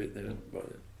down a bit then. By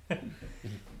then.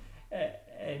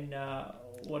 And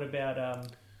what about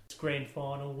grand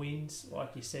final wins?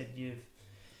 Like you said, you've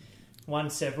won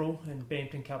several and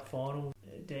Bampton Cup final.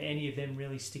 Do any of them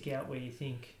really stick out where you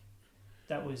think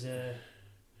that was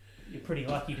you're pretty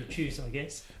lucky to choose, I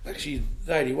guess? Actually,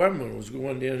 the 81 one was a good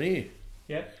one down here.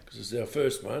 Yep. Because it's our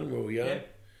first one where we are.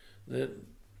 Yep.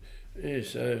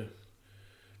 So...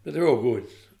 But they're all good.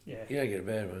 Yeah. You don't get a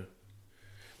bad one.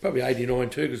 Probably 89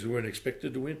 too, because we weren't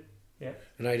expected to win. Yeah.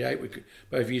 And 88,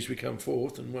 both years we come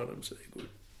fourth and won them, so they're good.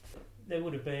 There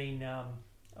would have been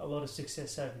a lot of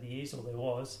success over the years, or there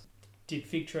was. Did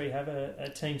Fig Tree have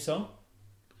a team song?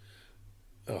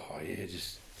 Oh, yeah,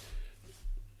 just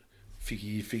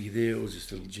figgy there, or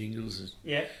just little jingles.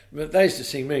 Yeah. But they used to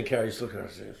sing, me and Carrie used to look at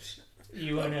us.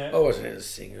 You weren't I wasn't able to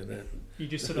sing with that. You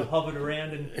just sort of hovered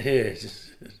around and... Yeah,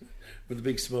 just with a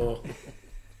big smile.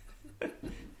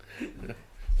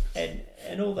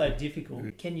 And although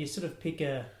difficult, can you sort of pick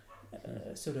a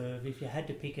sort of if you had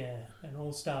to pick an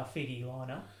all-star Figgy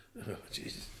lineup, Oh,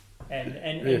 Jesus.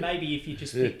 and maybe if you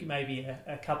just pick maybe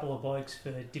a couple of blokes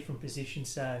for different positions,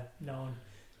 so no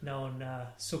one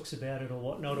sooks about it or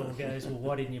whatnot, or goes, well,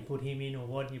 why didn't you put him in, or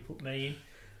why didn't you put me in?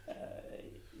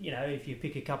 If you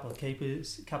pick a couple of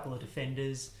keepers, a couple of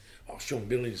defenders. Oh, Sean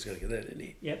Billings going to get that, isn't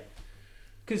he? Yep.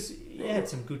 Because you had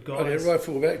some good guys. Okay, right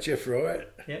fullback, Jeff Wright.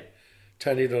 Yep.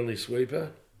 Tony Donnelly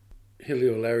sweeper. Hilly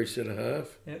or Larry centre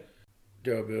half. Yep.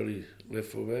 Darryl Burley left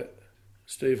fullback.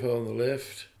 Steve Hall on the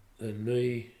left. Then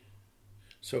me,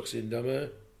 Soxy and Dummo.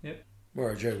 Yep.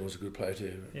 Morrow Jones was a good player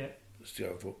too. Yep. That's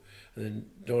going for. And then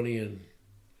Donny and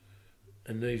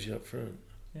Neves up front.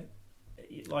 Yep.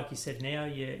 Like you said, now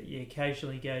you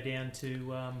occasionally go down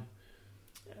to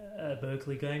a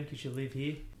Berkeley game because you live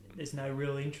here. There's no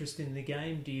real interest in the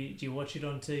game. Do you watch it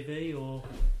on TV or?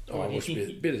 I watch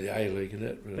a bit of the A League and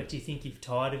that. But do you think you've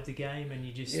tired of the game and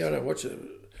you just? Yeah, I don't watch it.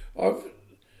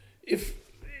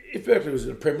 If Berkeley was in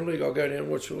the Premier League, I'll go down and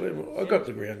watch all them. I got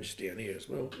the ground just down here as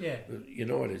well. Yeah. The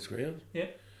United's ground. Yeah.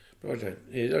 But I don't.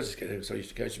 Yeah, I just go down because I used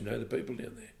to coach some other people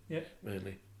down there. Yeah.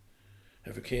 Mainly.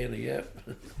 Have a can of Yap.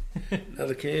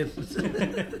 Another can.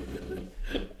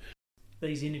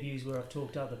 These interviews where I've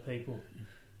talked to other people,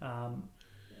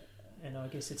 and I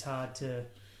guess it's hard to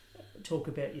talk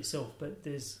about yourself, but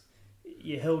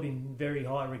you're held in very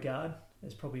high regard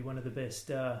as probably one of the best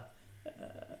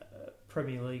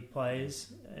Premier League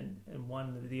players and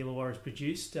one that the Illawarra's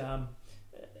produced.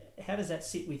 How does that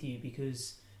sit with you?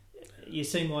 Because you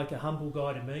seem like a humble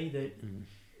guy to me that,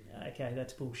 okay,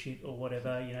 that's bullshit or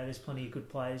whatever, there's plenty of good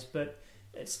players, but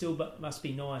it still must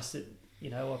be nice that,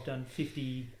 I've done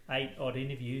 58 odd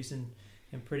interviews and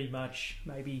pretty much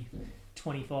maybe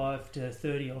 25 to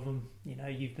 30 of them,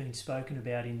 you've been spoken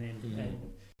about in them.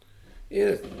 And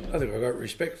yeah, I think I got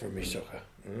respect from me soccer.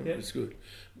 Yep. It's good.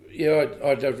 Yeah,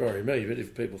 I don't worry me, but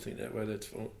if people think that way, that's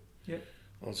fine. Yep.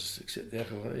 I'll just accept the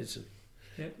accolades.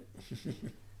 Yep.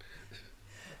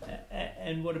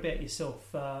 And what about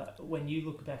yourself? When you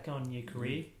look back on your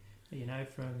career,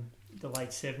 from the late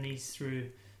 70s through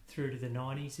to the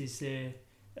 90s, is there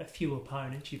a few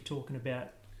opponents you've talking about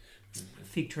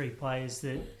Fig Tree players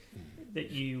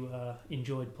that you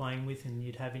enjoyed playing with and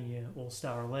you'd have in your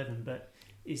All-Star 11, but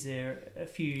is there a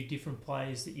few different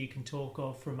players that you can talk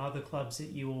of from other clubs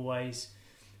that you always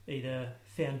either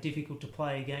found difficult to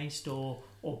play against or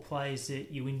players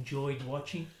that you enjoyed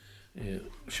watching? Yeah,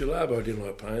 Shalabo I didn't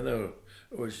like playing. They were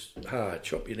always hard,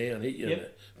 chop you down, hit you.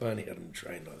 Yep. Barney hadn't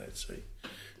trained like that, see.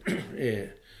 Yeah.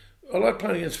 I like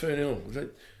playing against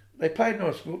Fernhill. They played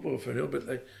nice football, Fernhill,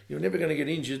 but you're never going to get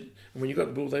injured. And when you got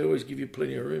the ball, they always give you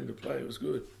plenty of room to play. It was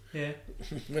good. Yeah.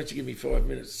 Once you give me 5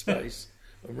 minutes space,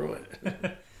 I'm right.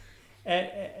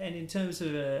 And in terms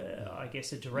of, I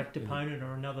guess, a direct opponent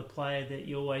or another player that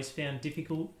you always found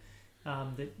difficult,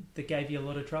 that gave you a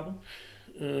lot of trouble?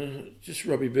 Just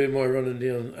Robbie Bearmore running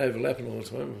down, overlapping all the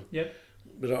time. Yep.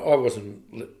 But I wasn't.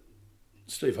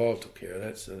 Steve Hall took care of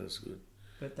that, so that's good.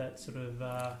 But that sort of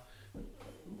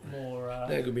more.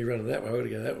 Now could be running that way. I got to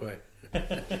go that way.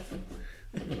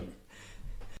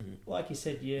 Like you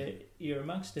said, you're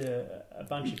amongst a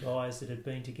bunch of guys that have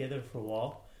been together for a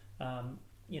while.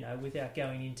 Without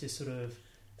going into sort of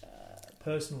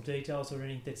personal details or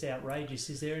anything that's outrageous,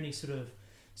 is there any sort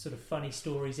of funny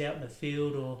stories out in the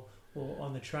field or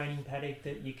on the training paddock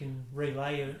that you can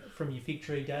relay from your Fig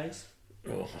Tree days?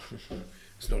 Oh,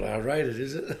 it's not R-rated,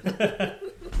 is it?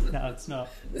 No, it's not.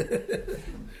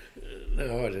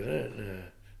 No, I don't know. No,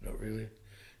 not really.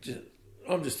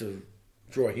 I'm just a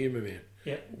dry humour man.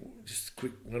 Yeah. Just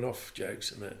quick one-off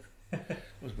jokes and that. I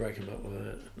was breaking them up with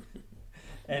that.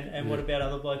 And what about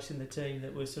other blokes in the team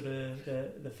that were sort of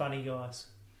the funny guys?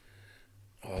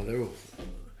 Oh, they're all...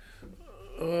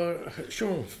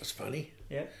 Sean was funny.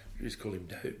 Yeah. We just call him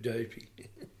Dopey.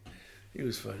 He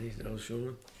was funny, that was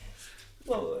Sean.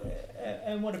 Well,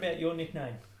 and what about your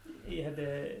nickname? You had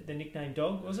the nickname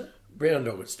Dog, was it? Brown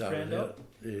Dog it started Brown Dog. out.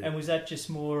 Yeah. And was that just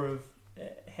more of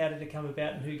how did it come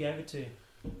about and who gave it to you?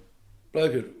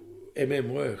 Bloke at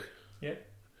work. Yep.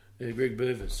 Yeah, Greg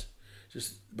Burvis.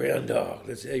 Just Brown Dog.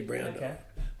 That's Brown Okay. Dog.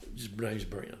 Just name's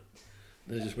Brown.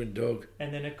 They just went Dog.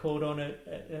 And then it caught on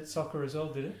at soccer as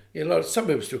well, did it? Yeah, some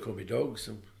people still call me Dog.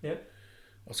 Yep.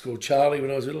 I was called Charlie when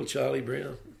I was little, Charlie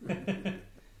Brown.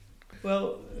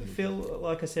 Well, Phil,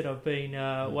 like I said, I've been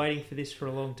waiting for this for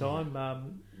a long time.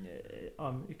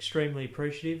 I'm extremely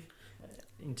appreciative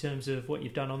in terms of what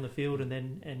you've done on the field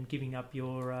and giving up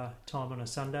your time on a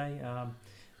Sunday.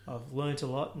 I've learnt a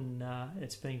lot and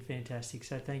it's been fantastic.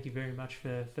 So thank you very much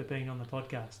for being on the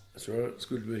podcast. That's right. It's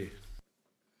good to be.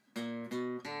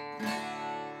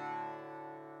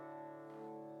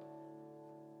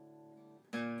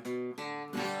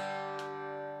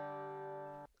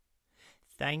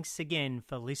 Thanks again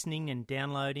for listening and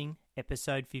downloading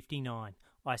episode 59.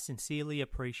 I sincerely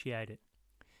appreciate it.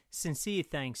 Sincere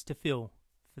thanks to Phil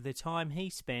for the time he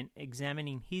spent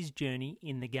examining his journey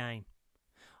in the game.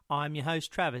 I'm your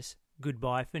host Travis.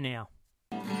 Goodbye for now.